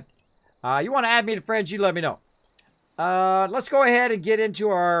 That's fine. You want to add me to friends, you let me know. Let's go ahead and get into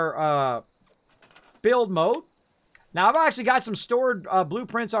our build mode. Now, I've actually got some stored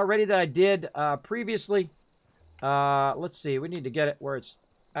blueprints already that I did previously. Let's see. We need to get it where it's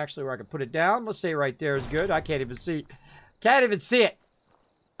actually where I can put it down. Let's say right there is good. I can't even see. Can't even see it.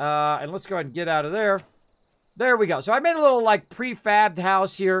 And let's go ahead and get out of there. There we go. So I made a little, like, prefabbed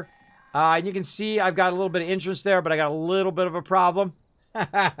house here. And you can see I've got a little bit of entrance there, but I got a little bit of a problem.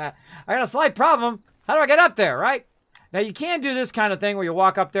 I got a slight problem. How do I get up there, right? Now, you can do this kind of thing where you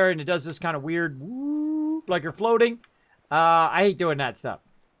walk up there and it does this kind of weird, woo, like you're floating. I hate doing that stuff.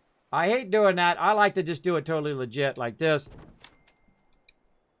 I hate doing that. I like to just do it totally legit like this.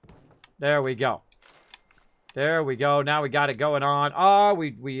 There we go. There we go. Now we got it going on. Oh,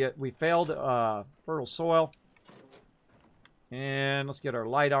 we failed fertile soil. And let's get our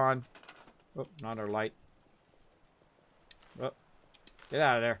light on. Oh, not our light. Oh, get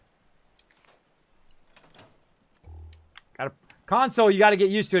out of there. Console, you got to get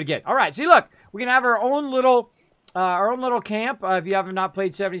used to it again. All right, see, look, we can have our own little camp. If you have not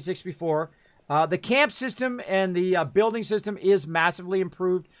played 76 before, the camp system and the building system is massively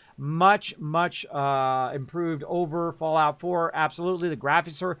improved, much improved over Fallout 4. Absolutely, the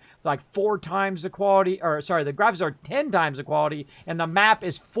graphics are like 4 times the quality, or sorry, the graphics are 10 times the quality, and the map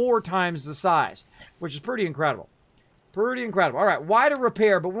is 4 times the size, which is pretty incredible. Pretty incredible. All right, why to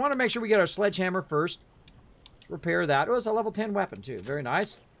repair? But we want to make sure we get our sledgehammer first. Repair that. Oh, it's a level 10 weapon too. Very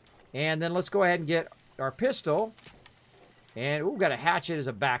nice. And then let's go ahead and get our pistol. And we've got a hatchet as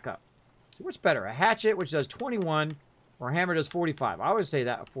a backup. So what's better? A hatchet, which does 21, or a hammer does 45. I would say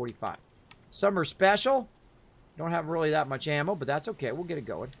that 45. Summer special. Don't have really that much ammo, but that's okay. We'll get it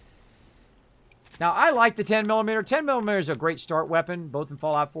going. Now, I like the 10mm. 10mm is a great start weapon, both in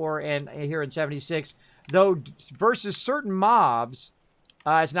Fallout 4 and here in 76. Though, versus certain mobs,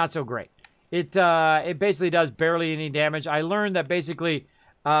 it's not so great. It basically does barely any damage. I learned that basically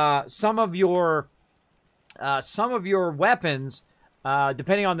some of your weapons,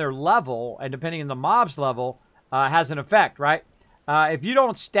 depending on their level and depending on the mob's level, has an effect, right? If you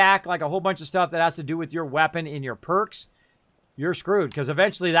don't stack like a whole bunch of stuff that has to do with your weapon in your perks, you're screwed, because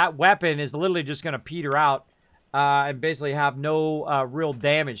eventually that weapon is literally just going to peter out and basically have no real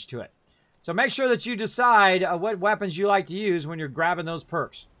damage to it. So make sure that you decide what weapons you like to use when you're grabbing those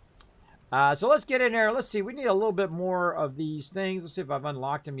perks. So let's get in there. Let's see. We need a little bit more of these things. Let's see if I've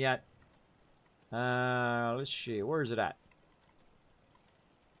unlocked them yet. Let's see. Where is it at?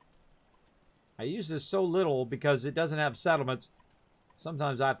 I use this so little because it doesn't have settlements.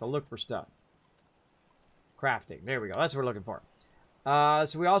 Sometimes I have to look for stuff. Crafting. There we go. That's what we're looking for.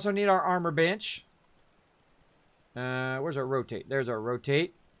 So we also need our armor bench. Where's our rotate? There's our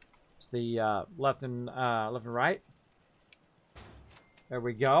rotate. It's the left and right. There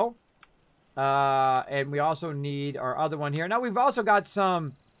we go. And we also need our other one here. Now, we've also got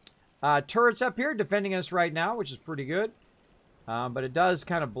some turrets up here defending us right now, which is pretty good. But it does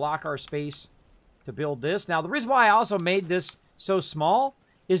kind of block our space to build this. Now, the reason why I also made this so small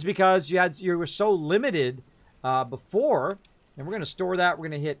is because you were so limited before. And we're going to store that. We're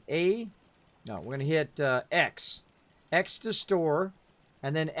going to hit A. No, we're going to hit X. X to store.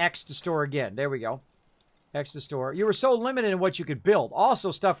 And then X to store again. There we go. X to store. You were so limited in what you could build.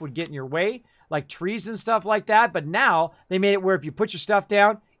 Also, stuff would get in your way, like trees and stuff like that. But now, they made it where if you put your stuff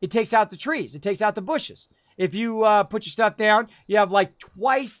down, it takes out the trees. It takes out the bushes. If you put your stuff down, you have like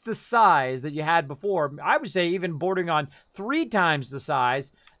twice the size that you had before. I would say even bordering on 3 times the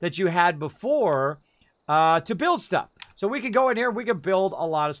size that you had before to build stuff. So we could go in here, we could build a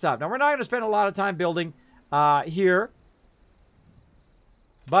lot of stuff. Now, we're not going to spend a lot of time building here.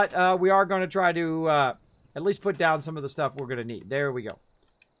 But we are going to try to at least put down some of the stuff we're going to need. There we go.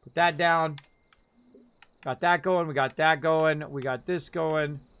 Put that down. Got that going. We got that going. We got this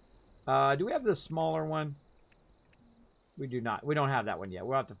going. Do we have the smaller one? We do not. We don't have that one yet.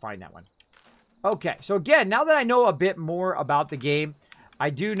 We'll have to find that one. Okay. So again, now that I know a bit more about the game,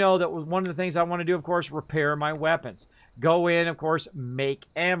 I do know that one of the things I want to do, of course, repair my weapons. Go in, of course, make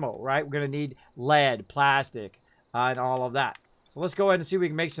ammo, right? We're going to need lead, plastic, and all of that. So let's go ahead and see if we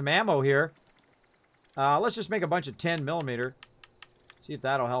can make some ammo here. Let's just make a bunch of 10mm. See if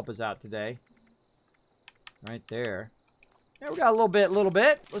that'll help us out today. Right there. Yeah, we got a little bit.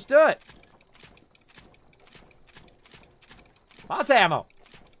 Let's do it. Lots of ammo.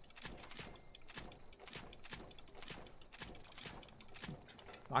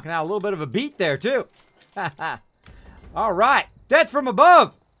 Knocking out a little bit of a beat there, too. All right. Death from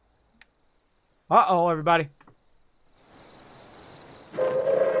above. Uh-oh, everybody.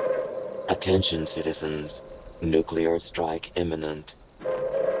 Attention, citizens. Nuclear strike imminent.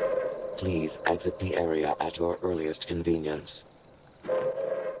 Please exit the area at your earliest convenience.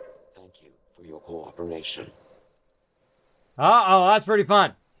 Thank you for your cooperation. Uh-oh, that's pretty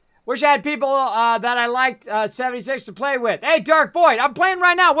fun. Wish I had people that I liked 76 to play with. Hey, Dark Void, I'm playing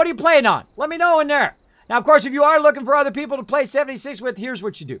right now. What are you playing on? Let me know in there. Now, of course, if you are looking for other people to play 76 with, here's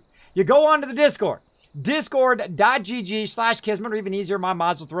what you do. You go onto the Discord. Discord.gg/Kismet, or even easier, my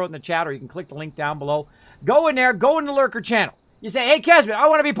mods will throw it in the chat, or you can click the link down below. Go in there, go in the Lurker channel. You say, hey, Kismet, I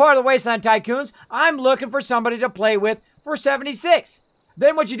want to be part of the Wasteland Tycoons. I'm looking for somebody to play with for 76.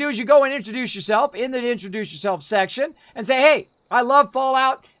 Then what you do is you go and introduce yourself in the Introduce Yourself section and say, hey, I love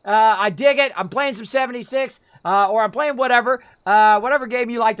Fallout. I dig it. I'm playing some 76, or I'm playing whatever game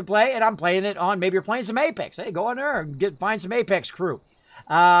you like to play, and I'm playing it on, maybe you're playing some Apex. Hey, go in there and find some Apex crew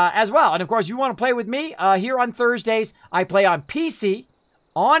as well. And, of course, you want to play with me here on Thursdays. I play on PC,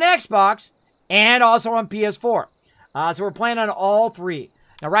 on Xbox, and also on PS4. So we're playing on all three.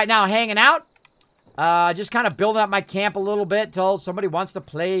 Now, right now, hanging out. Just kind of building up my camp a little bit until somebody wants to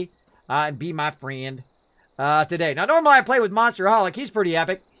play and be my friend today. Now, normally I play with Monsterholic. He's pretty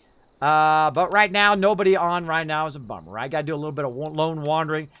epic. But right now, nobody on right now is a bummer. I got to do a little bit of lone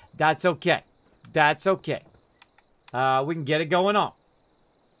wandering. That's okay. That's okay. We can get it going on.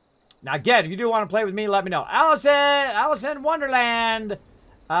 Now, again, if you do want to play with me, let me know. Allison Wonderland.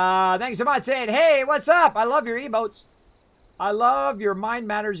 Thank you so much. Saying, hey, what's up? I love your emotes. I love your Mind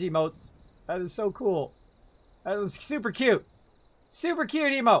Matters emotes. That is so cool. That was super cute. Super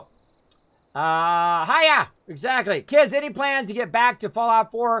cute emote. Hiya. Exactly. Kids, any plans to get back to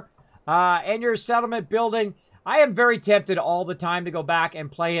Fallout 4 and your settlement building? I am very tempted all the time to go back and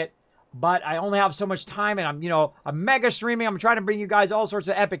play it, but I only have so much time, and I'm mega streaming. I'm trying to bring you guys all sorts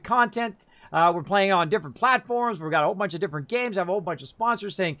of epic content. We're playing on different platforms. We've got a whole bunch of different games. I have a whole bunch of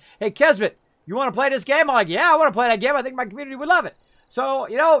sponsors saying, hey, Kismet, you want to play this game? I'm like, yeah, I want to play that game. I think my community would love it. So,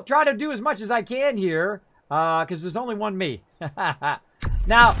 try to do as much as I can here, because there's only one me.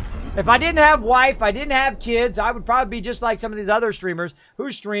 Now, if I didn't have wife, I didn't have kids, I would probably be just like some of these other streamers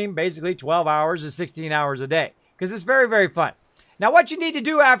who stream basically 12 hours to 16 hours a day, because it's very, very fun. Now, what you need to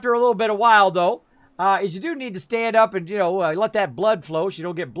do after a little bit of while, though, is you do need to stand up and, let that blood flow so you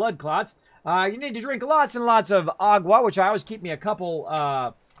don't get blood clots. You need to drink lots and lots of agua, which I always keep me a couple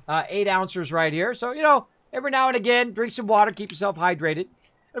 8 ounces right here. So, every now and again, drink some water, keep yourself hydrated.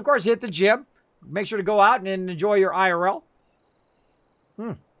 And, of course, hit the gym. Make sure to go out and enjoy your IRL.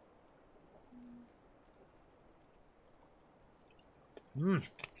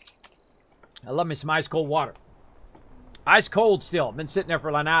 I love me some ice cold water. Ice cold still. Been sitting there for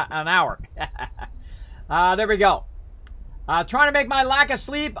an hour. There we go. Trying to make my lack of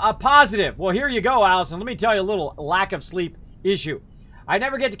sleep a positive. Well, here you go, Allison. Let me tell you a little lack of sleep issue. I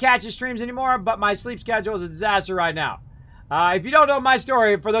never get to catch the streams anymore, but my sleep schedule is a disaster right now. If you don't know my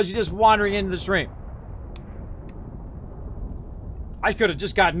story, for those of you just wandering into the stream, I could have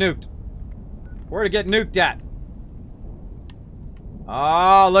just got nuked. Where to get nuked at?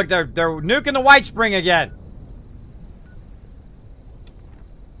 Oh, look, they're nuking the White Spring again.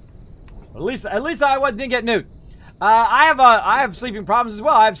 At least I didn't get nuked. I have sleeping problems as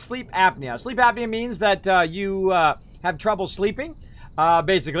well. I have sleep apnea. Sleep apnea means that you have trouble sleeping,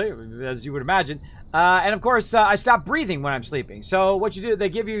 basically, as you would imagine. And of course, I stop breathing when I'm sleeping. So what you do, they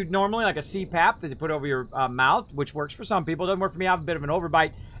give you normally like a CPAP that you put over your mouth, which works for some people. It doesn't work for me. I have a bit of an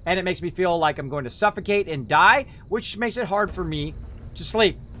overbite, and it makes me feel like I'm going to suffocate and die, which makes it hard for me to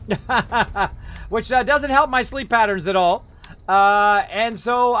sleep, which doesn't help my sleep patterns at all. And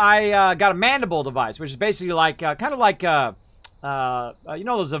so I got a mandible device, which is basically like kind of like those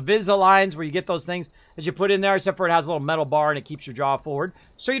Invisaligns where you get those things that you put in there, except for it has a little metal bar and it keeps your jaw forward,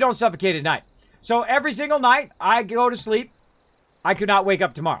 so you don't suffocate at night. So every single night I go to sleep, I could not wake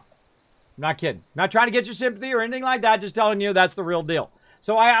up tomorrow. I'm not kidding. I'm not trying to get your sympathy or anything like that. Just telling you that's the real deal.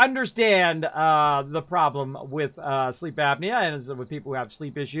 So I understand the problem with sleep apnea and with people who have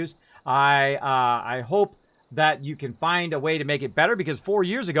sleep issues. I hope that you can find a way to make it better, because 4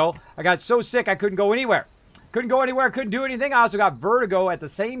 years ago, I got so sick I couldn't go anywhere. Couldn't go anywhere, couldn't do anything. I also got vertigo at the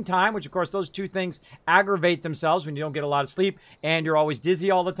same time, which, of course, those two things aggravate themselves when you don't get a lot of sleep and you're always dizzy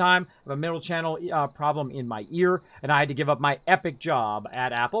all the time. I have a middle channel problem in my ear, and I had to give up my epic job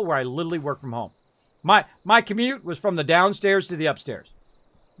at Apple where I literally work from home. My commute was from the downstairs to the upstairs.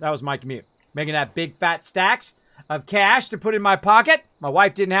 That was my commute. Making that big fat stacks of cash to put in my pocket. My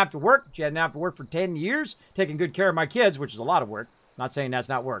wife didn't have to work. She hadn't have to work for 10 years, taking good care of my kids, which is a lot of work. Not saying that's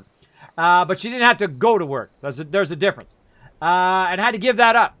not work. But she didn't have to go to work. There's a difference. And I had to give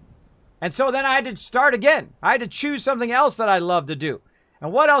that up. And so then I had to start again. I had to choose something else that I love to do.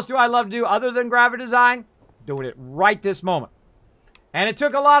 And what else do I love to do other than graphic design? Doing it right this moment. And it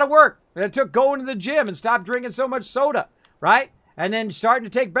took a lot of work. And it took going to the gym and stop drinking so much soda, right? And then starting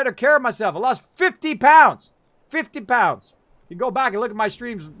to take better care of myself. I lost 50 pounds. 50 pounds. You go back and look at my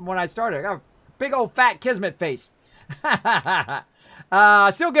streams when I started. I got a big old fat Kismet face. I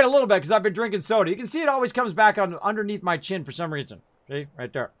still get a little bit because I've been drinking soda. You can see it always comes back underneath my chin for some reason. See?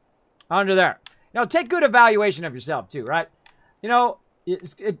 Right there. Under there. Take good evaluation of yourself too, right?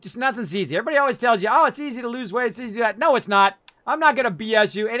 It's nothing's easy. Everybody always tells you, oh, it's easy to lose weight. It's easy to do that. No, it's not. I'm not going to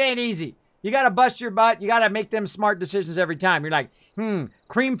BS you. It ain't easy. You got to bust your butt. You got to make them smart decisions every time. You're like,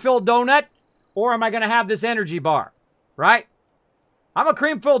 cream-filled donut, or am I going to have this energy bar, right? I'm a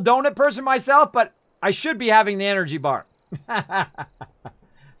cream-filled donut person myself, but I should be having the energy bar.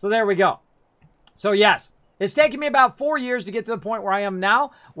 So there we go. So yes, it's taken me about 4 years to get to the point where I am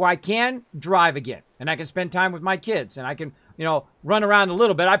now, where I can drive again, and I can spend time with my kids, and I can, run around a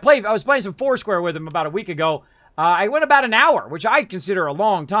little bit. I was playing some Foursquare with them about a week ago. I went about an hour, which I consider a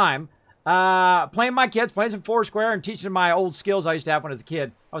long time, playing my kids, playing some Foursquare, and teaching them my old skills I used to have when I was a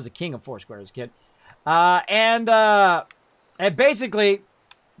kid. I was the king of Foursquare as a kid. And basically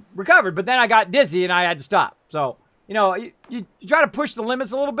recovered, but then I got dizzy and I had to stop. So, you try to push the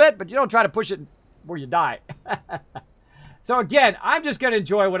limits a little bit, but you don't try to push it where you die. So again, I'm just going to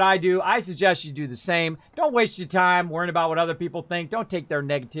enjoy what I do. I suggest you do the same. Don't waste your time worrying about what other people think. Don't take their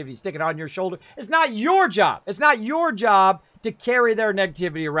negativity, stick it on your shoulder. It's not your job. It's not your job to carry their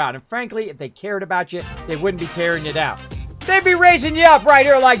negativity around. And frankly, if they cared about you, they wouldn't be tearing you down. They'd be raising you up right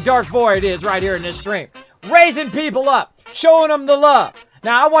here like Dark Void is right here in this stream. Raising people up, showing them the love.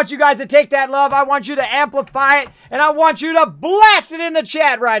 Now, I want you guys to take that love. I want you to amplify it, and I want you to blast it in the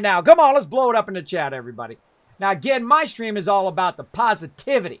chat right now. Come on, let's blow it up in the chat, everybody. Now, again, my stream is all about the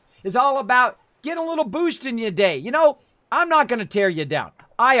positivity. It's all about getting a little boost in your day. I'm not going to tear you down.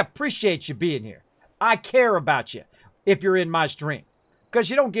 I appreciate you being here. I care about you if you're in my stream,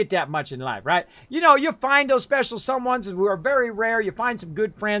 because you don't get that much in life, right? You find those special someones who are very rare. You find some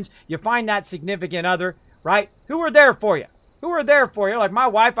good friends. You find that significant other, right? Who are there for you? Who are there for you? Like my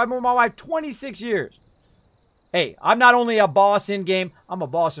wife. I've been with my wife 26 years. Hey, I'm not only a boss in game, I'm a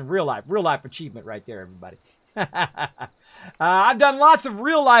boss in real life. Real life achievement right there, everybody. I've done lots of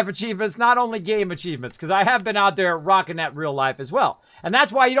real life achievements, not only game achievements, because I have been out there rocking that real life as well. And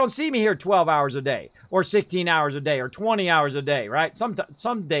that's why you don't see me here 12 hours a day, or 16 hours a day, or 20 hours a day, right?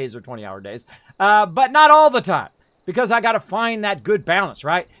 Some days are 20-hour days, but not all the time, because I got to find that good balance,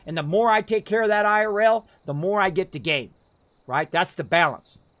 right? And the more I take care of that IRL, the more I get to game, right? That's the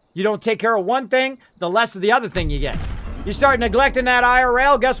balance. You don't take care of one thing, the less of the other thing you get. You start neglecting that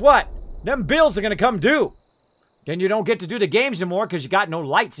IRL, guess what? Them bills are going to come due. Then you don't get to do the games anymore because you got no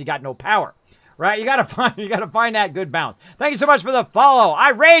lights, you got no power, right? You gotta find that good balance. Thank you so much for the follow. I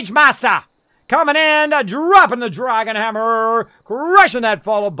Rage Master coming in, dropping the Dragon Hammer, crushing that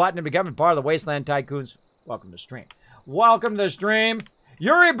follow button and becoming part of the Wasteland Tycoons. Welcome to the stream. Welcome to the stream,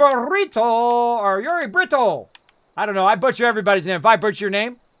 Yuri Burrito or Yuri Brito. I don't know. I butcher everybody's name. If I butcher your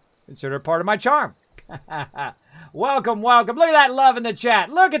name, consider it part of my charm. Welcome, welcome. Look at that love in the chat.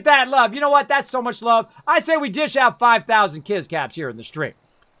 Look at that love. You know what? That's so much love. I say we dish out 5,000 Kiz caps here in the stream.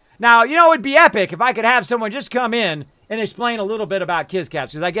 Now, it would be epic if I could have someone just come in and explain a little bit about Kiz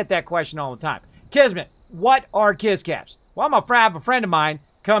caps, because I get that question all the time. Kismet, what are Kiz caps? Well, I'm going to have a friend of mine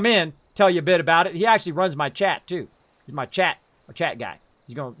come in, tell you a bit about it. He actually runs my chat, too. He's my chat guy.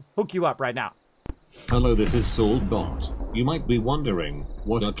 He's going to hook you up right now. Hello, this is Saltbot. You might be wondering,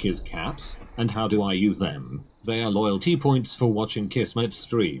 what are Kiz caps, and how do I use them? They are loyalty points for watching Kismet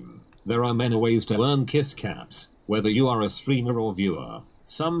stream. There are many ways to earn Kiz caps, whether you are a streamer or viewer.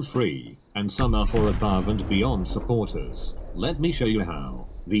 Some free, and some are for above and beyond supporters. Let me show you how.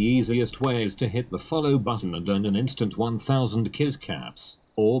 The easiest way is to hit the follow button and earn an instant 1000 Kiz caps,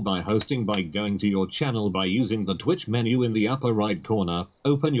 or by hosting by going to your channel by using the Twitch menu in the upper right corner,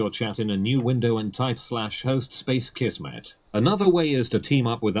 open your chat in a new window and type /host space Kismet. Another way is to team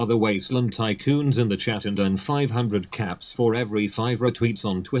up with other Wasteland Tycoons in the chat and earn 500 caps for every 5 retweets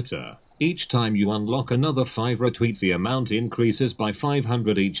on Twitter. Each time you unlock another 5 retweets, the amount increases by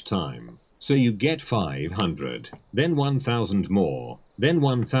 500 each time. So you get 500, then 1000 more, then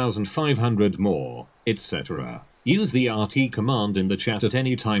 1500 more, etc. Use the RT command in the chat at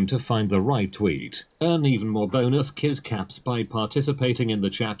any time to find the right tweet. Earn even more bonus Kiz caps by participating in the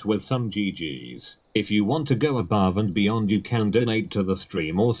chat with some GGs. If you want to go above and beyond, you can donate to the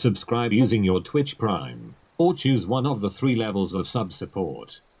stream or subscribe using your Twitch Prime. Or choose one of the 3 levels of sub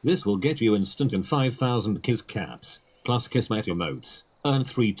support. This will get you instant and 5000 Kiz caps, plus Kismet emotes. Earn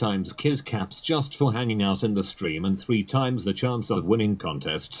 3 times Kiz caps just for hanging out in the stream and 3 times the chance of winning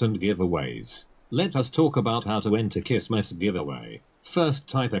contests and giveaways. Let us talk about how to enter Kismet's giveaway. First,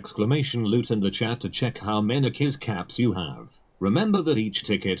 type !loot in the chat to check how many Kiz caps you have. Remember that each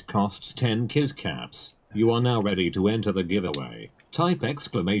ticket costs 10 Kiz caps. You are now ready to enter the giveaway. Type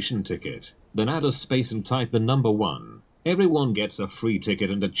 !ticket, then add a space and type the number 1. Everyone gets a free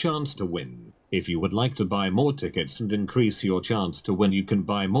ticket and a chance to win. If you would like to buy more tickets and increase your chance to win, you can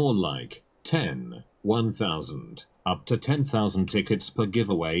buy more like 10, 1,000, up to 10,000 tickets per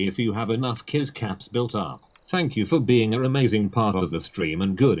giveaway if you have enough Kiz caps built up. Thank you for being an amazing part of the stream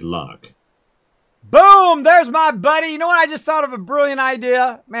and good luck. Boom! There's my buddy. You know what? I just thought of a brilliant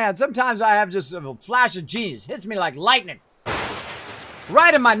idea. Man, sometimes I have just a flash of genius. Hits me like lightning.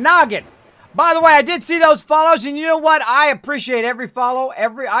 Right in my noggin. By the way, I did see those follows, and you know what? I appreciate every follow.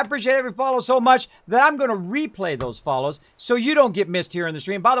 I appreciate every follow so much that I'm going to replay those follows so you don't get missed here in the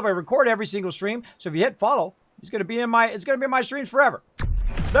stream. By the way, I record every single stream, so if you hit follow, it's going to be in my streams forever.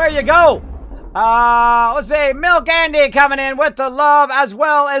 There you go. Let's see, Milk Andy coming in with the love, as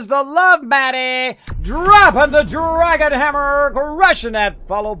well as the love Maddie, dropping the dragon hammer, crushing that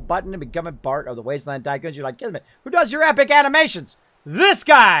follow button and becoming part of the Wasteland Tycoons. You're like, Kismet, who does your epic animations? This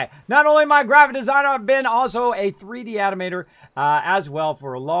guy! Not only my graphic designer, I've been also a 3D animator as well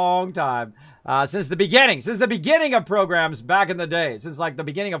for a long time. Since the beginning of programs back in the day, since like the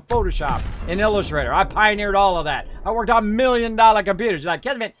beginning of Photoshop and Illustrator. I pioneered all of that. I worked on $1 million computers. You're like,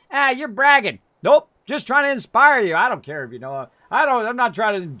 Kismet, you're bragging. Nope, just trying to inspire you. I don't care if you know. I'm not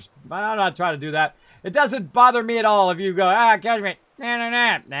trying to do that. It doesn't bother me at all if you go, Kismet,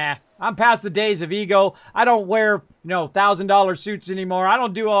 nah. I'm past the days of ego. I don't wear, $1,000 suits anymore. I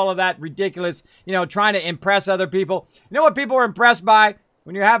don't do all of that ridiculous, trying to impress other people. You know what people are impressed by?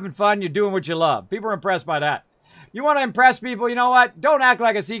 When you're having fun, you're doing what you love. People are impressed by that. You want to impress people, you know what? Don't act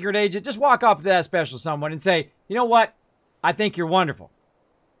like a secret agent. Just walk up to that special someone and say, you know what? I think you're wonderful.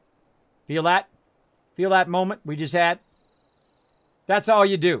 Feel that? Feel that moment we just had? That's all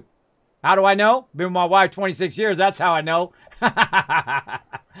you do. How do I know? Been with my wife 26 years. That's how I know.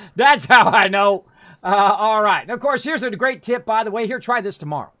 That's how I know. All right. And of course, here's a great tip, by the way. Here, try this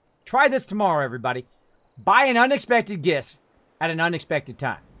tomorrow. Try this tomorrow, everybody. Buy an unexpected gift at an unexpected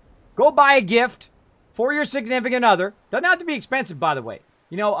time. Go buy a gift for your significant other. Doesn't have to be expensive, by the way.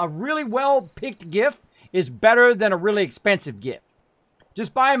 A really well-picked gift is better than a really expensive gift.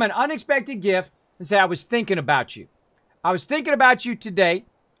 Just buy them an unexpected gift and say, I was thinking about you. I was thinking about you today.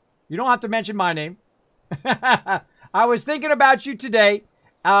 You don't have to mention my name. I was thinking about you today,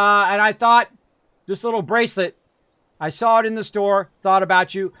 and I thought this little bracelet, I saw it in the store, thought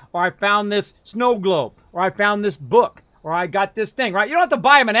about you, or I found this snow globe, or I found this book, or I got this thing, right? You don't have to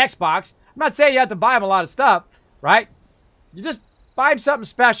buy them an Xbox. I'm not saying you have to buy them a lot of stuff, right? You just buy them something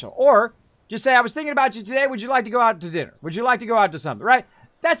special. Or just say, I was thinking about you today. Would you like to go out to dinner? Would you like to go out to something, right?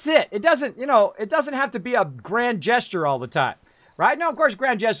 That's it. It doesn't, it doesn't have to be a grand gesture all the time. Right? Now, of course,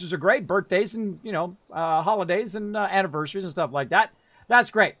 grand gestures are great. Birthdays and, holidays and anniversaries and stuff like that. That's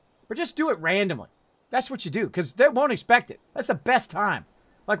great. But just do it randomly. That's what you do, because they won't expect it. That's the best time.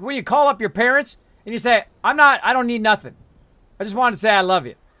 Like when you call up your parents and you say, I don't need nothing. I just wanted to say I love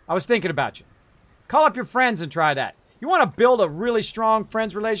you. I was thinking about you. Call up your friends and try that. You want to build a really strong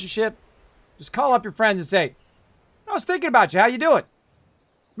friends relationship? Just call up your friends and say, I was thinking about you. How you doing?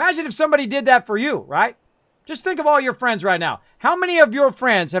 Imagine if somebody did that for you, right? Just think of all your friends right now. How many of your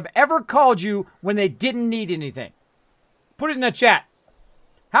friends have ever called you when they didn't need anything? Put it in the chat.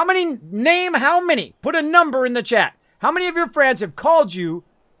 How many? Name how many. Put a number in the chat. How many of your friends have called you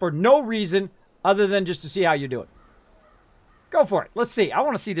for no reason other than just to see how you're doing? Go for it. Let's see. I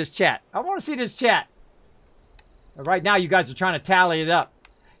want to see this chat. Right now, you guys are trying to tally it up.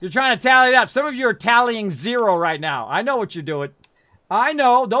 You're trying to tally it up. Some of you are tallying 0 right now. I know what you're doing. I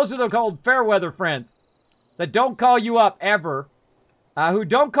know. Those are the called fair weather friends that don't call you up ever. Who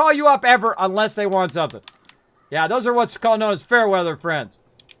don't call you up ever unless they want something. Yeah, those are what's called known as fair weather friends.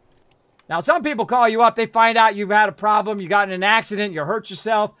 Now, some people call you up. They find out you've had a problem. You got in an accident. You hurt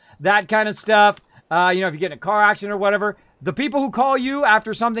yourself. That kind of stuff. If you get in a car accident or whatever. The people who call you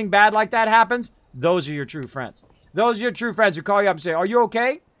after something bad like that happens, those are your true friends. Those are your true friends who call you up and say, are you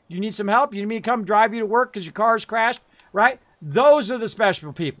okay? You need some help? You need me to come drive you to work because your car's crashed? Right? Those are the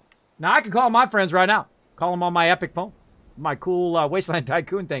special people. Now, I can call my friends right now. Call them on my epic phone. My cool Wasteland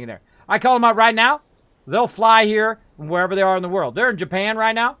Tycoon thing in there. I call them up right now. They'll fly here from wherever they are in the world. They're in Japan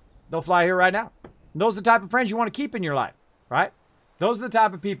right now. They'll fly here right now. And those are the type of friends you want to keep in your life. Right? Those are the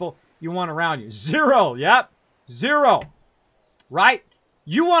type of people you want around you. 0. Yep. 0. Right?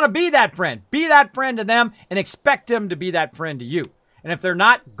 You want to be that friend. Be that friend to them and expect them to be that friend to you. And if they're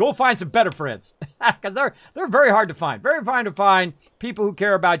not, go find some better friends. Because they're very hard to find. Very hard to find people who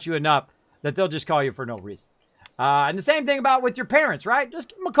care about you enough that they'll just call you for no reason. And the same thing about with your parents, right? Just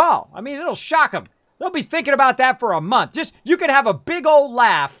give them a call. I mean, it'll shock them. They'll be thinking about that for a month. You can have a big old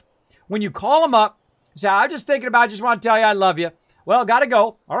laugh when you call them up. Say, I'm just thinking about it. Just want to tell you I love you. Well, got to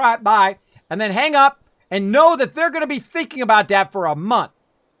go. All right, bye. And then hang up and know that they're going to be thinking about that for a month.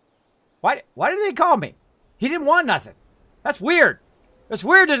 Why did they call me? He didn't want nothing. That's weird. It's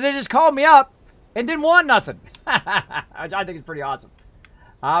weird that they just called me up and didn't want nothing. I think it's pretty awesome.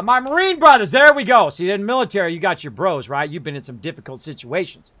 My Marine brothers, there we go. See, in the military, you got your bros, right? You've been in some difficult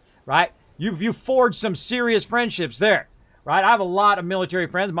situations, right? You've forged some serious friendships there, right? I have a lot of military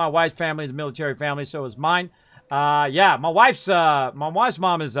friends. My wife's family is a military family, so is mine. Yeah, my wife's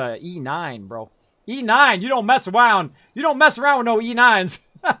mom is E9, bro. E9, you don't mess around. You don't mess around with no E9s.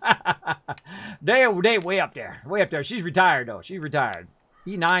 they way up there. Way up there. She's retired, though. She's retired.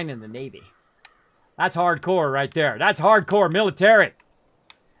 E9 in the Navy. That's hardcore right there. That's hardcore military.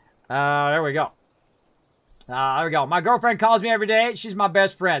 There we go. There we go. My girlfriend calls me every day. She's my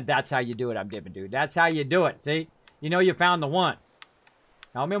best friend. That's how you do it, I'm dipping, dude. That's how you do it. See? You know you found the one.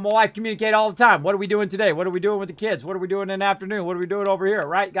 Now, me and my wife communicate all the time. What are we doing today? What are we doing with the kids? What are we doing in the afternoon? What are we doing over here,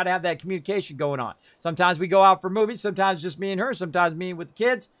 right? Got to have that communication going on. Sometimes we go out for movies. Sometimes just me and her. Sometimes me with the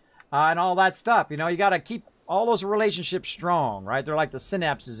kids and all that stuff. You know, you got to keep all those relationships strong, right? They're like the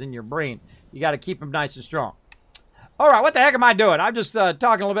synapses in your brain. You got to keep them nice and strong. All right, what the heck am I doing? I'm just talking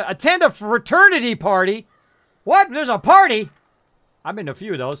a little bit. Attend a fraternity party. What? There's a party? I've been to a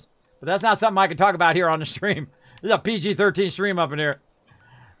few of those, but that's not something I can talk about here on the stream. This is a PG-13 stream up in here.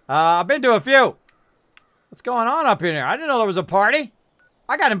 I've been to a few. What's going on up in here? I didn't know there was a party.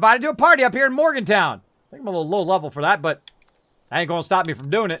 I got invited to a party up here in Morgantown. I think I'm a little low level for that, but that ain't going to stop me from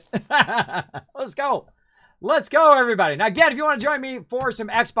doing it. Let's go. Let's go, everybody. Now, again, if you want to join me for some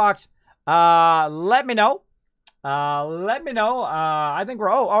Xbox, let me know. Let me know. I think we're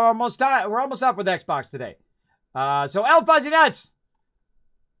almost up with Xbox today. So El Fuzzy Nuts.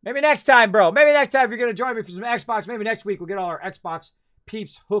 Maybe next time, bro. Maybe next time if you're going to join me for some Xbox. Maybe next week we'll get all our Xbox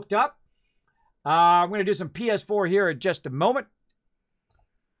peeps hooked up. I'm going to do some PS4 here in just a moment.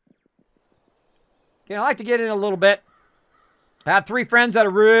 Okay, I like to get in a little bit. I have 3 friends that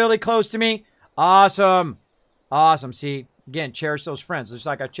are really close to me. Awesome. Awesome. See, again, cherish those friends. Just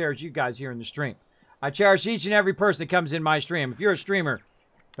like I cherish you guys here in the stream. I cherish each and every person that comes in my stream. If you're a streamer,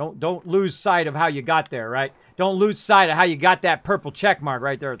 don't lose sight of how you got there, right? Don't lose sight of how you got that purple check mark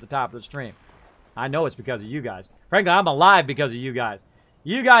right there at the top of the stream. I know it's because of you guys. Frankly, I'm alive because of you guys.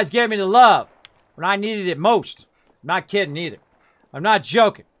 You guys gave me the love when I needed it most. I'm not kidding either. I'm not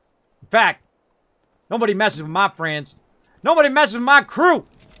joking. In fact, nobody messes with my friends. Nobody messes with my crew.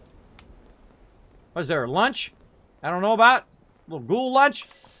 Was there a lunch? I don't know about. A little ghoul lunch?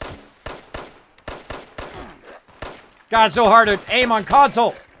 God, it's so hard to aim on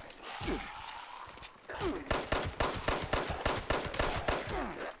console.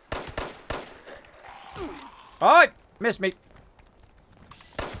 Oh, missed me.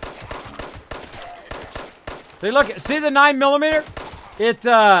 See the 9mm?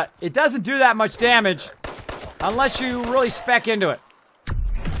 It doesn't do that much damage unless you really spec into it.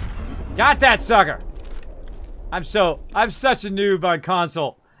 Got that sucker. I'm such a noob on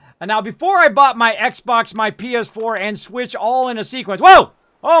console. And now before I bought my Xbox, my PS4, and Switch all in a sequence. Whoa!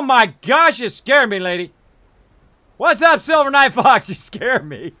 Oh my gosh, you scared me, lady. What's up, Silver Night Fox? You scared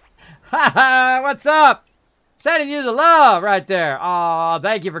me. Haha, what's up? Sending you the love right there. Aw,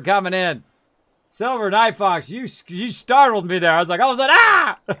 thank you for coming in. Silver Night Fox, you startled me there. I was like,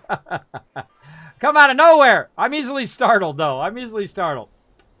 ah! Come out of nowhere. I'm easily startled, though. I'm easily startled.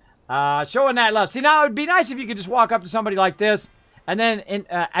 Showing that love. See, now it would be nice if you could just walk up to somebody like this and then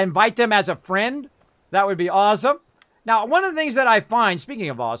invite them as a friend. That would be awesome. Now, one of the things that I find, speaking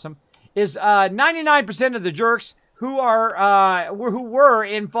of awesome, is 99% of the jerks who were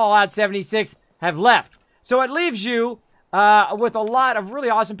in Fallout 76 have left. So it leaves you with a lot of really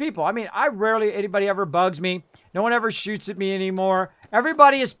awesome people. I mean, anybody ever bugs me. No one ever shoots at me anymore.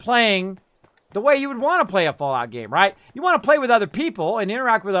 Everybody is playing the way you would want to play a Fallout game, right? You want to play with other people and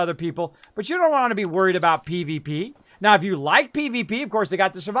interact with other people, but you don't want to be worried about PvP. Now, if you like PvP, of course, they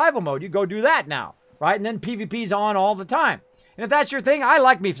got the survival mode. You go do that now, right? And then PvP's on all the time. And if that's your thing, I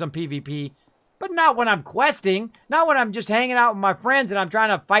like me some PvP, but not when I'm questing, not when I'm just hanging out with my friends and I'm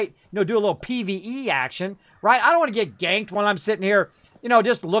trying to fight, do a little PvE action, right? I don't want to get ganked when I'm sitting here,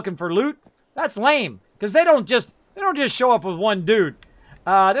 just looking for loot. That's lame, because they don't just show up with one dude.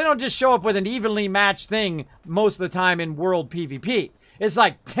 They don't just show up with an evenly matched thing most of the time in world PvP. It's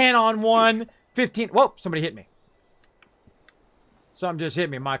like 10 on 1, 15. Whoa, somebody hit me. Something just hit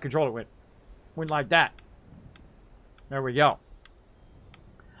me. My controller went like that. There we go.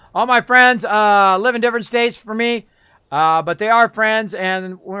 All my friends live in different states for me, but they are friends,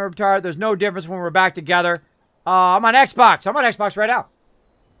 and when we're retired, there's no difference when we're back together. I'm on Xbox. I'm on Xbox right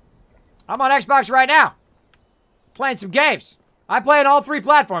now. Playing some games. I play on all 3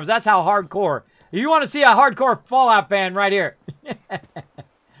 platforms. That's how hardcore. You want to see a hardcore Fallout fan right here.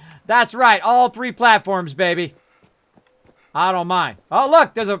 That's right. All 3 platforms, baby. I don't mind. Oh,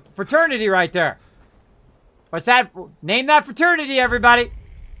 look, there's a fraternity right there. What's that? Name that fraternity, everybody.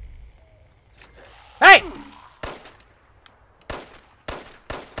 Hey!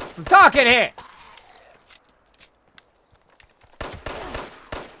 I'm talking here.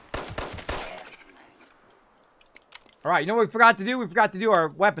 All right, you know what we forgot to do? We forgot to do our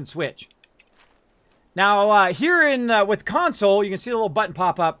weapon switch. Now, here in with console, you can see the little button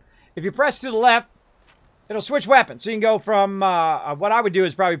pop up. If you press to the left, it'll switch weapons. So you can go from, what I would do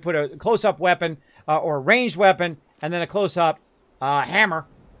is probably put a close-up weapon or a ranged weapon, and then a close-up hammer.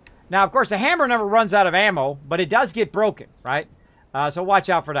 Now, of course, the hammer never runs out of ammo, but it does get broken, right? So watch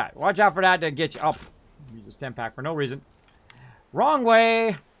out for that. Watch out for that to get you up. Use a stem pack for no reason. Wrong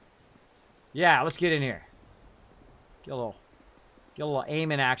way. Yeah, let's get in here. Get a little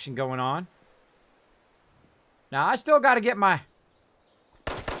aiming action going on. Now, I still got to get my...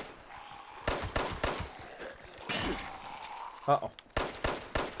 Uh-oh.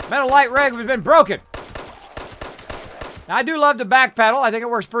 Metal light rig has been broken. Now, I do love the back pedal. I think it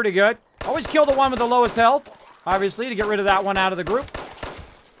works pretty good. Always kill the one with the lowest health, obviously, to get rid of that one out of the group.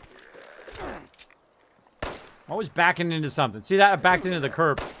 Always backing into something. See that? I backed into the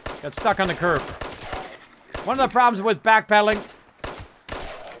curb. Got stuck on the curb. One of the problems with backpedaling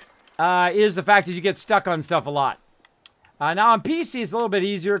is the fact that you get stuck on stuff a lot. Now on PC, it's a little bit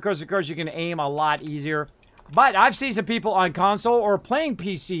easier because, of course, you can aim a lot easier. But I've seen some people on console or playing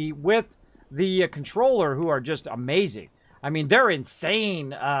PC with the controller who are just amazing. I mean, they're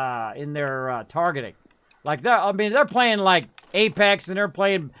insane in their targeting. Like, they're playing like Apex and they're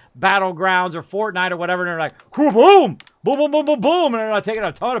playing Battlegrounds or Fortnite or whatever, and they're like, boom, boom, boom, boom, boom, boom, boom, and they're taking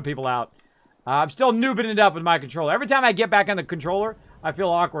a ton of people out. I'm still noobing it up with my controller. Every time I get back on the controller, I feel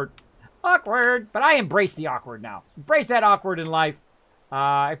awkward. Awkward. But I embrace the awkward now. Embrace that awkward in life.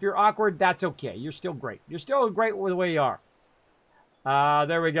 If you're awkward, that's okay. You're still great. You're still great with the way you are.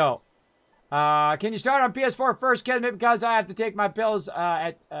 There we go. Can you start on PS4 first, Kismet? Because I have to take my pills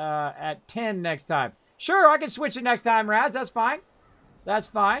at 10 next time. Sure, I can switch it next time, Rads. That's fine. That's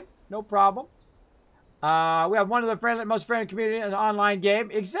fine. No problem. We have one of the most friendly community in an online game.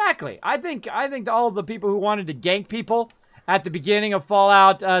 Exactly. I think all the people who wanted to gank people at the beginning of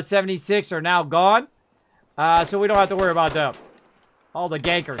Fallout 76 are now gone. So we don't have to worry about them. All the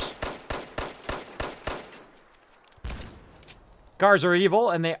gankers. Cars are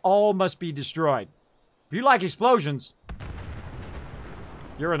evil, and they all must be destroyed. If you like explosions,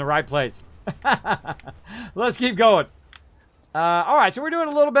 you're in the right place. Let's keep going. All right, so we're doing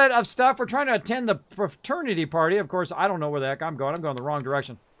a little bit of stuff. We're trying to attend the fraternity party. Of course, I don't know where the heck I'm going. I'm going the wrong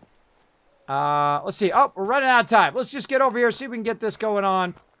direction. Let's see. Oh, we're running out of time. Let's just get over here, see if we can get this going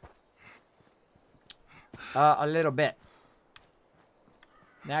on a little bit.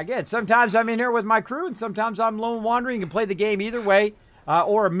 Now, again, sometimes I'm in here with my crew, and sometimes I'm lone wandering. You can play the game either way,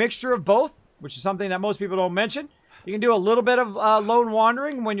 or a mixture of both, which is something that most people don't mention. You can do a little bit of lone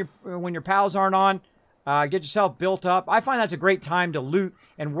wandering when your pals aren't on. Get yourself built up. I find that's a great time to loot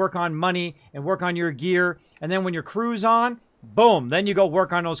and work on money and work on your gear. And then when your crew's on, boom, then you go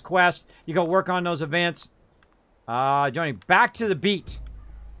work on those quests. You go work on those events. Johnny, back to the beat.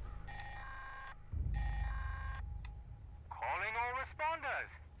 Calling all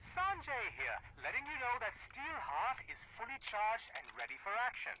responders. Sanjay here, letting you know that Steel Heart is fully charged and ready for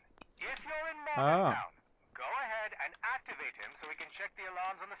action. If you're in Morgantown, go ahead and activate him so we can check the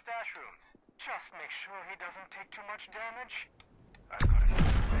alarms on the stash rooms. Just make sure he doesn't take too much damage. I've got a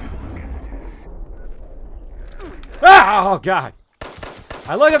guess it is. Oh, God.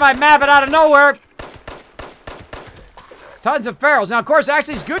 I look at my map and out of nowhere. Tons of ferals. Now, of course,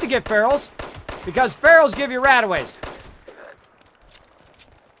 actually, it's good to get ferals because ferals give you rataways.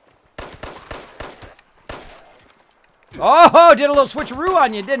 Oh, did a little switcheroo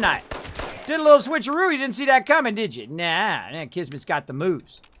on you, didn't I? Did a little switcheroo. You didn't see that coming, did you? Nah, Kismet's got the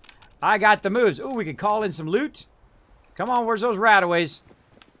moves. I got the moves. Ooh, we can call in some loot. Come on, where's those rataways?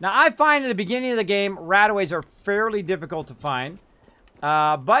 Now, I find at the beginning of the game, rataways are fairly difficult to find.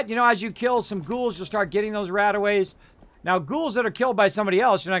 But, you know, as you kill some ghouls, you'll start getting those rataways. Now, ghouls that are killed by somebody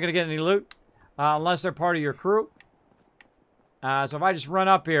else, you're not going to get any loot. Unless they're part of your crew. So if I just run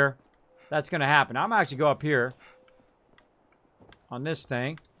up here, that's going to happen. I'm going to actually go up here. On this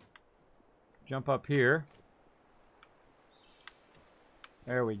thing. Jump up here.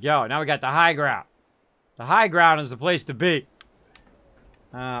 There we go. Now we got the high ground. The high ground is the place to be.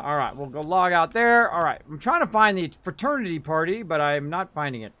 All right, we'll go log out there. All right, I'm trying to find the fraternity party, but I'm not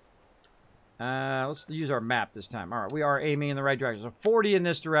finding it. Let's use our map this time. All right, we are aiming in the right direction. So 40 in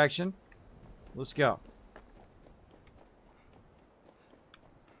this direction. Let's go.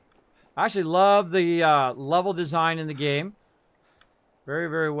 I actually love the level design in the game. Very,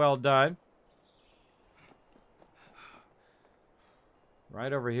 very well done.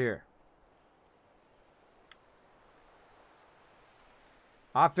 Right over here.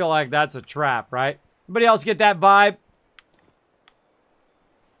 I feel like that's a trap, right? Anybody else get that vibe?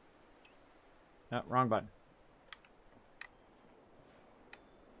 No, wrong button.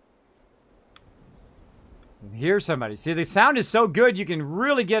 Hear somebody. See, the sound is so good, you can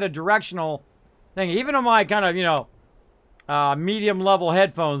really get a directional thing. Even on my kind of, you know, medium level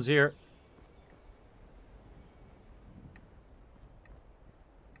headphones here.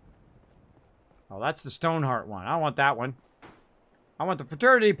 Oh, that's the Stoneheart one. I want that one. I want the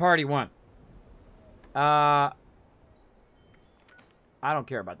fraternity party one. I don't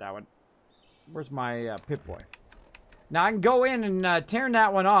care about that one. Where's my Pip-Boy? Now, I can go in and turn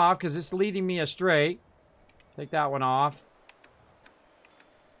that one off because it's leading me astray. Take that one off.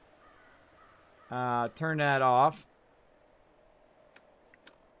 Turn that off.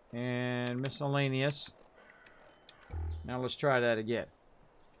 And miscellaneous. Now, let's try that again.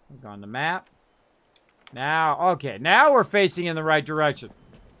 Look on the map. Now, okay. Now we're facing in the right direction.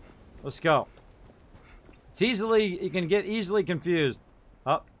 Let's go. It's easily, you can get easily confused.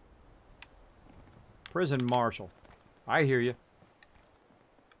 Up. Prison marshal. I hear you.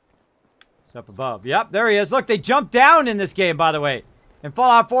 It's up above. Yep, there he is. Look, they jump down in this game, by the way. In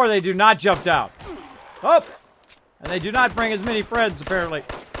Fallout 4, they do not jump down. Oh! And they do not bring as many friends, apparently.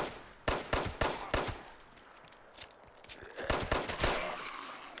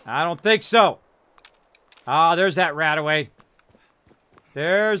 I don't think so. Ah, there's that rat-away.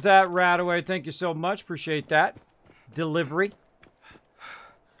 There's that rat-away. Thank you so much. Appreciate that. Delivery.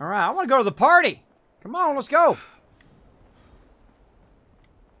 All right, I want to go to the party. Come on, let's go.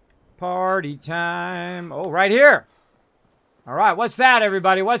 Party time. Oh, right here. All right, what's that,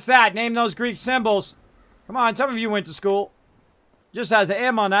 everybody? What's that? Name those Greek symbols. Come on, some of you went to school. Just has an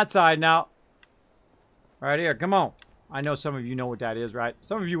M on that side now. Right here, come on. I know some of you know what that is, right?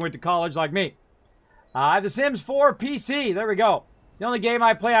 Some of you went to college like me. I have The Sims 4 PC. There we go. The only game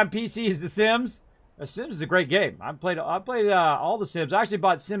I play on PC is The Sims. The Sims is a great game. I played all The Sims. I actually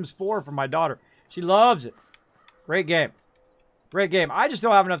bought Sims 4 for my daughter. She loves it. Great game. Great game. I just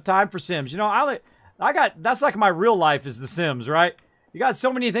don't have enough time for Sims. You know, that's like my real life is The Sims, right? You got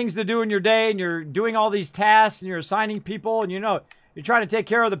so many things to do in your day, and you're doing all these tasks, and you're assigning people, and you know, you're trying to take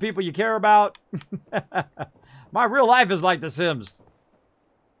care of the people you care about. My real life is like The Sims.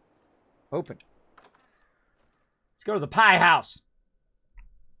 Open. Let's go to the pie house.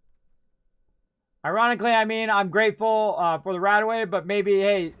 Ironically, I mean, I'm grateful for the right-away, but maybe,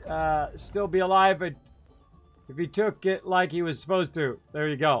 hey, still be alive if he took it like he was supposed to. There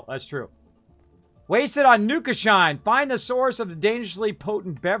you go. That's true. Wasted on Nuka Shine. Find the source of the dangerously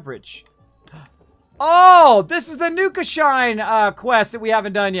potent beverage. Oh, this is the Nuka Shine quest that we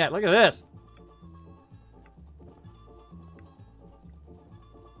haven't done yet. Look at this.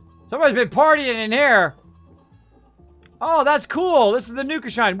 Somebody's been partying in here. Oh, that's cool. This is the Nuka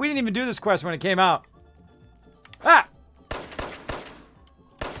Shine. We didn't even do this quest when it came out. Ah!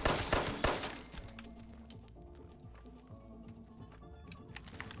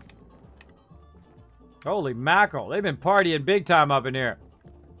 Holy mackerel. They've been partying big time up in here.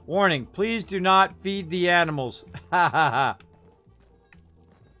 Warning, please do not feed the animals. Ha ha ha.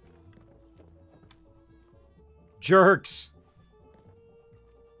 Jerks.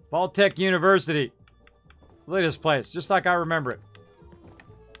 Baltech University. Look at this place, just like I remember it.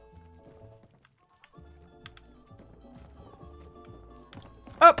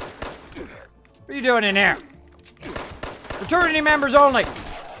 Up! What are you doing in there? Fraternity members only.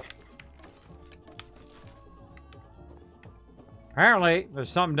 Apparently, there's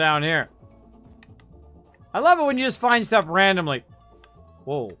something down here. I love it when you just find stuff randomly.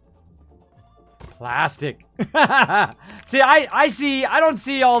 Whoa. Plastic. See, I don't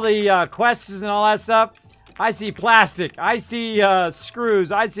see all the quests and all that stuff. I see plastic. I see screws.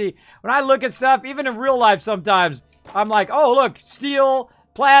 When I look at stuff, even in real life sometimes, I'm like, oh, look, steel,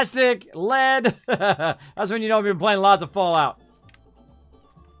 plastic, lead. That's when you know I've been playing lots of Fallout.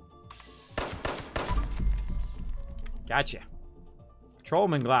 Gotcha.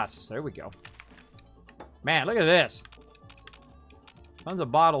 Patrolman glasses. There we go. Man, look at this. Tons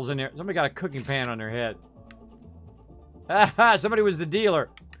of bottles in here. Somebody got a cooking pan on their head. Somebody was the dealer.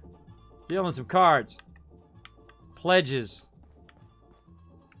 Dealing some cards. Pledges.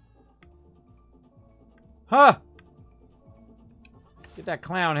 Huh. Get that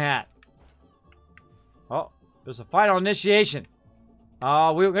clown hat. Oh, there's a final initiation.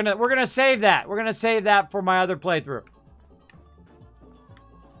 Oh, we're gonna save that. We're gonna save that for my other playthrough.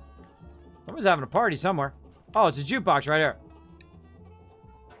 Someone's having a party somewhere. Oh, it's a jukebox right here.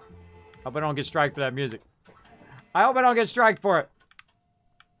 Hope I don't get striked for that music. I hope I don't get striked for it.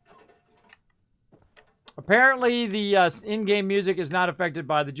 Apparently, the in-game music is not affected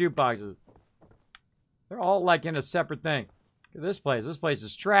by the jukeboxes. They're all like in a separate thing. Look at this place. This place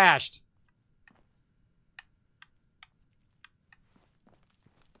is trashed.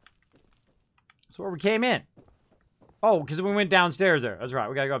 That's where we came in. Oh, because we went downstairs there. That's right.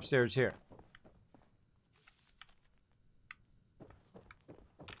 We gotta go upstairs here.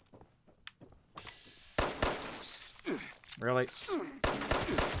 Really?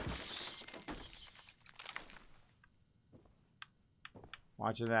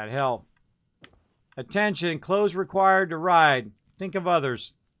 Watching that health. Attention, clothes required to ride. Think of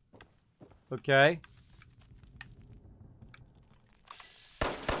others. Okay.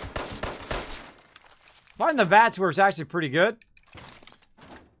 Finding the VATS works actually pretty good.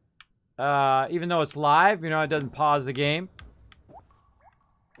 Even though it's live, you know, it doesn't pause the game.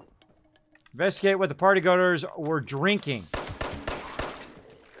 Investigate what the partygoers were drinking.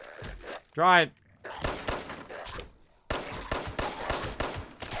 Try it.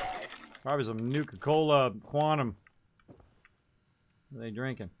 Probably some Nuka Cola Quantum. What are they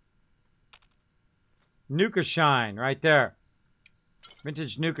drinking? Nuka Shine, right there.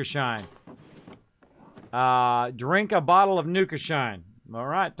 Vintage Nuka Shine. Drink a bottle of Nuka Shine. All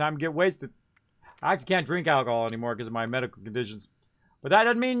right, time to get wasted. I actually can't drink alcohol anymore because of my medical conditions. But that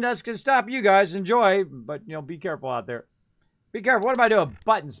doesn't mean that's going to stop you guys. Enjoy, but, you know, be careful out there. Be careful. What am I doing?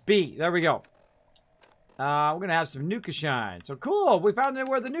 Buttons. B. There we go. We're going to have some Nuka Shine. So, cool. We found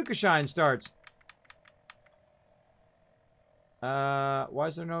where the Nuka Shine starts. Why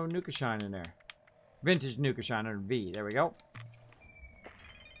is there no Nuka Shine in there? Vintage Nuka Shine under V. There we go.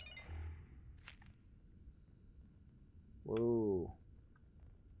 Whoa.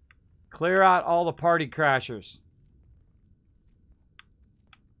 Clear out all the party crashers.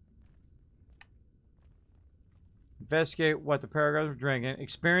 Investigate what the paragraphs are drinking.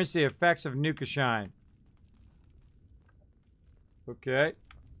 Experience the effects of Nuka Shine. Okay.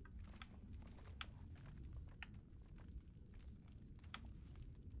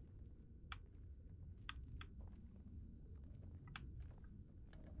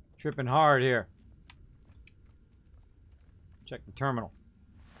 Tripping hard here. Check the terminal.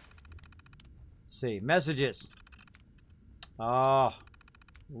 Let's see. Messages. Oh.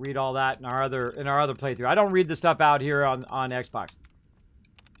 Read all that in our other playthrough. I don't read the stuff out here on Xbox.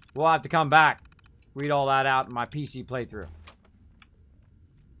 We'll have to come back. Read all that out in my PC playthrough.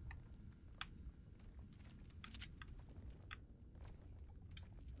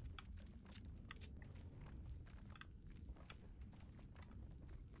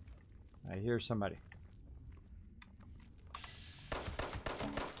 I hear somebody.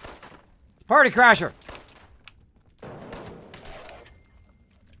 It's Party Crasher.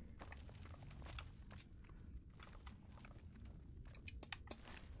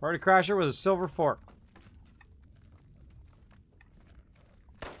 Party Crasher with a silver fork.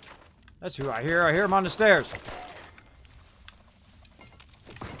 That's who I hear. I hear him on the stairs.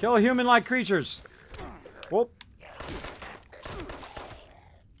 Kill human-like creatures. Whoop.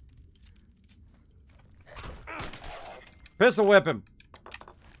 Pistol whip him.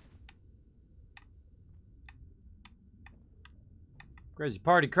 Crazy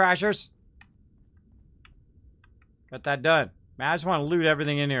Party Crashers. Got that done. Man, I just want to loot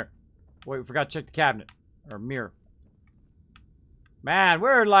everything in here. Wait, we forgot to check the cabinet. Or mirror. Man,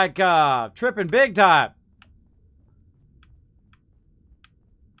 we're like tripping big time.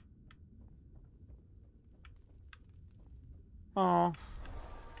 Oh.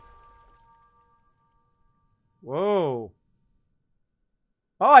 Whoa.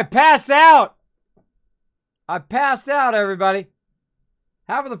 Oh, I passed out. I passed out, everybody.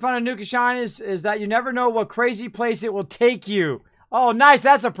 Half of the fun of Nuka Shine is that you never know what crazy place it will take you. Oh, nice.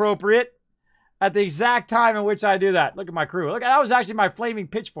 That's appropriate. At the exact time in which I do that. Look at my crew. Look, that was actually my flaming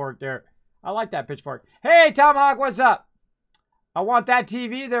pitchfork there. I like that pitchfork. Hey, Tomahawk, what's up? I want that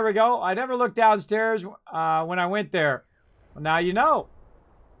TV. There we go. I never looked downstairs when I went there. Well, now you know.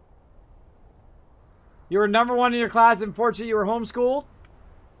 You were #1 in your class. Unfortunately, you were homeschooled.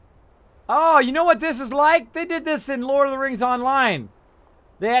 Oh, you know what this is like? They did this in Lord of the Rings Online.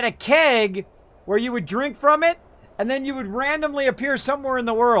 They had a keg where you would drink from it, and then you would randomly appear somewhere in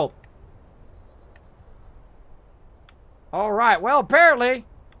the world. All right. Well, apparently,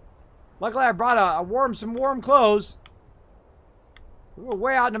 luckily I brought some warm clothes. We were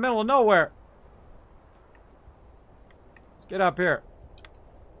way out in the middle of nowhere. Let's get up here.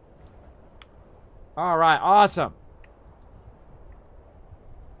 All right. Awesome.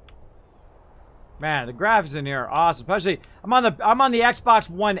 Man, the graphics in here are awesome. Especially, I'm on the Xbox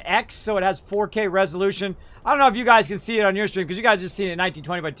One X, so it has 4K resolution. I don't know if you guys can see it on your stream, because you guys just seen it in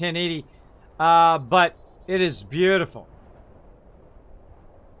 1920 by 1080. But it is beautiful.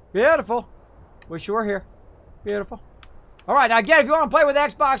 Beautiful. Wish you were here. Beautiful. All right, now again, if you want to play with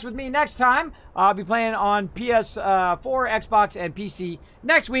Xbox with me next time, I'll be playing on PS4, Xbox, and PC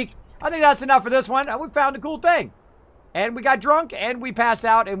next week. I think that's enough for this one. We found a cool thing. And we got drunk, and we passed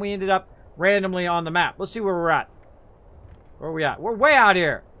out, and we ended up randomly on the map. Let's see where we're at. Where are we at? We're way out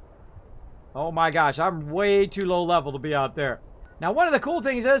here. Oh my gosh, I'm way too low level to be out there. Now, one of the cool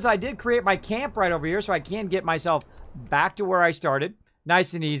things is I did create my camp right over here, so I can get myself back to where I started.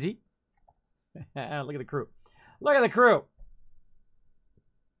 Nice and easy. Look at the crew. Look at the crew.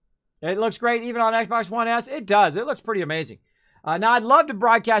 It looks great even on Xbox One S. It does. It looks pretty amazing. Now, I'd love to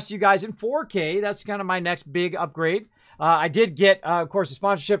broadcast to you guys in 4K. That's kind of my next big upgrade. I did get, of course, a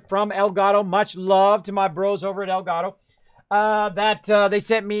sponsorship from Elgato. Much love to my bros over at Elgato. They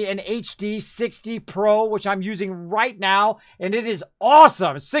sent me an HD 60 Pro, which I'm using right now, and it is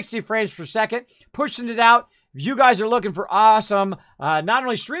awesome. 60 frames per second, pushing it out. If you guys are looking for awesome, not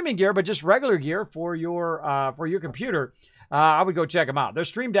only streaming gear, but just regular gear for your computer, I would go check them out. Their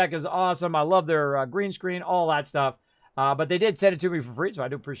Stream Deck is awesome. I love their green screen, all that stuff. But they did send it to me for free, so I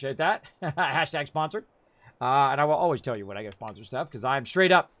do appreciate that. Hashtag sponsored. And I will always tell you when I get sponsored stuff, because I'm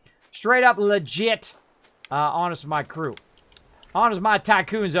straight up legit honest with my crew. Honest with my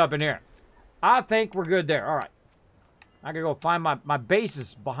tycoons up in here. I think we're good there. All right. I gotta go find my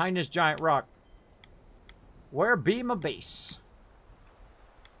bases behind this giant rock. Where be my base?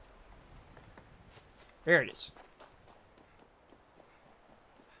 There it is.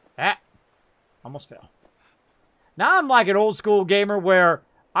 Ah. Almost fell. Now I'm like an old school gamer where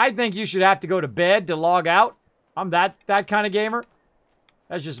I think you should have to go to bed to log out. I'm that kind of gamer.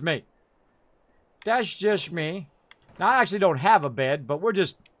 That's just me. That's just me. Now, I actually don't have a bed, but we'll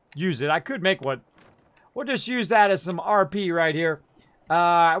just use it. I could make one. We'll just use that as some RP right here.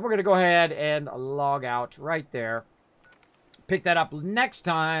 We're going to go ahead and log out right there. Pick that up next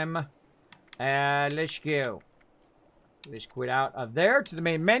time. And let's go. Let's quit out of there to the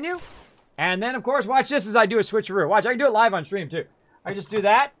main menu. And then, of course, watch this as I do a switcheroo. Watch, I can do it live on stream, too. I just do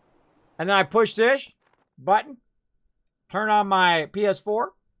that. And then I push this button. Turn on my PS4.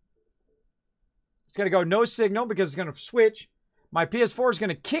 It's going to go no signal because it's going to switch. My PS4 is going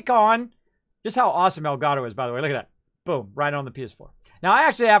to kick on. Just how awesome Elgato is, by the way. Look at that. Boom. Right on the PS4. Now, I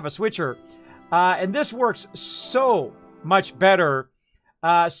actually have a switcher. And this works so much better.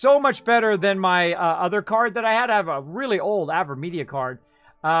 So much better than my other card that I had. I have a really old AverMedia card.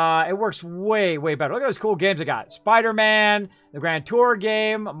 It works way, way better. Look at those cool games I got. Spider-Man, the Grand Tour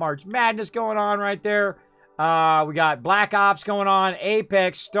game, March Madness going on right there. We got Black Ops going on,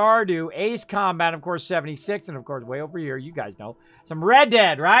 Apex, Stardew, Ace Combat, of course, 76, and of course, way over here, you guys know, some Red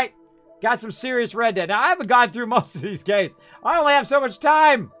Dead, right? Got some serious Red Dead. Now, I haven't gone through most of these games. I only have so much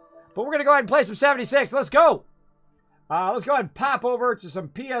time, but we're going to go ahead and play some 76. Let's go. Let's go ahead and pop over to some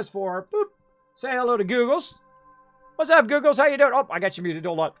PS4. Boop. Say hello to Googles. What's up, Googles? How you doing? Oh, I got you muted.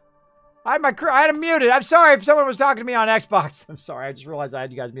 Hold on. I had him muted. I'm sorry if someone was talking to me on Xbox. I'm sorry. I just realized I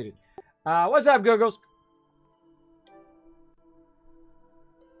had you guys muted. What's up, Googles?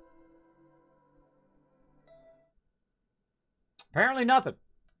 Apparently nothing.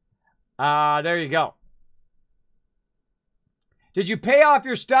 There you go. Did you pay off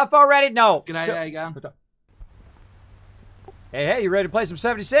your stuff already? No. Good night, how you going? Hey, you ready to play some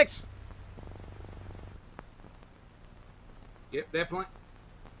 76? Yep, definitely.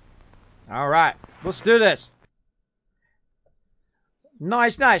 All right. Let's do this.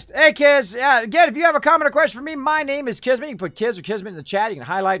 Nice, nice. Hey, kids. Yeah, again, if you have a comment or question for me, my name is Kismet. You can put Kiz or Kismet in the chat. You can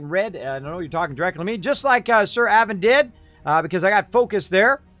highlight in red. I know you're talking directly to me, just like Sir Avon did, because I got focus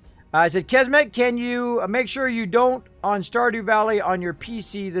there. I said, Kismet, can you make sure you don't on Stardew Valley on your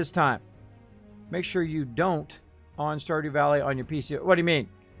PC this time? Make sure you don't on Stardew Valley on your PC. What do you mean?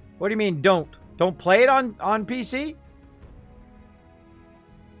 What do you mean don't? Don't play it on PC?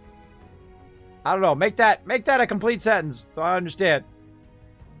 I don't know. Make that a complete sentence so I understand.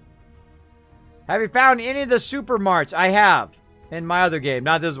 Have you found any of the super marts? I have in my other game,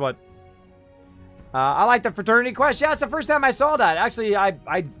 not this one. I like the fraternity quest. Yeah, it's the first time I saw that. Actually,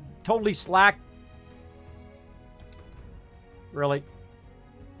 I totally slacked. Really?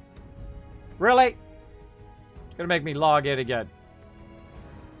 Really? It's gonna make me log in again.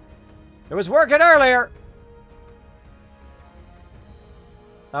 It was working earlier.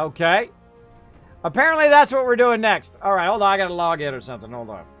 Okay. Apparently that's what we're doing next. Alright, hold on. I gotta log in or something. Hold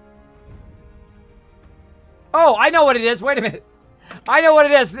on. Oh, I know what it is. Wait a minute. I know what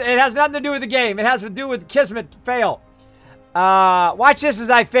it is. It has nothing to do with the game. It has to do with Kismet fail. Watch this as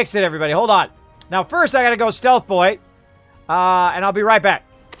I fix it, everybody. Hold on. Now, first, I got to go Stealth Boy. And I'll be right back.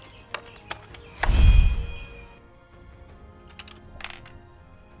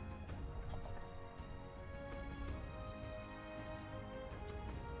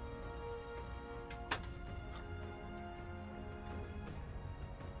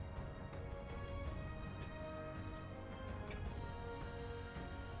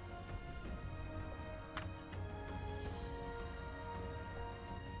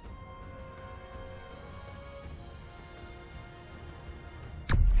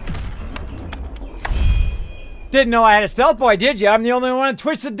 Didn't know I had a Stealth Boy, did you? I'm the only one on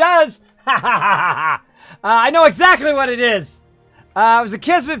Twitch that does. I know exactly what it is. It was a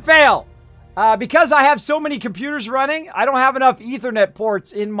Kismet fail. Because I have so many computers running, I don't have enough Ethernet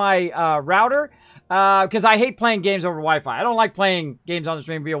ports in my router. Because I hate playing games over Wi-Fi. I don't like playing games on the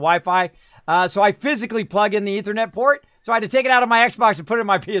stream via Wi-Fi. So I physically plug in the Ethernet port. So I had to take it out of my Xbox and put it in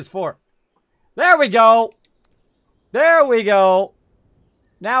my PS4. There we go. There we go.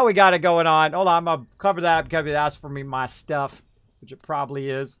 Now we got it going on. Hold on, I'm going to cover that because it asked for me my stuff, which it probably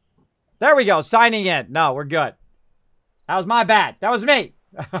is. There we go, signing in. No, we're good. That was my bad. That was me.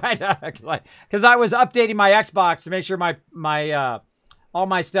 Because I was updating my Xbox to make sure all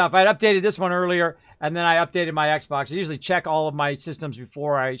my stuff. I had updated this one earlier, and then I updated my Xbox. I usually check all of my systems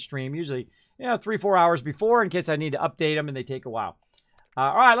before I stream, usually 3-4 hours before in case I need to update them, and they take a while.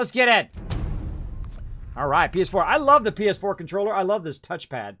 All right, let's get in. All right, PS4. I love the PS4 controller. I love this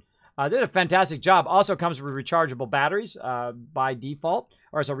touchpad. They did a fantastic job. Also comes with rechargeable batteries by default,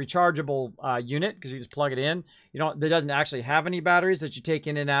 or it's a rechargeable unit because you just plug it in. It doesn't actually have any batteries that you take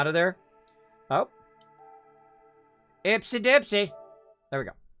in and out of there. Oh. Ipsy dipsy. There we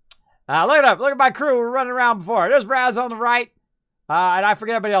go. Look it up. Look at my crew. We're running around before. There's Raz on the right. And I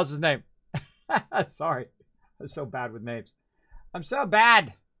forget everybody else's name. Sorry. I'm so bad with names. I'm so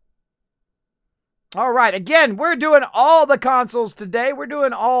bad. All right, again, we're doing all the consoles today. We're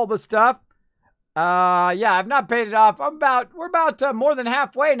doing all the stuff. Yeah, I've not paid it off. We're about more than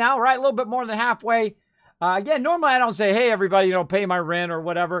halfway now, right? A little bit more than halfway. Again, normally I don't say, hey, everybody, pay my rent or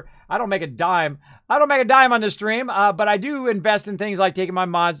whatever. I don't make a dime. I don't make a dime on the stream, but I do invest in things like taking my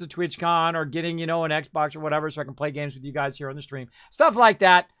mods to TwitchCon or getting, an Xbox or whatever so I can play games with you guys here on the stream. Stuff like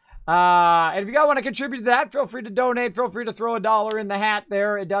that. And if you guys want to contribute to that, feel free to donate. Feel free to throw $1 in the hat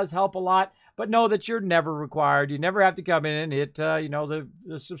there. It does help a lot. But know that you're never required. You never have to come in and hit, the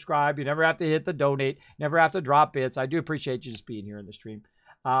subscribe. You never have to hit the donate. Never have to drop bits. I do appreciate you just being here in the stream.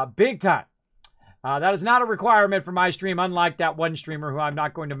 Big time. That is not a requirement for my stream, unlike that one streamer who I'm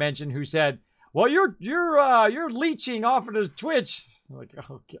not going to mention who said, well, you're leeching off of the Twitch. I'm like,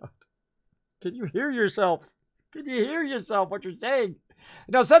 oh, God. Can you hear yourself? Can you hear yourself, what you're saying?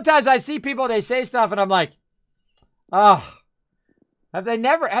 Sometimes I see people, they say stuff, and I'm like, oh. Have they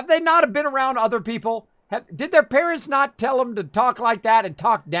not been around other people? Did their parents not tell them to talk like that and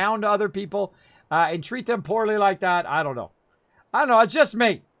talk down to other people and treat them poorly like that? I don't know. It's just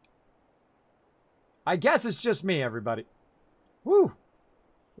me. I guess it's just me, everybody. Woo.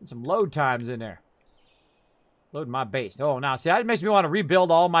 Some load times in there. Load my base. Oh, now, see, that makes me want to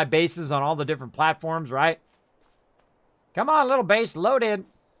rebuild all my bases on all the different platforms, right? Come on, little base, load in.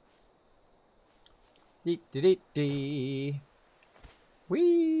 Dee-dee-dee-dee.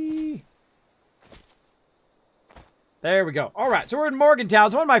 Whee! There we go. All right, so we're in Morgantown.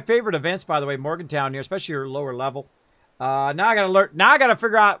 It's one of my favorite events, by the way, Morgantown here, especially your lower level. Now I gotta learn. Now I gotta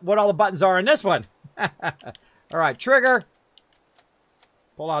figure out what all the buttons are in this one. All right, trigger.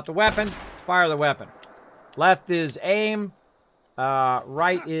 Pull out the weapon. Fire the weapon. Left is aim.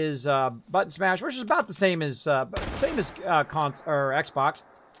 Right is button smash, which is about the same as Xbox.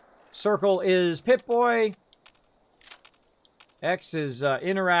 Circle is Pip-Boy. X is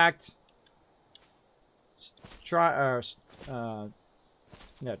interact.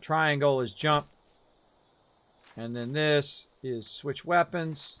 Triangle is jump. And then this is switch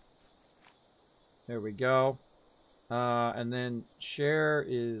weapons. There we go. And then share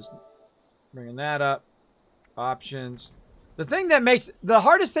is bringing that up. Options. The thing that makes the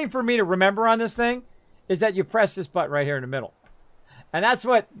hardest thing for me to remember on this thing is that you press this button right here in the middle. And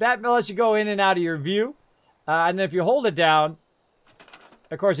that lets you go in and out of your view. And then if you hold it down,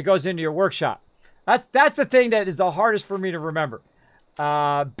 of course, it goes into your workshop. That's the thing that is the hardest for me to remember.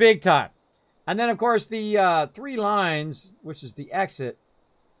 Big time. And then, of course, the 3 lines, which is the exit.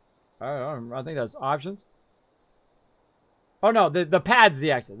 I think that's options. Oh, no, the pad's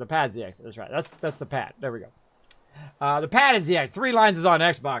the exit. The pad's the exit. That's right. That's the pad. There we go. The pad is the exit. 3 lines is on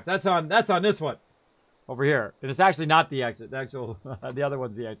Xbox. That's on this one. over here. And it's actually not the exit. The actual, the other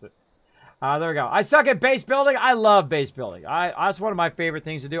one's the exit. There we go. I suck at base building. I love base building. That's one of my favorite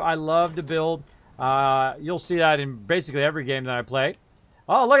things to do. I love to build. You'll see that in basically every game that I play.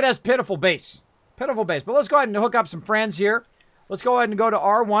 Oh, look at this pitiful base. Pitiful base. But let's go ahead and hook up some friends here. Let's go ahead and go to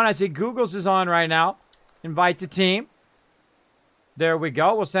R1. I see Google's is on right now. Invite to team. There we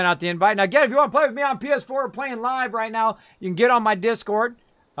go. We'll send out the invite. Now, again, if you want to play with me on PS4 or playing live right now, you can get on my Discord.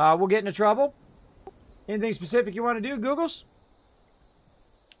 We'll get into trouble. Anything specific you want to do, Googles?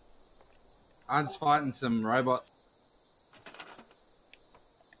 I'm just fighting some robots.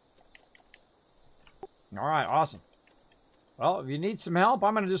 All right, awesome. Well, if you need some help,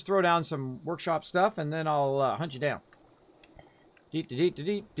 I'm going to just throw down some workshop stuff, and then I'll hunt you down.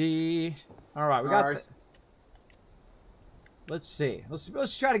 All right, we got... Let's see.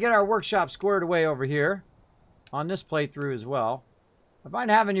 Let's try to get our workshop squared away over here on this playthrough as well. I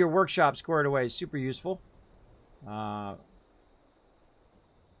find having your workshop squared away is super useful.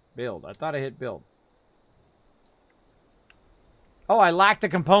 Build. I thought I hit build. Oh, I lack the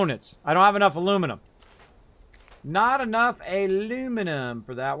components. I don't have enough aluminum. Not enough aluminum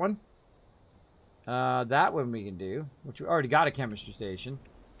for that one. That one we can do, which we already got a chemistry station.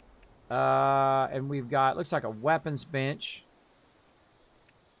 And we've got, looks like a weapons bench.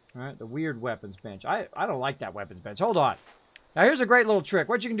 All right, the weird weapons bench. I don't like that weapons bench. Hold on. Now, here's a great little trick.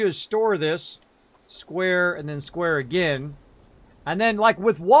 What you can do is store this, square, and then square again. And then, like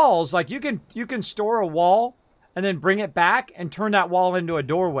with walls, like you can store a wall and then bring it back and turn that wall into a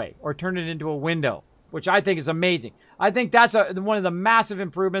doorway or turn it into a window, which I think is amazing. I think that's one of the massive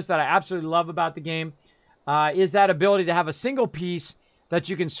improvements that I absolutely love about the game, is that ability to have a single piece that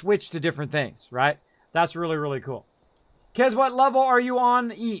you can switch to different things, right? That's really, really cool. Kez, what level are you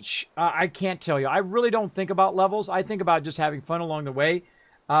on each? I can't tell you. I really don't think about levels. I think about just having fun along the way.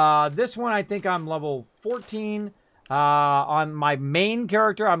 This one, I think I'm level 14. On my main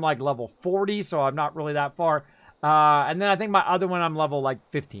character, I'm like level 40, so I'm not really that far. And then I think my other one, I'm level like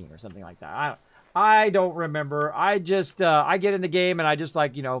 15 or something like that. I don't remember. I just, I get in the game and I just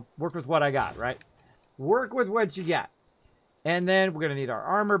like, you know, work with what I got, right? Work with what you got. And then we're going to need our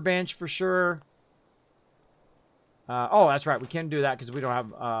armor bench for sure. Oh, that's right. We can do that because we don't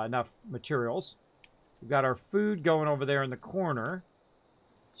have enough materials. We've got our food going over there in the corner.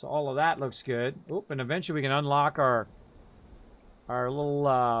 So all of that looks good. Oop, and eventually we can unlock our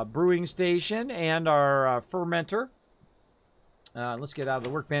little brewing station and our fermenter. Let's get out of the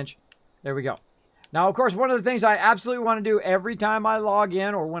workbench. There we go. Now, of course, one of the things I absolutely want to do every time I log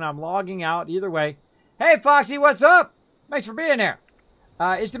in or when I'm logging out, either way. Hey, Foxy, what's up? Thanks for being there.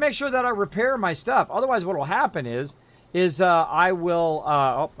 Is to make sure that I repair my stuff. Otherwise, what will happen is I will...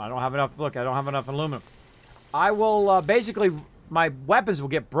 oh, I don't have enough... Look, I don't have enough aluminum. I will basically... My weapons will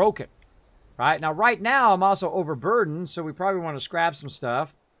get broken. Right? Now, right now, I'm also overburdened, so we probably want to scrap some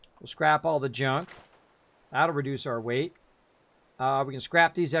stuff. We'll scrap all the junk. That'll reduce our weight. We can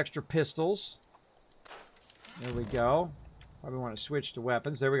scrap these extra pistols. There we go. Probably want to switch to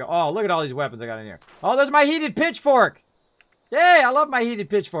weapons. There we go. Oh, look at all these weapons I got in here. Oh, there's my heated pitchfork. Yay, I love my heated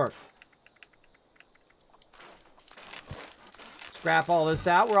pitchfork. Scrap all this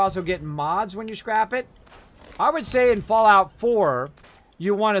out. We're also getting mods when you scrap it. I would say in Fallout 4,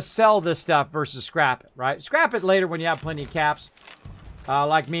 you want to sell this stuff versus scrap it, right? Scrap it later when you have plenty of caps.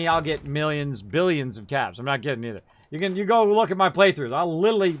 Like me, I'll get millions, billions of caps. I'm not kidding either. You go look at my playthroughs. I'll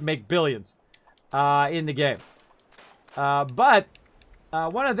literally make billions in the game. But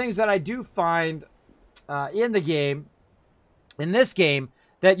one of the things that I do find in the game, in this game,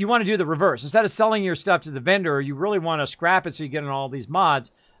 that you want to do the reverse. Instead of selling your stuff to the vendor, you really want to scrap it so you get in all these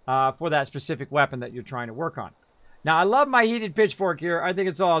mods for that specific weapon that you're trying to work on. Now, I love my heated pitchfork here. I think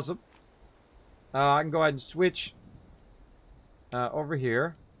it's awesome. I can go ahead and switch over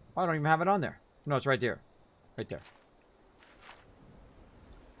here. Oh, I don't even have it on there. No, it's right there. Right there.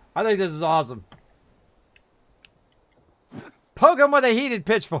 I think this is awesome. Poke him with a heated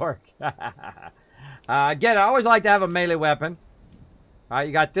pitchfork. Again, I always like to have a melee weapon. All right,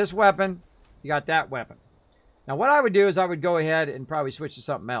 you got this weapon. You got that weapon. Now, what I would do is I would go ahead and probably switch to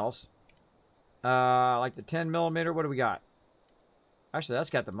something else. Like the 10mm. What do we got? Actually, that's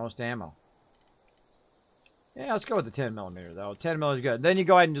got the most ammo. Yeah, let's go with the 10mm, though. 10mm is good. Then you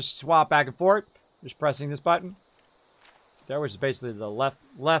go ahead and just swap back and forth. Just pressing this button. There, which is basically the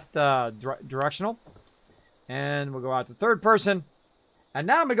left directional. And we'll go out to third person. And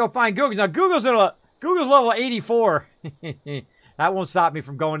now I'm going to go find Google. Now, Google's level 84. That won't stop me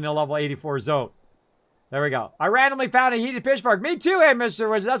from going in a level 84 zone. There we go. I randomly found a heated pitchfork. Me too, hey, Mr.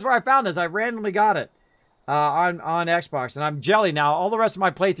 Woods. That's where I found this. I randomly got it. on Xbox, and I'm jelly now. All the rest of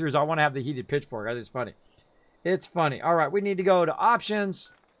my playthroughs, I want to have the heated pitchfork. I think it's funny. It's funny. All right, we need to go to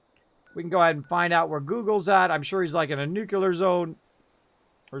options. We can go ahead and find out where Google's at. I'm sure he's like in a nuclear zone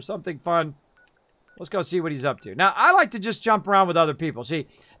or something fun. Let's go see what he's up to. Now, I like to just jump around with other people. See,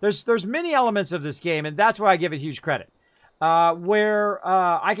 there's many elements of this game, and that's why I give it huge credit. Where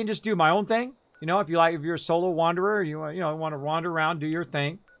I can just do my own thing. You know, if you're a solo wanderer, you want to wander around, do your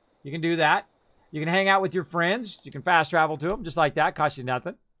thing, you can do that. You can hang out with your friends. You can fast travel to them, just like that. Cost you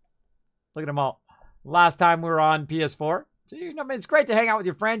nothing. Look at them all. Last time we were on PS4. So, it's great to hang out with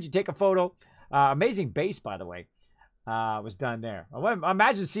your friends. You take a photo. Amazing base, by the way, was done there. I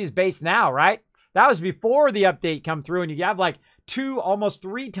imagine see his base now, right? That was before the update come through, and you have like almost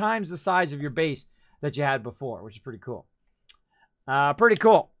 3 times the size of your base that you had before, which is pretty cool. Pretty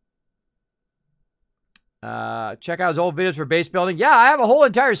cool. Check out his old videos for base building. Yeah, I have a whole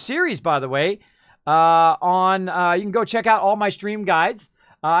entire series, by the way, you can go check out all my stream guides.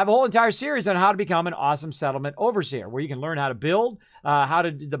 I have a whole entire series on how to become an awesome settlement overseer, where you can learn how to build,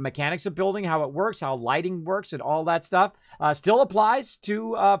 the mechanics of building, how it works, how lighting works, and all that stuff. Still applies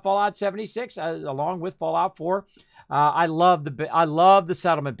to Fallout 76 along with Fallout 4. I love the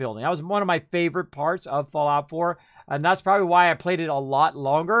settlement building. That was one of my favorite parts of Fallout 4, and that's probably why I played it a lot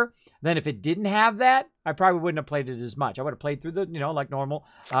longer than if it didn't have that. I probably wouldn't have played it as much. I would have played through like normal,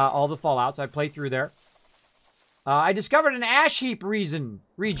 all the Fallouts. I played through there. I discovered an ash heap region.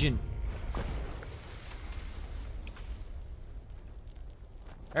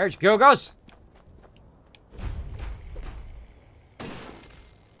 There you go, goes.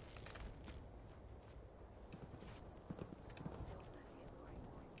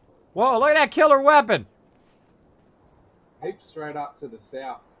 Whoa, look at that killer weapon. Heap straight up to the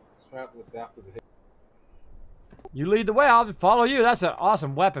south. Straight up to the south is a heap. You lead the way, I'll follow you. That's an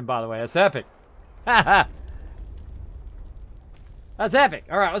awesome weapon, by the way. That's epic. That's epic.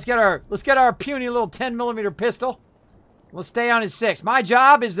 All right, let's get our puny little 10mm pistol. We'll stay on his 6. My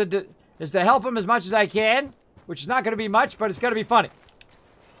job is to help him as much as I can, which is not going to be much, but it's going to be funny.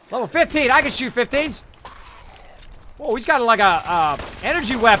 Level 15. I can shoot 15s. Whoa, he's got like a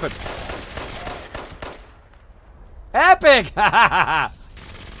energy weapon. Epic!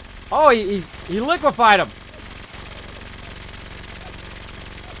 Oh, he liquefied him.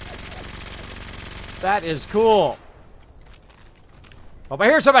 That is cool. Oh, but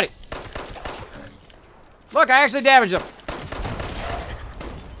here's somebody. Look, I actually damaged him.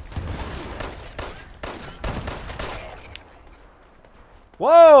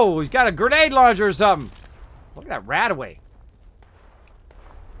 Whoa, he's got a grenade launcher or something. Look at that rat away.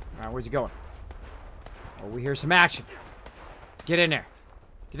 All right, where's he going? Oh, we hear some action. Get in there.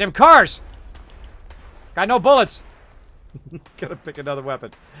 Get them cars. Got no bullets. Gotta pick another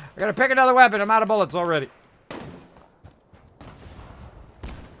weapon. I gotta pick another weapon. I'm out of bullets already.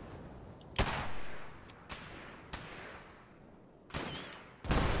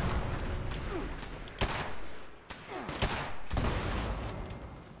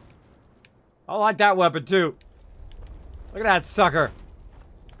 I like that weapon too. Look at that sucker.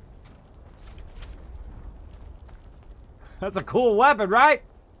 That's a cool weapon, right?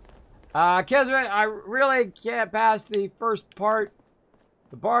 Kismet, I really can't pass the first part.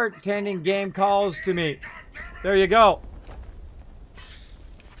 The bartending game calls to me. There you go.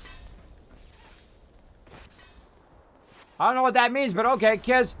 I don't know what that means, but okay,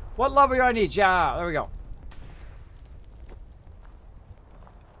 Kiz. What level are you on each? Yeah, there we go.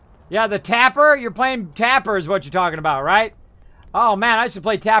 Yeah, the Tapper? You're playing Tapper is what you're talking about, right? Oh, man, I used to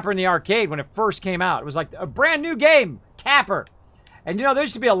play Tapper in the arcade when it first came out. It was like a brand new game, Tapper. And, there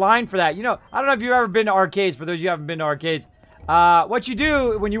used to be a line for that. I don't know if you've ever been to arcades, for those of you who haven't been to arcades. What you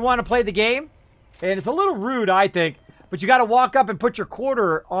do when you want to play the game, and it's a little rude, I think, but you got to walk up and put your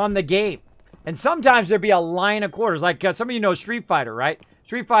quarter on the game. And sometimes there'd be a line of quarters. Like, some of you know Street Fighter, right?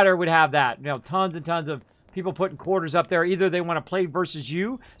 Street Fighter would have that. Tons and tons of people putting quarters up there. Either they want to play versus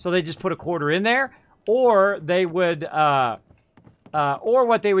you, so they just put a quarter in there, or they would, or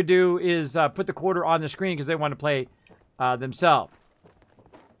what they would do is put the quarter on the screen because they want to play themselves.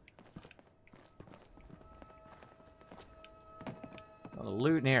 A lot of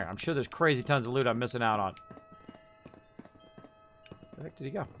loot in here. I'm sure there's crazy tons of loot I'm missing out on. Where the heck did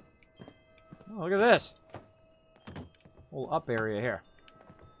he go? Oh, look at this. Whole up area here.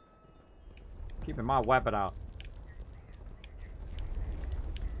 Keeping my weapon out.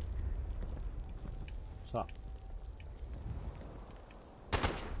 What's up?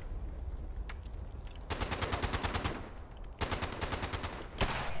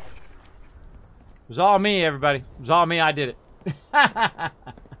 It was all me, everybody. It was all me. I did it.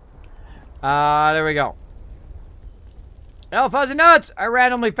 There we go. Hell, Fuzzy Nuts! I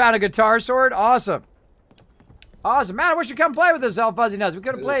randomly found a guitar sword. Awesome. Awesome. Man, I wish you come play with us, Hell Fuzzy Nuts. We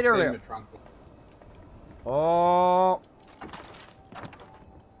could have played earlier. Oh.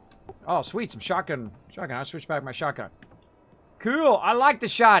 Oh, sweet. Some shotgun. I switched back my shotgun. Cool. I like the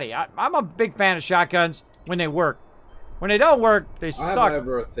shotty. I'm a big fan of shotguns when they work. When they don't work, they suck. I have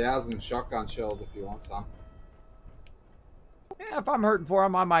over 1,000 shotgun shells if you want some. Yeah, if I'm hurting for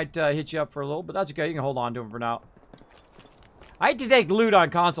them, I might hit you up for a little, but that's okay. You can hold on to them for now. I hate to take loot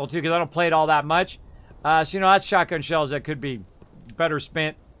on console, too, because I don't play it all that much. So, you know, that's shotgun shells that could be better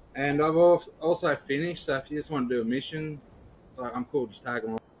spent. And I've also finished, so if you just want to do a mission, like, I'm cool, just tag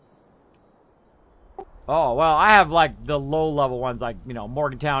along. Oh, well, I have, like, the low-level ones, like, you know,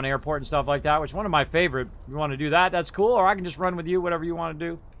 Morgantown Airport and stuff like that, which is one of my favorite. If you want to do that, that's cool, or I can just run with you, whatever you want to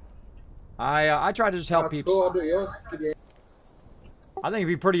do. I try to just help people. Cool, I'll do yours. I think it'd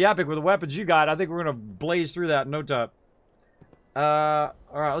be pretty epic with the weapons you got. I think we're going to blaze through that in no time. All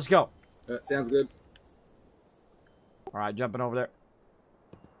right, let's go. That sounds good. All right, jumping over there.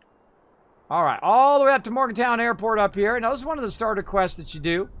 All right, all the way up to Morgantown Airport up here. Now, this is one of the starter quests that you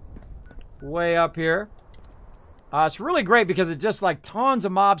do. Way up here. It's really great because it's just like tons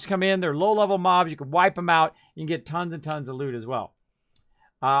of mobs come in. They're low-level mobs. You can wipe them out. You can get tons and tons of loot as well.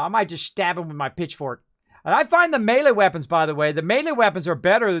 I might just stab them with my pitchfork. And I find the melee weapons, by the way, the melee weapons are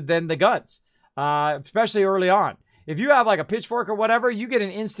better than the guns. Especially early on. If you have like a pitchfork or whatever, you get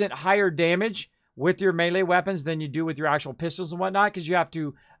an instant higher damage with your melee weapons than you do with your actual pistols and whatnot, because you have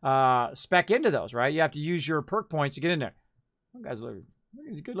to spec into those, right? You have to use your perk points to get in there. That guy's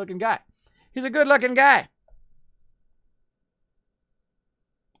he's a good-looking guy. He's a good-looking guy.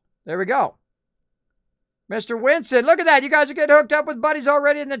 There we go. Mr. Winston, look at that. You guys are getting hooked up with buddies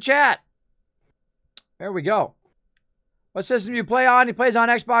already in the chat. There we go. What system do you play on? He plays on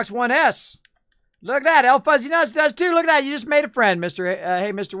Xbox One S. Look at that. El Fuzzy Nuts does too. Look at that. You just made a friend, Mr.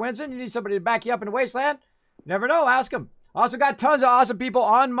 Hey, Mr. Winston. You need somebody to back you up in the wasteland? You never know. Ask him. Also got tons of awesome people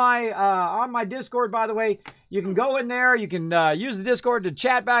on my Discord, by the way. You can go in there. You can use the Discord to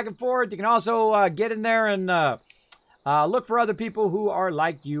chat back and forth. You can also get in there and look for other people who are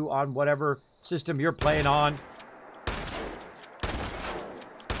like you on whatever system you're playing on.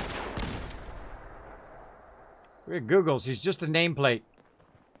 Look at Googles. He's just a nameplate.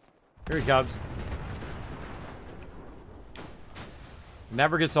 Here he comes.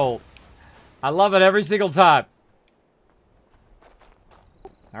 Never gets old. I love it every single time.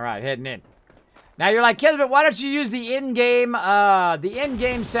 All right, heading in. Now you're like, Kismet, why don't you use the in-game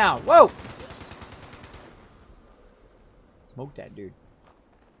sound? Whoa! Smoke that dude.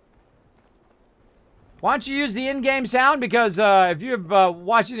 Why don't you use the in-game sound? Because if you have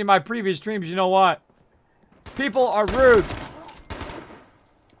watched any of my previous streams, you know what? People are rude.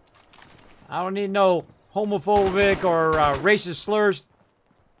 I don't need no homophobic or racist slurs.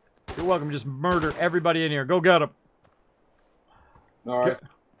 You're welcome to just murder everybody in here. Go get them. All right.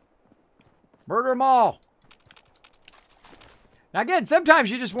 Murder them all. Now again, sometimes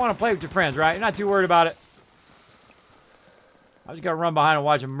you just want to play with your friends, right? You're not too worried about it. I just gotta run behind and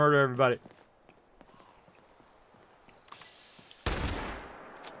watch them murder everybody.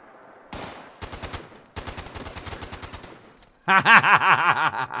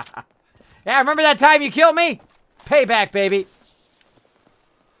 Yeah, remember that time you killed me? Payback, baby.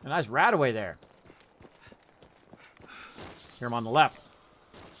 A nice rat away there. Hear him on the left.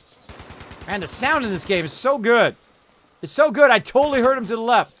 Man, the sound in this game is so good. It's so good, I totally heard him to the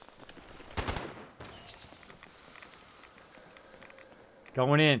left.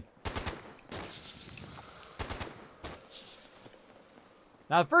 Going in.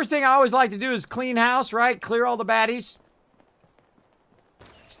 Now, the first thing I always like to do is clean house, right? Clear all the baddies.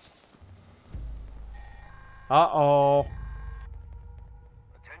 Uh-oh.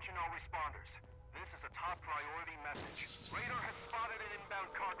 Attention all responders. This is a top priority message. Radar has spotted an inbound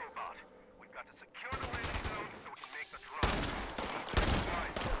cargo bot. We've got to secure the landing zone so we can make the drop.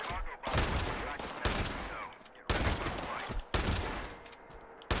 Guys, the cargo bot is track attention, so get ready for the fight.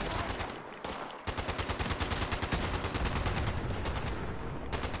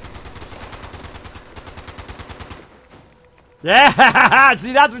 Yeah!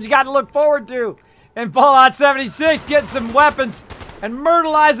 See, that's what you got to look forward to. In Fallout 76, getting some weapons and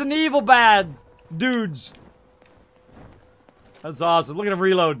myrtleizing the evil bad dudes. That's awesome. Look at him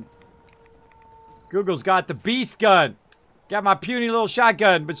reloading. Google's got the beast gun. Got my puny little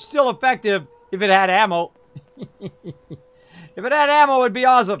shotgun, but still effective if it had ammo. If it had ammo, it'd be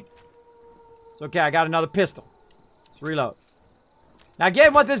awesome. It's okay, I got another pistol. Let's reload. Now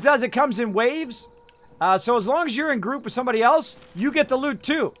again, what this does, it comes in waves. So as long as you're in group with somebody else, you get the loot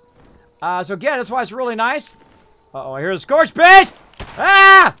too. So again, that's why it's really nice. Uh-oh, I hear a scorch beast!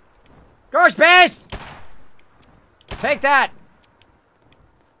 Ah! Scorch beast! Take that!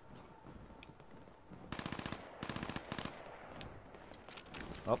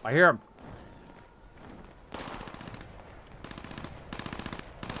 Oh, I hear him.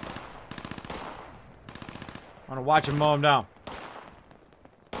 I want to watch him mow him down.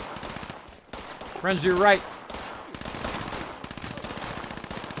 Friends to your right.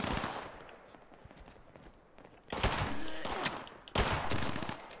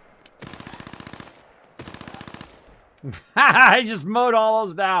 I just mowed all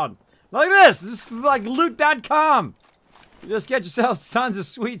those down. Look at this. This is like loot.com. You just get yourself tons of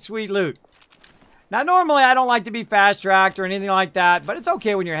sweet, sweet loot. Now, normally I don't like to be fast-tracked or anything like that, but it's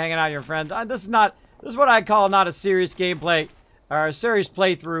okay when you're hanging out with your friends. This is what I call not a serious gameplay or a serious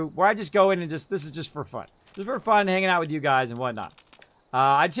playthrough where I just go in and this is just for fun. Just for fun, hanging out with you guys and whatnot.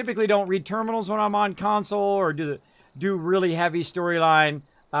 I typically don't read terminals when I'm on console or do really heavy storyline.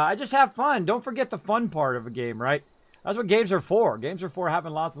 I just have fun. Don't forget the fun part of a game, right? That's what games are for. Games are for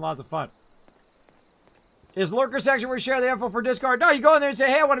having lots and lots of fun. Is Lurker section where you share the info for Discord? No, you go in there and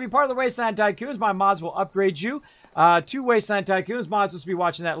say, hey, I want to be part of the Wasteland Tycoons. My mods will upgrade you to Wasteland Tycoons. Mods will be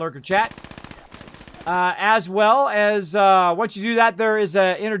watching that Lurker chat. As well as, once you do that, there is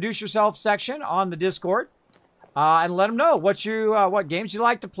a introduce yourself section on the Discord. And let them know what games you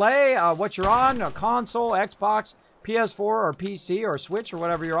like to play, what you're on, a console, Xbox, PS4, or PC, or Switch, or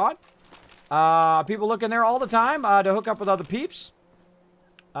whatever you're on. People look in there all the time to hook up with other peeps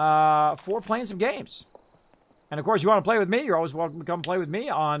for playing some games. And, of course, you want to play with me, you're always welcome to come play with me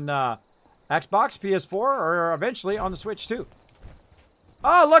on Xbox, PS4, or eventually on the Switch, too.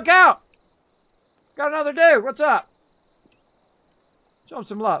 Oh, look out! Got another dude. What's up? Show him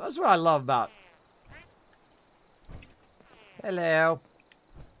some love. That's what I love about. Hello.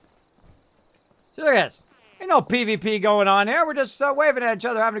 See, look at this. Ain't no PvP going on here. We're just waving at each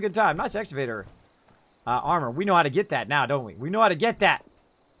other, having a good time. Nice excavator armor. We know how to get that now, don't we? We know how to get that.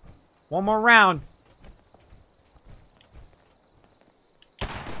 One more round.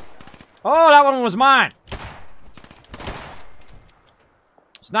 Oh, that one was mine.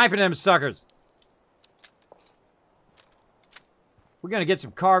 Sniping them suckers. We're going to get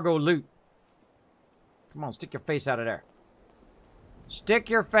some cargo loot. Come on, stick your face out of there. Stick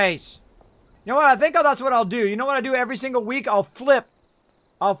your face. You know what? I think that's what I'll do. You know what I do every single week? I'll flip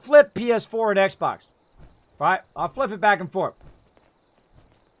PS4 and Xbox. Right? I'll flip it back and forth.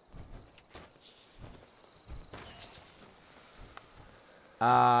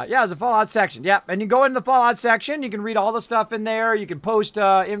 Yeah, there's a Fallout section. Yep, and you go into the Fallout section. You can read all the stuff in there. You can post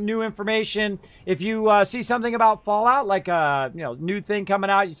new information. If you see something about Fallout, like new thing coming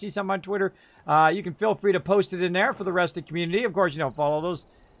out, you see something on Twitter, you can feel free to post it in there for the rest of the community. Of course, follow those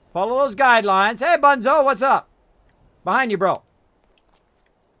guidelines. Hey, Bunzo, what's up? Behind you, bro.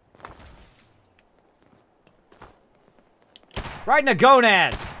 Right in the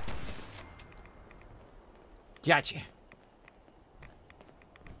gonads. Gotcha.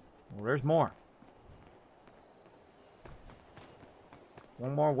 Well, there's more.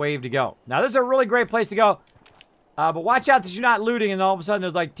 One more wave to go. Now, this is a really great place to go. But watch out that you're not looting and all of a sudden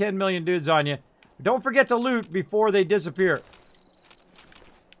there's like 10 million dudes on you. Don't forget to loot before they disappear.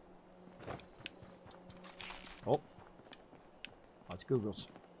 Oh. That's Google's.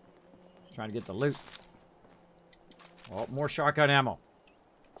 Trying to get the loot. Oh, more shotgun ammo.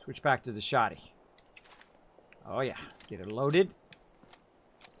 Switch back to the shotty. Oh, yeah. Get it loaded.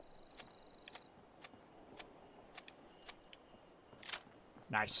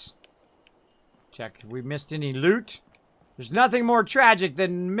 Nice. Check. Have we missed any loot? There's nothing more tragic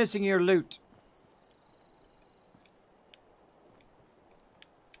than missing your loot.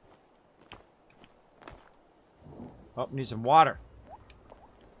 Oh, need some water.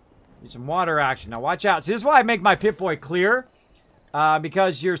 Need some water action. Now watch out. See, this is why I make my Pip-Boy clear.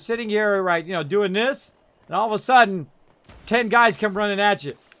 Because you're sitting here, right, doing this. And all of a sudden, 10 guys come running at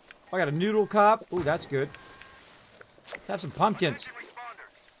you. Oh, I got a noodle cup. Ooh, that's good. Let's have some pumpkins.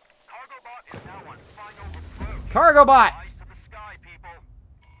 Cargo bot!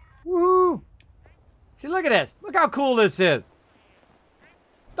 Woohoo! See, look at this. Look how cool this is.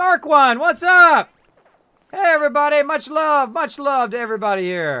 Dark One, what's up? Hey, everybody. Much love to everybody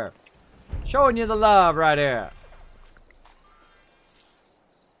here. Showing you the love right here.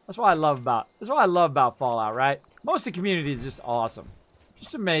 That's what I love about Fallout, right? Most of the community is just awesome.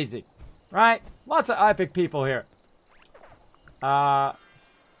 Just amazing. Right? Lots of epic people here.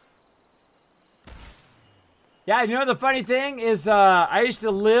 Yeah, the funny thing is, I used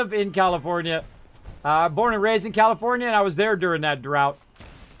to live in California. Born and raised in California, and I was there during that drought.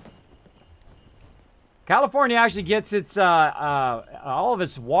 California actually gets its all of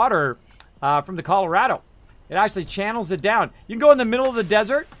its water from the Colorado. It actually channels it down. You can go in the middle of the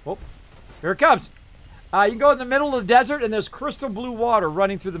desert. Oh, here it comes. You can go in the middle of the desert, and there's crystal blue water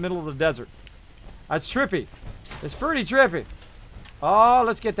running through the middle of the desert. That's trippy. It's pretty trippy. Oh,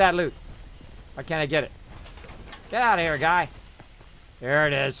 let's get that loot. Why can't I get it? Get out of here, guy. There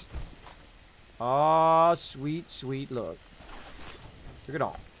it is. Oh, sweet, sweet look. Look at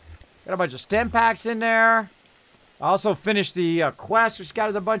all. Got a bunch of stem packs in there. I also finished the quest, which got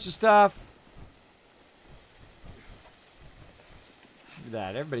us a bunch of stuff. Look at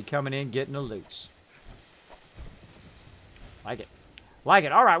that. Everybody coming in, getting the loots. Like it. Like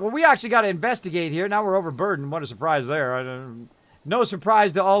it. All right. Well, we actually got to investigate here. Now we're overburdened. What a surprise there. No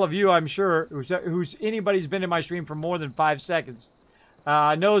surprise to all of you, I'm sure, who's anybody's been in my stream for more than 5 seconds,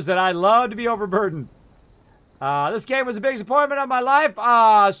 knows that I love to be overburdened. This game was a big disappointment of my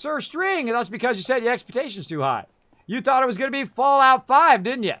life. Sir String, that's because you set your expectations too high. You thought it was going to be Fallout 5,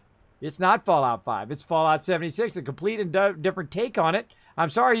 didn't you? It's not Fallout 5. It's Fallout 76, a complete and different take on it.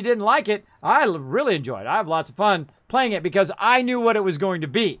 I'm sorry you didn't like it. I really enjoyed it. I have lots of fun playing it because I knew what it was going to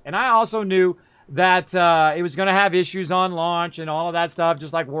be. And I also knew that it was going to have issues on launch and all of that stuff,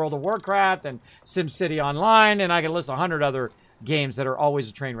 just like World of Warcraft and SimCity Online. And I can list 100 other games that are always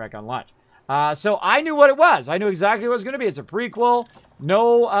a train wreck on launch. So I knew what it was. I knew exactly what it was going to be. It's a prequel.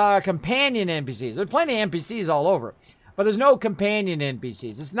 No companion NPCs. There's plenty of NPCs all over. But there's no companion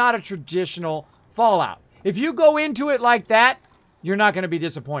NPCs. It's not a traditional Fallout. If you go into it like that, you're not going to be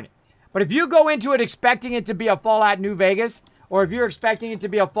disappointed. But if you go into it expecting it to be a Fallout New Vegas, or if you're expecting it to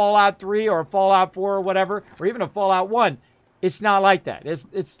be a Fallout 3 or a Fallout 4 or whatever, or even a Fallout 1, it's not like that.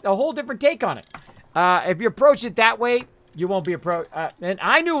 It's a whole different take on it. If you approach it that way, you won't be and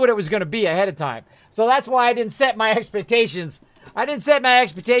I knew what it was going to be ahead of time. So that's why I didn't set my expectations. I didn't set my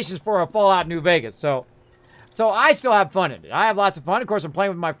expectations for a Fallout New Vegas. So I still have fun in it. I have lots of fun. Of course, I'm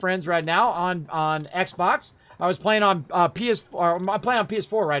playing with my friends right now on Xbox. I was playing on PS4. I'm playing on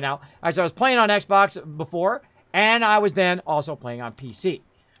PS4 right now. Actually, I was playing on Xbox before, and I was then also playing on PC.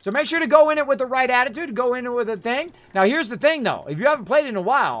 So make sure to go in it with the right attitude. Go in it with a thing. Now, here's the thing, though. If you haven't played it in a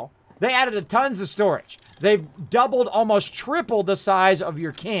while, they added tons of storage. They've doubled, almost tripled the size of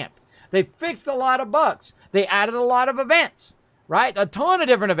your camp. They fixed a lot of bugs. They added a lot of events, right? A ton of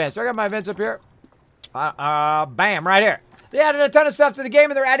different events. I got my events up here. Bam, right here. They added a ton of stuff to the game,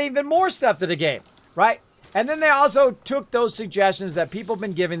 and they're adding even more stuff to the game, right? And then they also took those suggestions that people have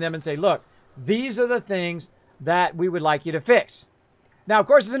been giving them and say, look, these are the things that we would like you to fix. Now, of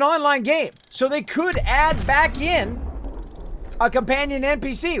course, it's an online game, so they could add back in a companion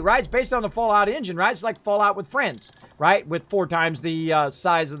NPC, right? It's based on the Fallout engine, right? It's like Fallout with friends, right? With 4 times the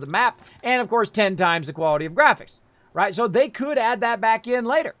size of the map and, of course, 10 times the quality of graphics, right? So they could add that back in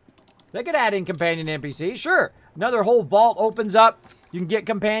later. They could add in companion NPCs, sure. Another whole vault opens up. You can get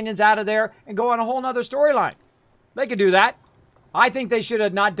companions out of there and go on a whole nother storyline. They could do that. I think they should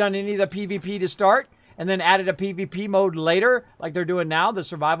have not done any of the PvP to start and then added a PvP mode later, like they're doing now, the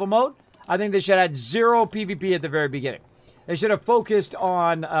survival mode. I think they should have had 0 PvP at the very beginning. They should have focused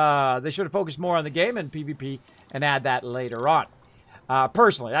on, more on the game and PvP and add that later on.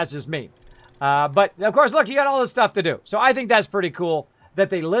 Personally, that's just me. But, of course, look, you got all this stuff to do. So I think that's pretty cool that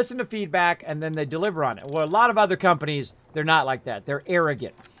they listen to feedback and then they deliver on it. Well, a lot of other companies, they're not like that. They're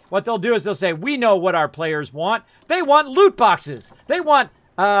arrogant. What they'll do is they'll say, we know what our players want. They want loot boxes. They want,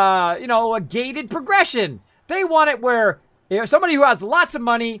 a gated progression. They want it where somebody who has lots of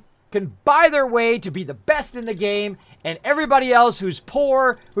money can buy their way to be the best in the game, and everybody else who's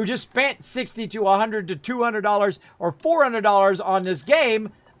poor, who just spent $60 to $100 to $200 or $400 on this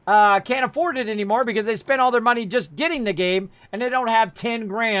game, can't afford it anymore because they spent all their money just getting the game, and they don't have 10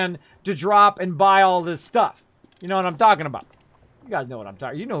 grand to drop and buy all this stuff. You know what I'm talking about? You guys know what I'm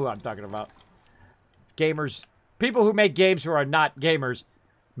talking. You know who I'm talking about. Gamers, people who make games who are not gamers,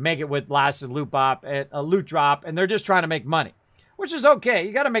 make it with last and loot drop, and they're just trying to make money, which is okay.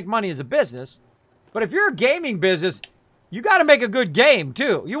 You got to make money as a business, but if you're a gaming business, you got to make a good game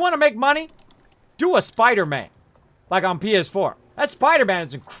too. You want to make money? Do a Spider-Man, like on PS4. That Spider-Man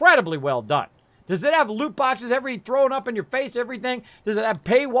is incredibly well done. Does it have loot boxes thrown up in your face, everything? Does it have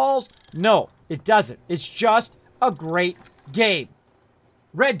paywalls? No, it doesn't. It's just a great game.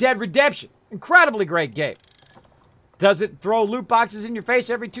 Red Dead Redemption, incredibly great game. Does it throw loot boxes in your face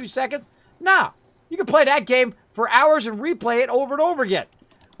every 2 seconds? No. You can play that game for hours and replay it over and over again.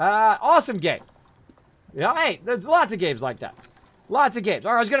 Awesome game. Hey, there's lots of games like that. Lots of games.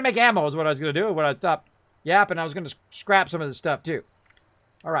 All right, I was going to make ammo is what I was going to do when I stopped yapping. I was going to scrap some of this stuff too.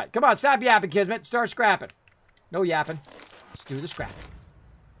 All right, come on, stop yapping, Kismet. Start scrapping. No yapping. Let's do the scrapping.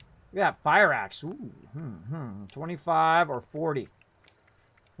 Yeah, fire axe. Ooh, 25 or 40.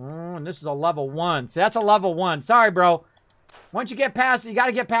 And this is a level 1. See, that's a level 1. Sorry, bro. Once you get past, you got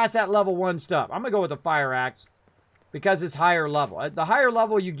to get past that level 1 stuff. I'm going to go with the fire axe because it's higher level. The higher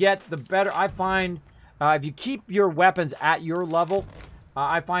level you get, the better. I find if you keep your weapons at your level,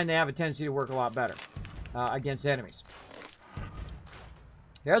 I find they have a tendency to work a lot better against enemies.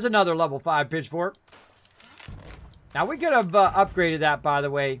 Here's another level 5 pitchfork. Now, we could have upgraded that, by the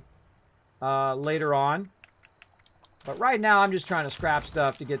way, later on. But right now, I'm just trying to scrap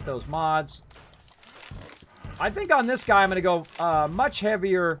stuff to get those mods. I think on this guy, I'm going to go much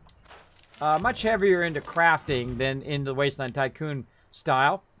heavier into crafting than in the Wasteland Tycoon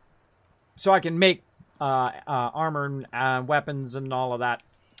style. So I can make armor and weapons and all of that.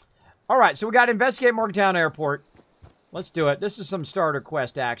 All right, so we got to investigate Morgantown Airport. Let's do it. This is some starter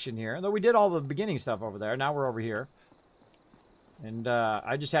quest action here. Though we did all the beginning stuff over there. Now we're over here. And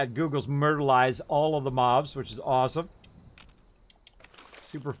I just had Google's myrtleize all of the mobs, which is awesome.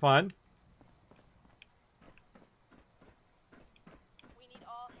 Super fun. We need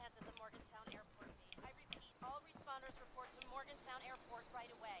all hands at the Morgantown Airport base. I repeat, all responders report to Morgantown Airport right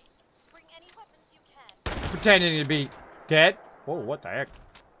away. Bring any weapons you can. Pretending to be dead. Whoa, what the heck?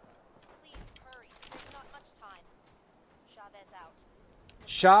 Please hurry. There's not much time. Chavez out.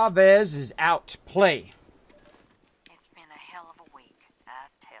 Chavez is out. Play. It's been a hell of a week, I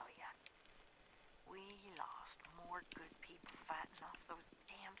tell ya. We lost more good people fighting off those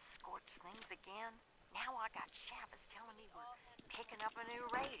damn scorched things again. Now I got Chavez telling me we're picking up a new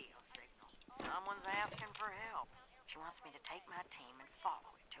radio signal. Someone's asking for help. She wants me to take my team and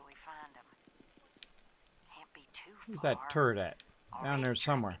follow it till we find them. Can't be too far. Where's that turret at? Down there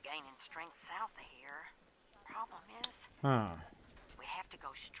somewhere. Gaining strength south of here. Problem is, we have to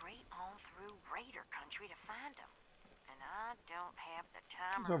go straight on through Raider country to find them. And I don't have the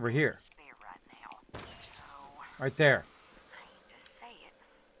time It's over here. to spare right now. So, Right there. I hate to say it,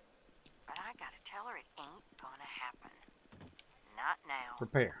 but I gotta tell her it ain't gonna happen. Not now.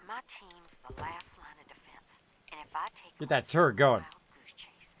 Prepare. My team's the last line of defense. And if I take Get that turret going. goose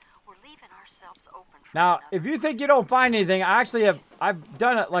chase, we're leaving ourselves open for Now, another if you think you don't find anything, I actually have. I've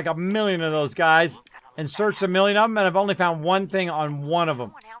done it like a million of those guys and searched a million of them, and I've only found one thing on one of them.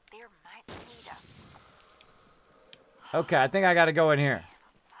 Someone out there might need us. Okay, I think I got to go in here.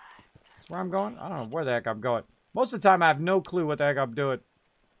 That's where I'm going? I don't know where the heck I'm going. Most of the time, I have no clue what the heck I'm doing.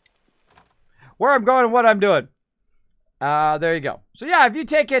 Where I'm going and what I'm doing. There you go. So yeah, if you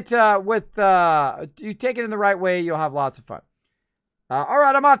take it you take it in the right way, you'll have lots of fun. All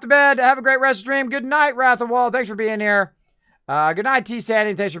right, I'm off to bed. Have a great rest of the stream. Good night, Wrath of Wall. Thanks for being here. Good night, T.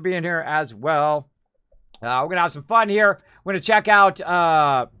 Sandy. Thanks for being here as well. We're going to have some fun here. We're going to check out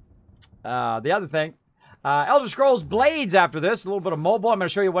the other thing. Elder Scrolls Blades after this. A little bit of mobile. I'm going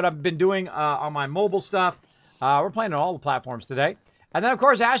to show you what I've been doing on my mobile stuff. We're playing on all the platforms today. And then, of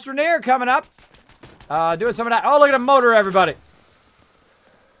course, Astroneer coming up. Doing some of that. Oh, look at the motor, everybody.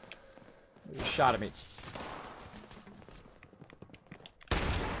 He just shot at me.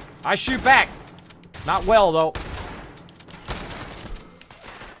 I shoot back. Not well, though.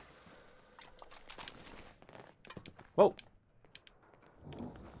 Whoa.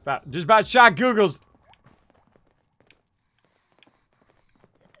 Just about shot Googles.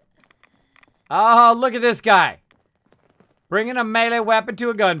 Oh, look at this guy. Bringing a melee weapon to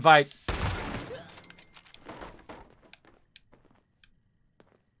a gunfight.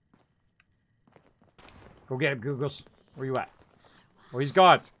 Go get him, Googles. Where you at? Oh, he's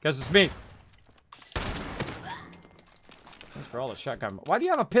gone. Guess it's me. Thanks for all the shotgun. Why do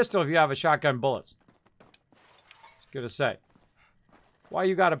you have a pistol if you have a shotgun bullets? It's good to say. Why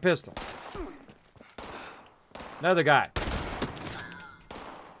you got a pistol? Another guy.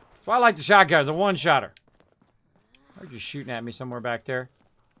 That's why I like the shotgun. It's a one-shotter. Are you shooting at me somewhere back there?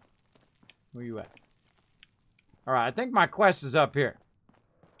 Where you at? Alright, I think my quest is up here.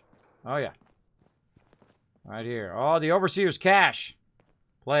 Oh, yeah. Right here. Oh, the Overseer's Cache.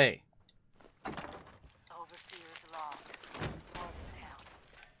 Play. Overseer's Loft, Morgantown.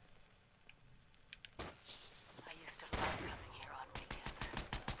 I used to love coming here on weekends,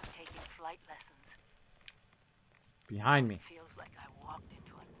 taking flight lessons. Behind me. It feels like I walked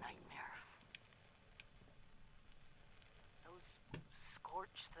into a nightmare. Those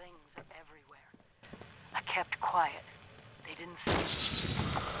scorched things are everywhere. I kept quiet. They didn't see me.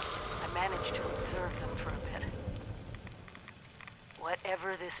 I managed to observe them for a bit.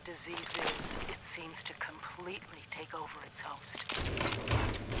 Whatever this disease is, it seems to completely take over its host.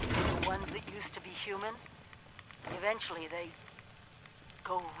 The ones that used to be human, eventually they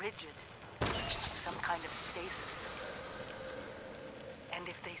go rigid, like some kind of stasis. And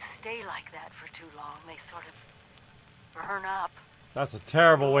if they stay like that for too long, they sort of burn up. That's a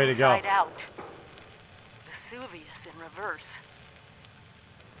terrible way to go. Inside out. Vesuvius in reverse.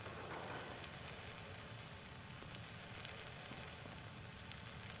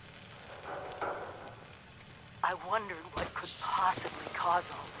 I wondered what could possibly cause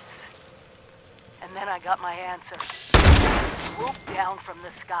all this. And then I got my answer. Swooped down from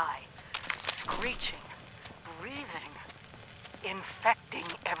the sky, screeching, breathing, infecting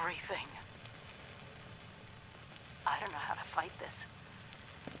everything. I don't know how to fight this.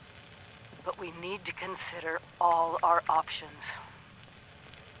 But we need to consider all our options.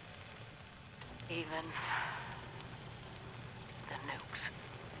 Even the nukes.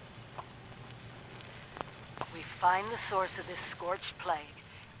 We find the source of this scorched plague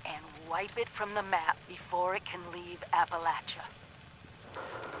and wipe it from the map before it can leave Appalachia.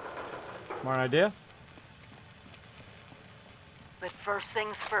 Smart idea. But first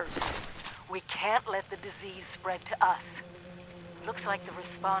things first, we can't let the disease spread to us. Looks like the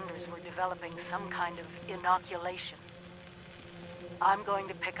responders were developing some kind of inoculation. I'm going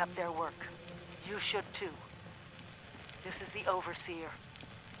to pick up their work. You should too. This is the Overseer.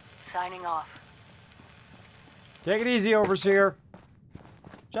 Signing off. Take it easy, Overseer.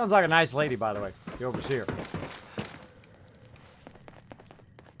 Sounds like a nice lady, by the way. The Overseer.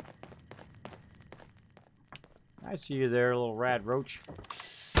 I see you there, little rad roach.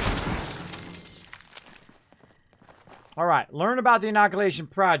 Alright, learn about the inoculation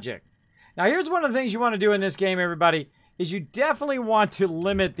project. Now, here's one of the things you want to do in this game, everybody, is you definitely want to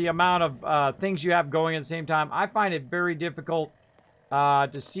limit the amount of things you have going at the same time. I find it very difficult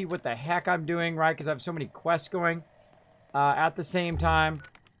to see what the heck I'm doing, right? Because I have so many quests going at the same time.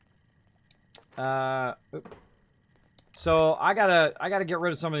 So I gotta get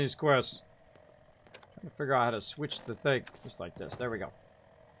rid of some of these quests. I'm trying to figure out how to switch the thing, just like this. There we go.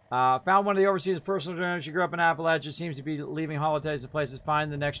 Found one of the overseer's personal journals. She grew up in Appalachia. Seems to be leaving holidays to places.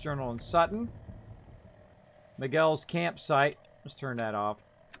 Find the next journal in Sutton. Miguel's campsite. Let's turn that off.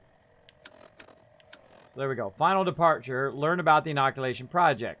 There we go. Final departure. Learn about the inoculation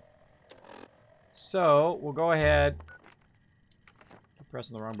project. So, we'll go ahead. Keep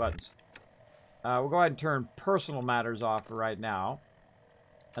pressing the wrong buttons. We'll go ahead and turn personal matters off for right now.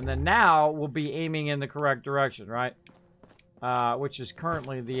 And then now, we'll be aiming in the correct direction, right? Which is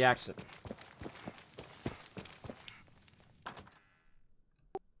currently the exit.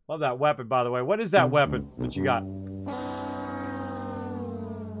 Love that weapon, by the way. What is that weapon that you got?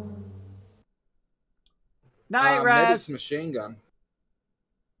 Night, Raz. Medic's machine gun.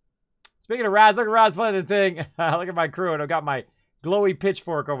 Speaking of Raz, look at Raz playing the thing. Look at my crew, and I've got my glowy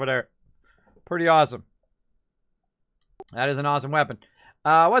pitchfork over there. Pretty awesome. That is an awesome weapon.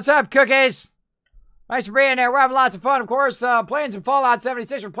 What's up, Cookies? Nice for being there. We're having lots of fun, of course. Playing some Fallout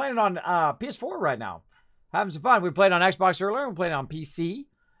 76. We're playing it on PS4 right now. Having some fun. We played on Xbox earlier. We played on PC.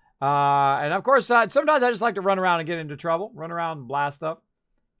 And of course, sometimes I just like to run around and get into trouble. Run around and blast stuff.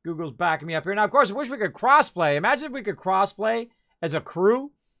 Google's backing me up here. Now, of course, I wish we could crossplay. Imagine if we could crossplay as a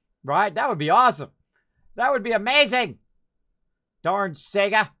crew. Right? That would be awesome. That would be amazing. Darn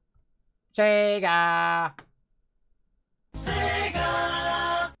Sega. Sega.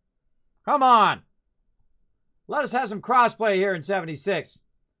 Sega. Come on. Let us have some crossplay here in 76.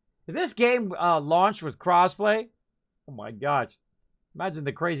 If this game launched with crossplay, oh my gosh. Imagine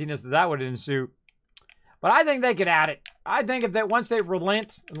the craziness that would ensue. But I think they could add it. I think if once they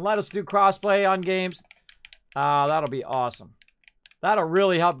relent and let us do crossplay on games, that'll be awesome. That'll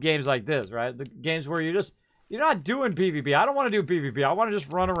really help games like this, right? The games where you're not doing PvP. I don't want to do PvP. I want to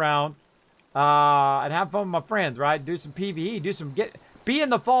just run around and have fun with my friends, right? Do some PvE, be in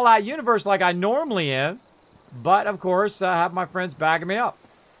the Fallout universe like I normally am. But, of course, have my friends backing me up.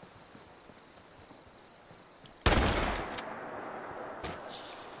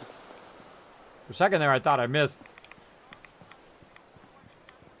 For a second there, I thought I missed.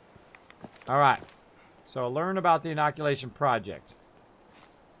 Alright. So, learn about the inoculation project.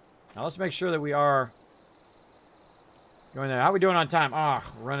 Now, let's make sure that we are going there. How are we doing on time? Ah,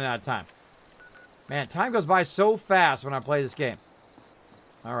 we're running out of time. Man, time goes by so fast when I play this game.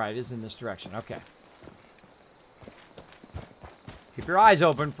 Alright, it's in this direction. Okay. Keep your eyes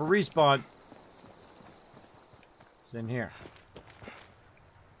open for respawn. It's in here.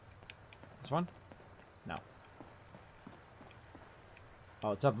 This one? No.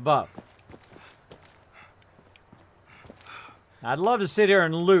 Oh, it's up above. I'd love to sit here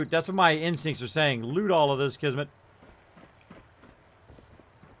and loot. That's what my instincts are saying. Loot all of this, Kismet.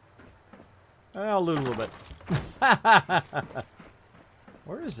 I'll loot a little bit.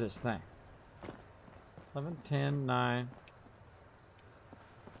 Where is this thing? 11, 10, 9...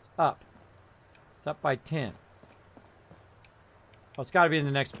 up? It's up by 10. Oh, it's got to be in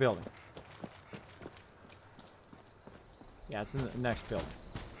the next building. Yeah, it's in the next building.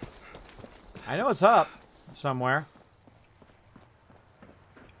 I know it's up somewhere.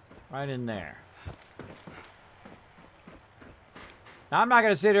 Right in there. Now, I'm not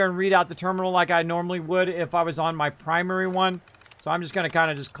going to sit here and read out the terminal like I normally would if I was on my primary one. So I'm just going to kind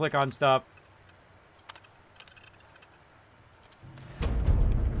of just click on stuff.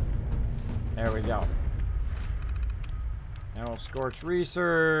 There we go. Now we'll Scorch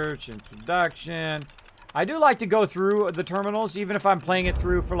Research, Introduction. I do like to go through the terminals, even if I'm playing it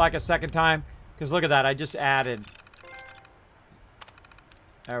through for like a second time. Because look at that, I just added.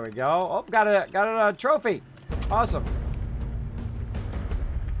 There we go. Oh, got a trophy. Awesome.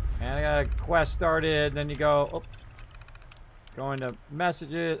 And I got a quest started. Then you go, oh, go into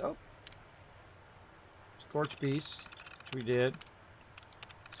messages. Oh, Scorch Beast, which we did.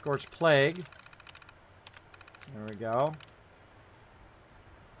 Scorch Plague. There we go.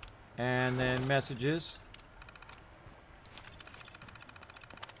 And then messages.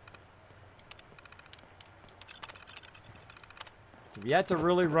 I've yet to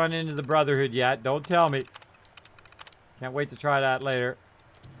really run into the Brotherhood yet. Don't tell me. Can't wait to try that later.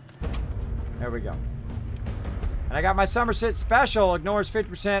 There we go. And I got my Somerset special. Ignores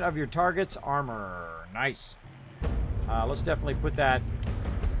 50% of your target's armor. Nice. Let's definitely put that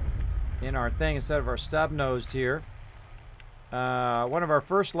in our thing instead of our stub-nosed here. One of our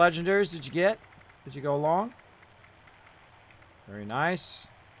first legendaries. Did you get? Did you go along? Very nice.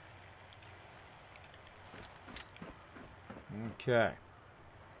 Okay.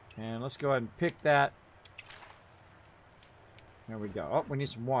 And let's go ahead and pick that. There we go. Oh, we need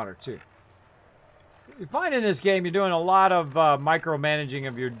some water too. You find in this game you're doing a lot of micromanaging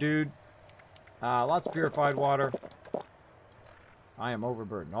of your dude. Lots of purified water. I am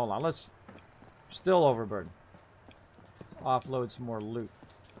overburdened. Hold on. Let's... Still overburdened. Let's offload some more loot.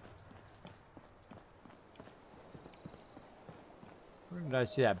 Where did I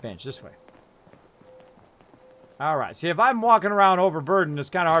see that bench? This way. Alright. See, if I'm walking around overburdened, it's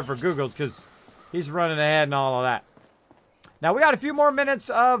kind of hard for Googles because he's running ahead and all of that. Now, we got a few more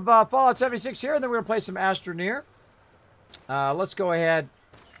minutes of Fallout 76 here, and then we're going to play some Astroneer. Let's go ahead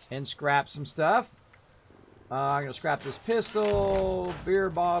and scrap some stuff. I'm going to scrap this pistol,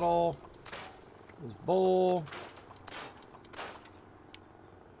 beer bottle, this bowl.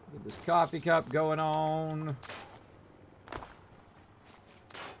 Get this coffee cup going on.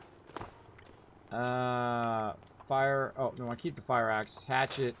 Fire. Oh, no, I keep the fire axe.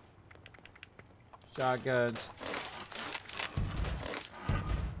 Hatchet. Shotguns.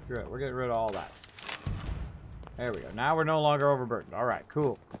 Good. We're getting rid of all that. There we go. Now we're no longer overburdened. All right,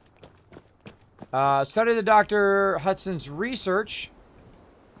 cool. Study the Dr. Hudson's research.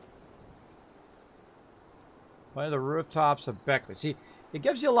 Play the rooftops of Beckley. See, it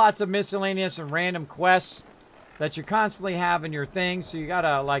gives you lots of miscellaneous and random quests that you constantly have in your thing, so you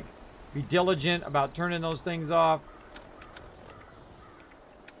gotta, like, be diligent about turning those things off.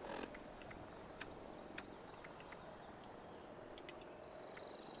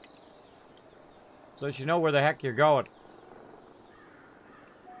 So that you know where the heck you're going.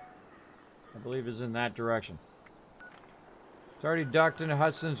 I believe it's in that direction. It's already ducked into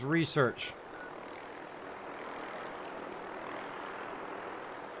Hudson's research.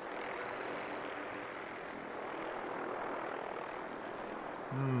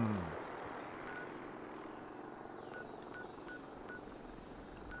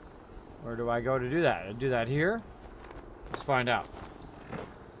 Where do I go to do that? I do that here? Let's find out.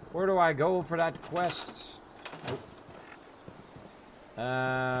 Where do I go for that quest? Nope.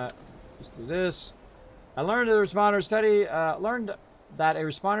 Let's do this. I learned that a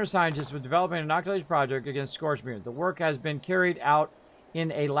responder scientist was developing an inoculation project against scorched mirrors. The work has been carried out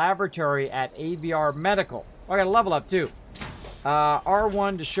in a laboratory at AVR Medical. Oh, I got a level up too.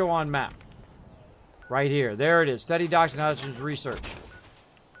 R1 to show on map. Right here. There it is. Study Dr. Hudson's research.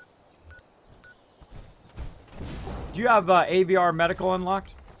 Do you have AVR Medical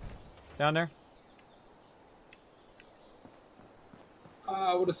unlocked? Down there?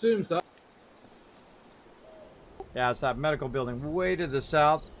 I would assume so. Yeah, it's that medical building way to the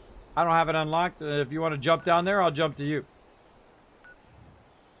south. I don't have it unlocked. If you want to jump down there, I'll jump to you.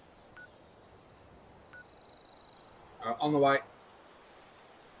 On the way.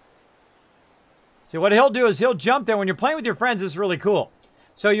 See, what he'll do is he'll jump there. When you're playing with your friends, it's really cool.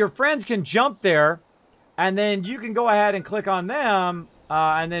 So your friends can jump there, and then you can go ahead and click on them,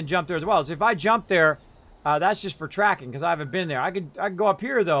 and then jump there as well. So if I jump there, that's just for tracking, because I haven't been there. I could go up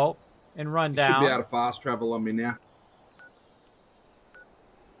here, though, and run down. Should be able to fast travel on me now.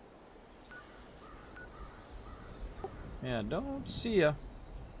 Yeah, don't see ya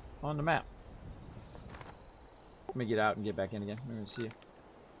on the map. Let me get out and get back in again. I'm gonna see you.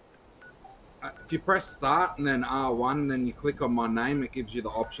 If you press start and then R1, then you click on my name, it gives you the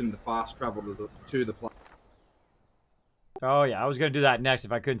option to fast travel to the place. Oh yeah, I was gonna do that next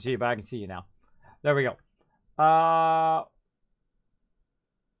if I couldn't see you, but I can see you now. There we go.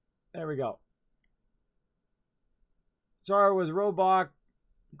 There we go. Sorry, was Robot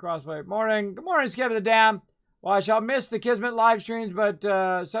Crossplay. Morning. Good morning, Skip of the Dam. Well, I shall miss the Kismet live streams, but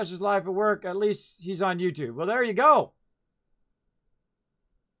such is life at work. At least he's on YouTube. Well, there you go.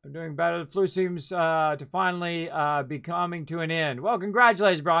 I'm doing better. The flu seems to finally be coming to an end. Well,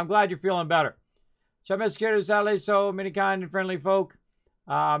 congratulations, bro. I'm glad you're feeling better. Shall miss Kiddo, sadly, so many kind and friendly folk.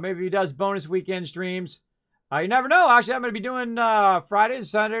 Maybe he does bonus weekend streams. You never know. Actually, I'm going to be doing Friday and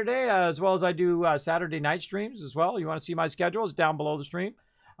Saturday, as well as I do Saturday night streams as well. You want to see my schedule? It's down below the stream.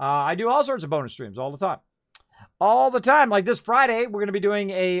 I do all sorts of bonus streams all the time. All the time. Like this Friday, we're going to be doing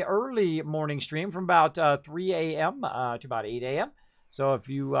a early morning stream from about 3 a.m. To about 8 a.m. So if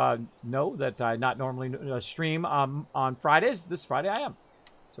you know that I not normally stream on Fridays, this Friday I am.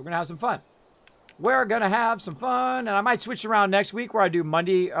 So we're going to have some fun. We're going to have some fun. And I might switch around next week where I do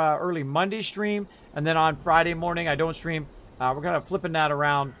Monday, early Monday stream. And then on Friday morning, I don't stream. We're kind of flipping that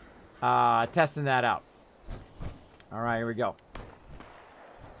around, testing that out. All right, here we go.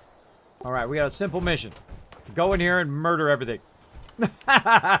 All right, we got a simple mission. To go in here and murder everything.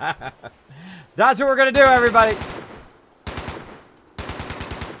 That's what we're going to do, everybody.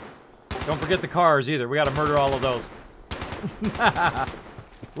 Don't forget the cars either. We got to murder all of those.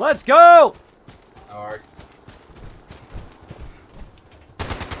 Let's go! All right.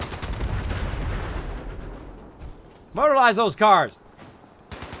 Motorize those cars.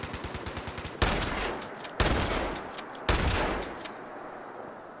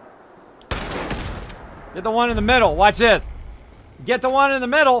 Get the one in the middle. Watch this. Get the one in the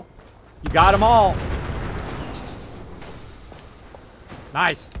middle. You got them all.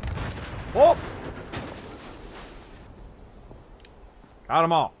 Nice. Oh. Got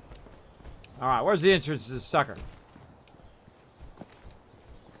them all. All right, where's the entrance to this sucker?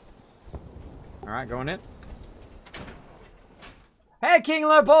 All right, going in. Hey, King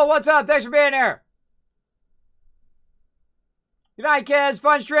Leopold, what's up? Thanks for being here. Good night, kids.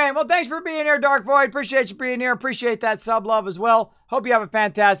 Fun stream. Well, thanks for being here, Dark Void. Appreciate you being here. Appreciate that sub love as well. Hope you have a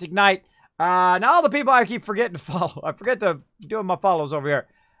fantastic night. Now, all the people I keep forgetting to follow. I forget to do my follows over here.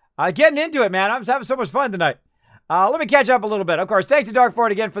 Getting into it, man. I'm just having so much fun tonight. Let me catch up a little bit. Of course, thanks to Dark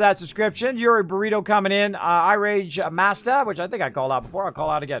Void again for that subscription. Yuri Burrito coming in. iRage Master, which I think I called out before. I'll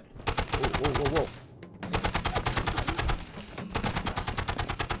call out again. Whoa, whoa, whoa, whoa.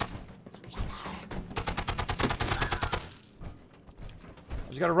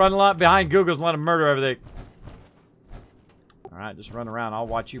 Just gotta run a lot behind Googles and let them murder everything. Alright, just run around. I'll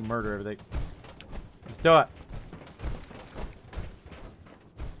watch you murder everything. Let's do it.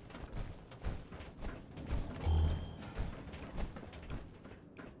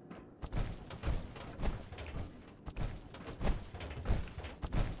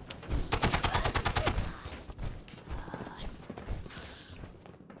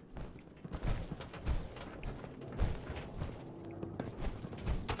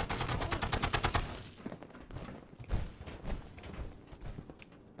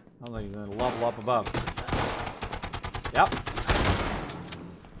 I don't think he's gonna level up above. Yep.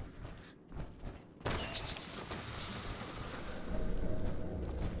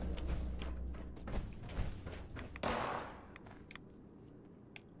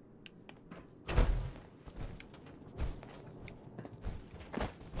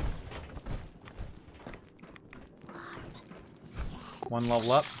 One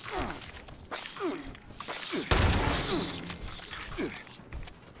level up.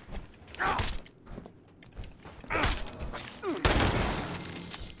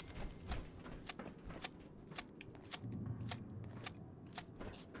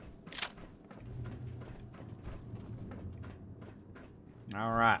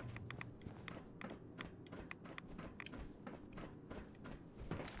 All right.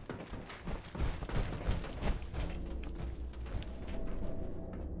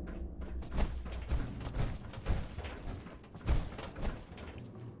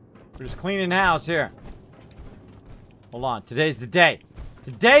 We're just cleaning house here. Hold on. Today's the day.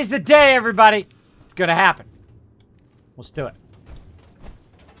 Today's the day, everybody. It's gonna happen. Let's do it.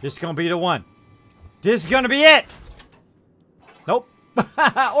 This is gonna be the one. This is gonna be it. Nope.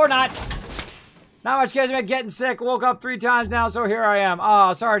 Or not. Not much Kismet, getting sick. Woke up 3 times now, so here I am.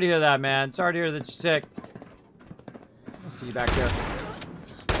 Oh, sorry to hear that, man. Sorry to hear that you're sick. I'll see you back there.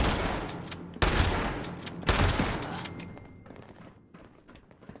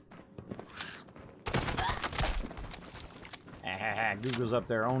 Yeah, Google's up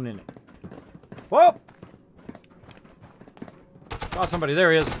there owning it. Whoa! Saw somebody.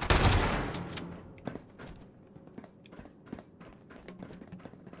 There he is.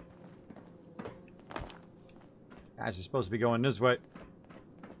 Guys, you're supposed to be going this way.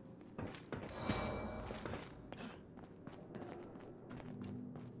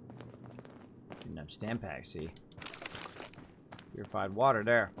 Didn't have stand pack, see? Purified water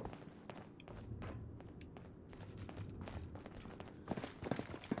there.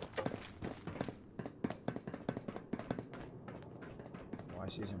 Oh, I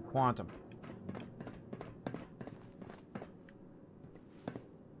see some quantum.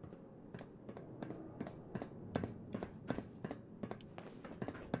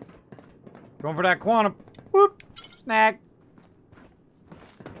 Going for that quantum. Whoop! Snag.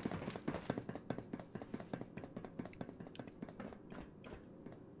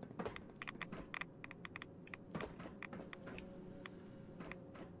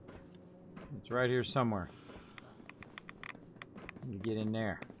 It's right here somewhere. Let me get in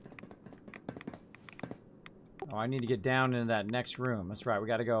there. Oh, I need to get down into that next room. That's right, we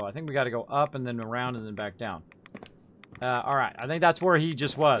gotta go. I think we gotta go up and then around and then back down. Alright, I think that's where he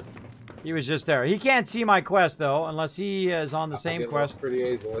just was. He was just there. He can't see my quest, though, unless he is on the same quest. Pretty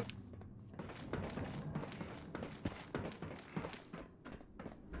easily.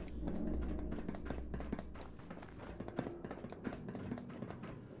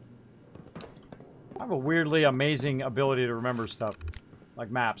 I have a weirdly amazing ability to remember stuff,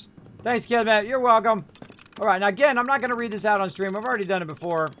 like maps. Thanks, Kismet. You're welcome. All right, now again, I'm not going to read this out on stream. I've already done it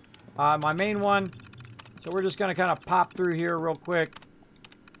before. My main one. So we're just going to kind of pop through here real quick.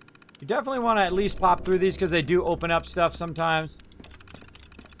 You definitely want to at least pop through these because they do open up stuff sometimes.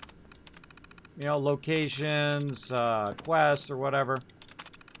 You know, locations, quests, or whatever.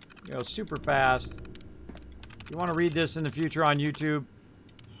 You know, super fast. If you want to read this in the future on YouTube,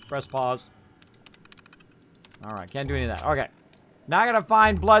 press pause. Alright, can't do any of that. Okay. Now I gotta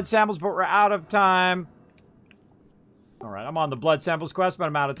find blood samples, but we're out of time. Alright, I'm on the blood samples quest, but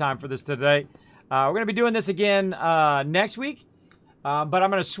I'm out of time for this today. We're going to be doing this again next week. But I'm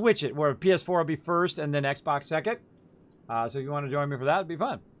going to switch it, where PS4 will be first and then Xbox second. So if you want to join me for that, it'd be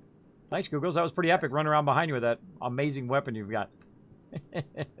fun. Thanks, Googles. That was pretty epic, running around behind you with that amazing weapon you've got.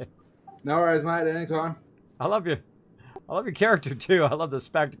 No worries, mate. Anytime. I love you. I love your character, too. I love the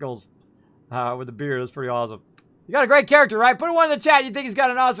spectacles with the beard. That's pretty awesome. You got a great character, right? Put one in the chat. You think he's got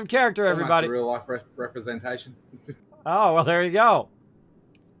an awesome character, everybody. Almost a real-life representation. Oh, well, there you go.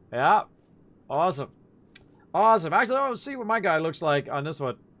 Yeah. Awesome. Awesome. Actually, let's see what my guy looks like on this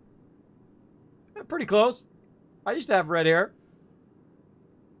one. Yeah, pretty close. I used to have red hair.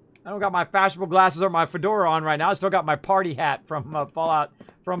 I don't got my fashionable glasses or my fedora on right now. I still got my party hat from Fallout,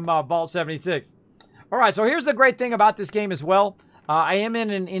 from Vault 76. All right, so here's the great thing about this game as well. I am in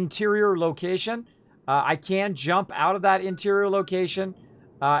an interior location. I can jump out of that interior location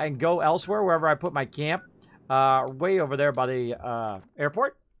and go elsewhere, wherever I put my camp. Way over there by the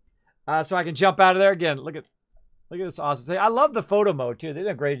airport. So I can jump out of there again. Look at this awesome thing. I love the photo mode, too. They did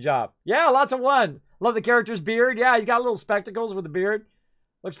a great job. Yeah, lots of one. Love the character's beard. Yeah, he's got little spectacles with the beard.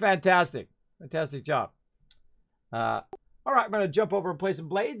 Looks fantastic. Fantastic job. All right, I'm going to jump over and play some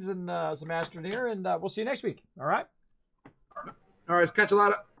Blades and some Astroneer, and we'll see you next week. All right? All right, catch you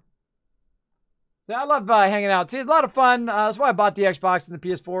later. Yeah, I love hanging out. See, it's a lot of fun. That's why I bought the Xbox and the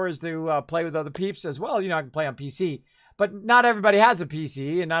PS4, is to play with other peeps as well. You know, I can play on PC. But not everybody has a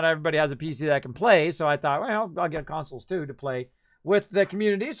PC, and not everybody has a PC that can play. So I thought, well, I'll get consoles too to play with the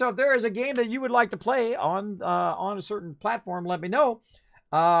community. So if there is a game that you would like to play on a certain platform, let me know,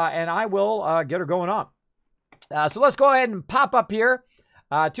 and I will get her going on. So let's go ahead and pop up here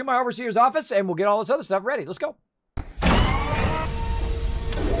to my overseer's office, and we'll get all this other stuff ready. Let's go.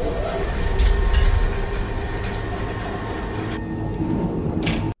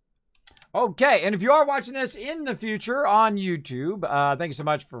 Okay, and if you are watching this in the future on YouTube, thank you so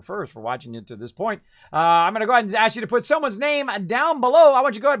much for watching it to this point. I'm going to go ahead and ask you to put someone's name down below. I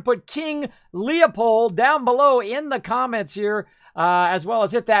want you to go ahead and put King Leopold down below in the comments here, as well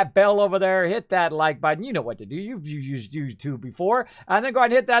as hit that bell over there, hit that like button. You know what to do. You've used YouTube before. And then go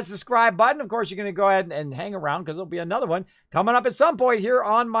ahead and hit that subscribe button. Of course, you're going to go ahead and hang around because there'll be another one coming up at some point here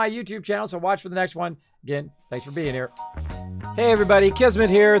on my YouTube channel, so watch for the next one. Again, thanks for being here. Hey everybody, Kismet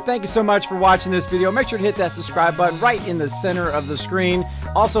here. Thank you so much for watching this video. Make sure to hit that subscribe button right in the center of the screen.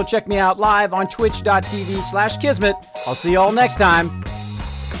 Also, check me out live on twitch.tv/Kismet. I'll see you all next time.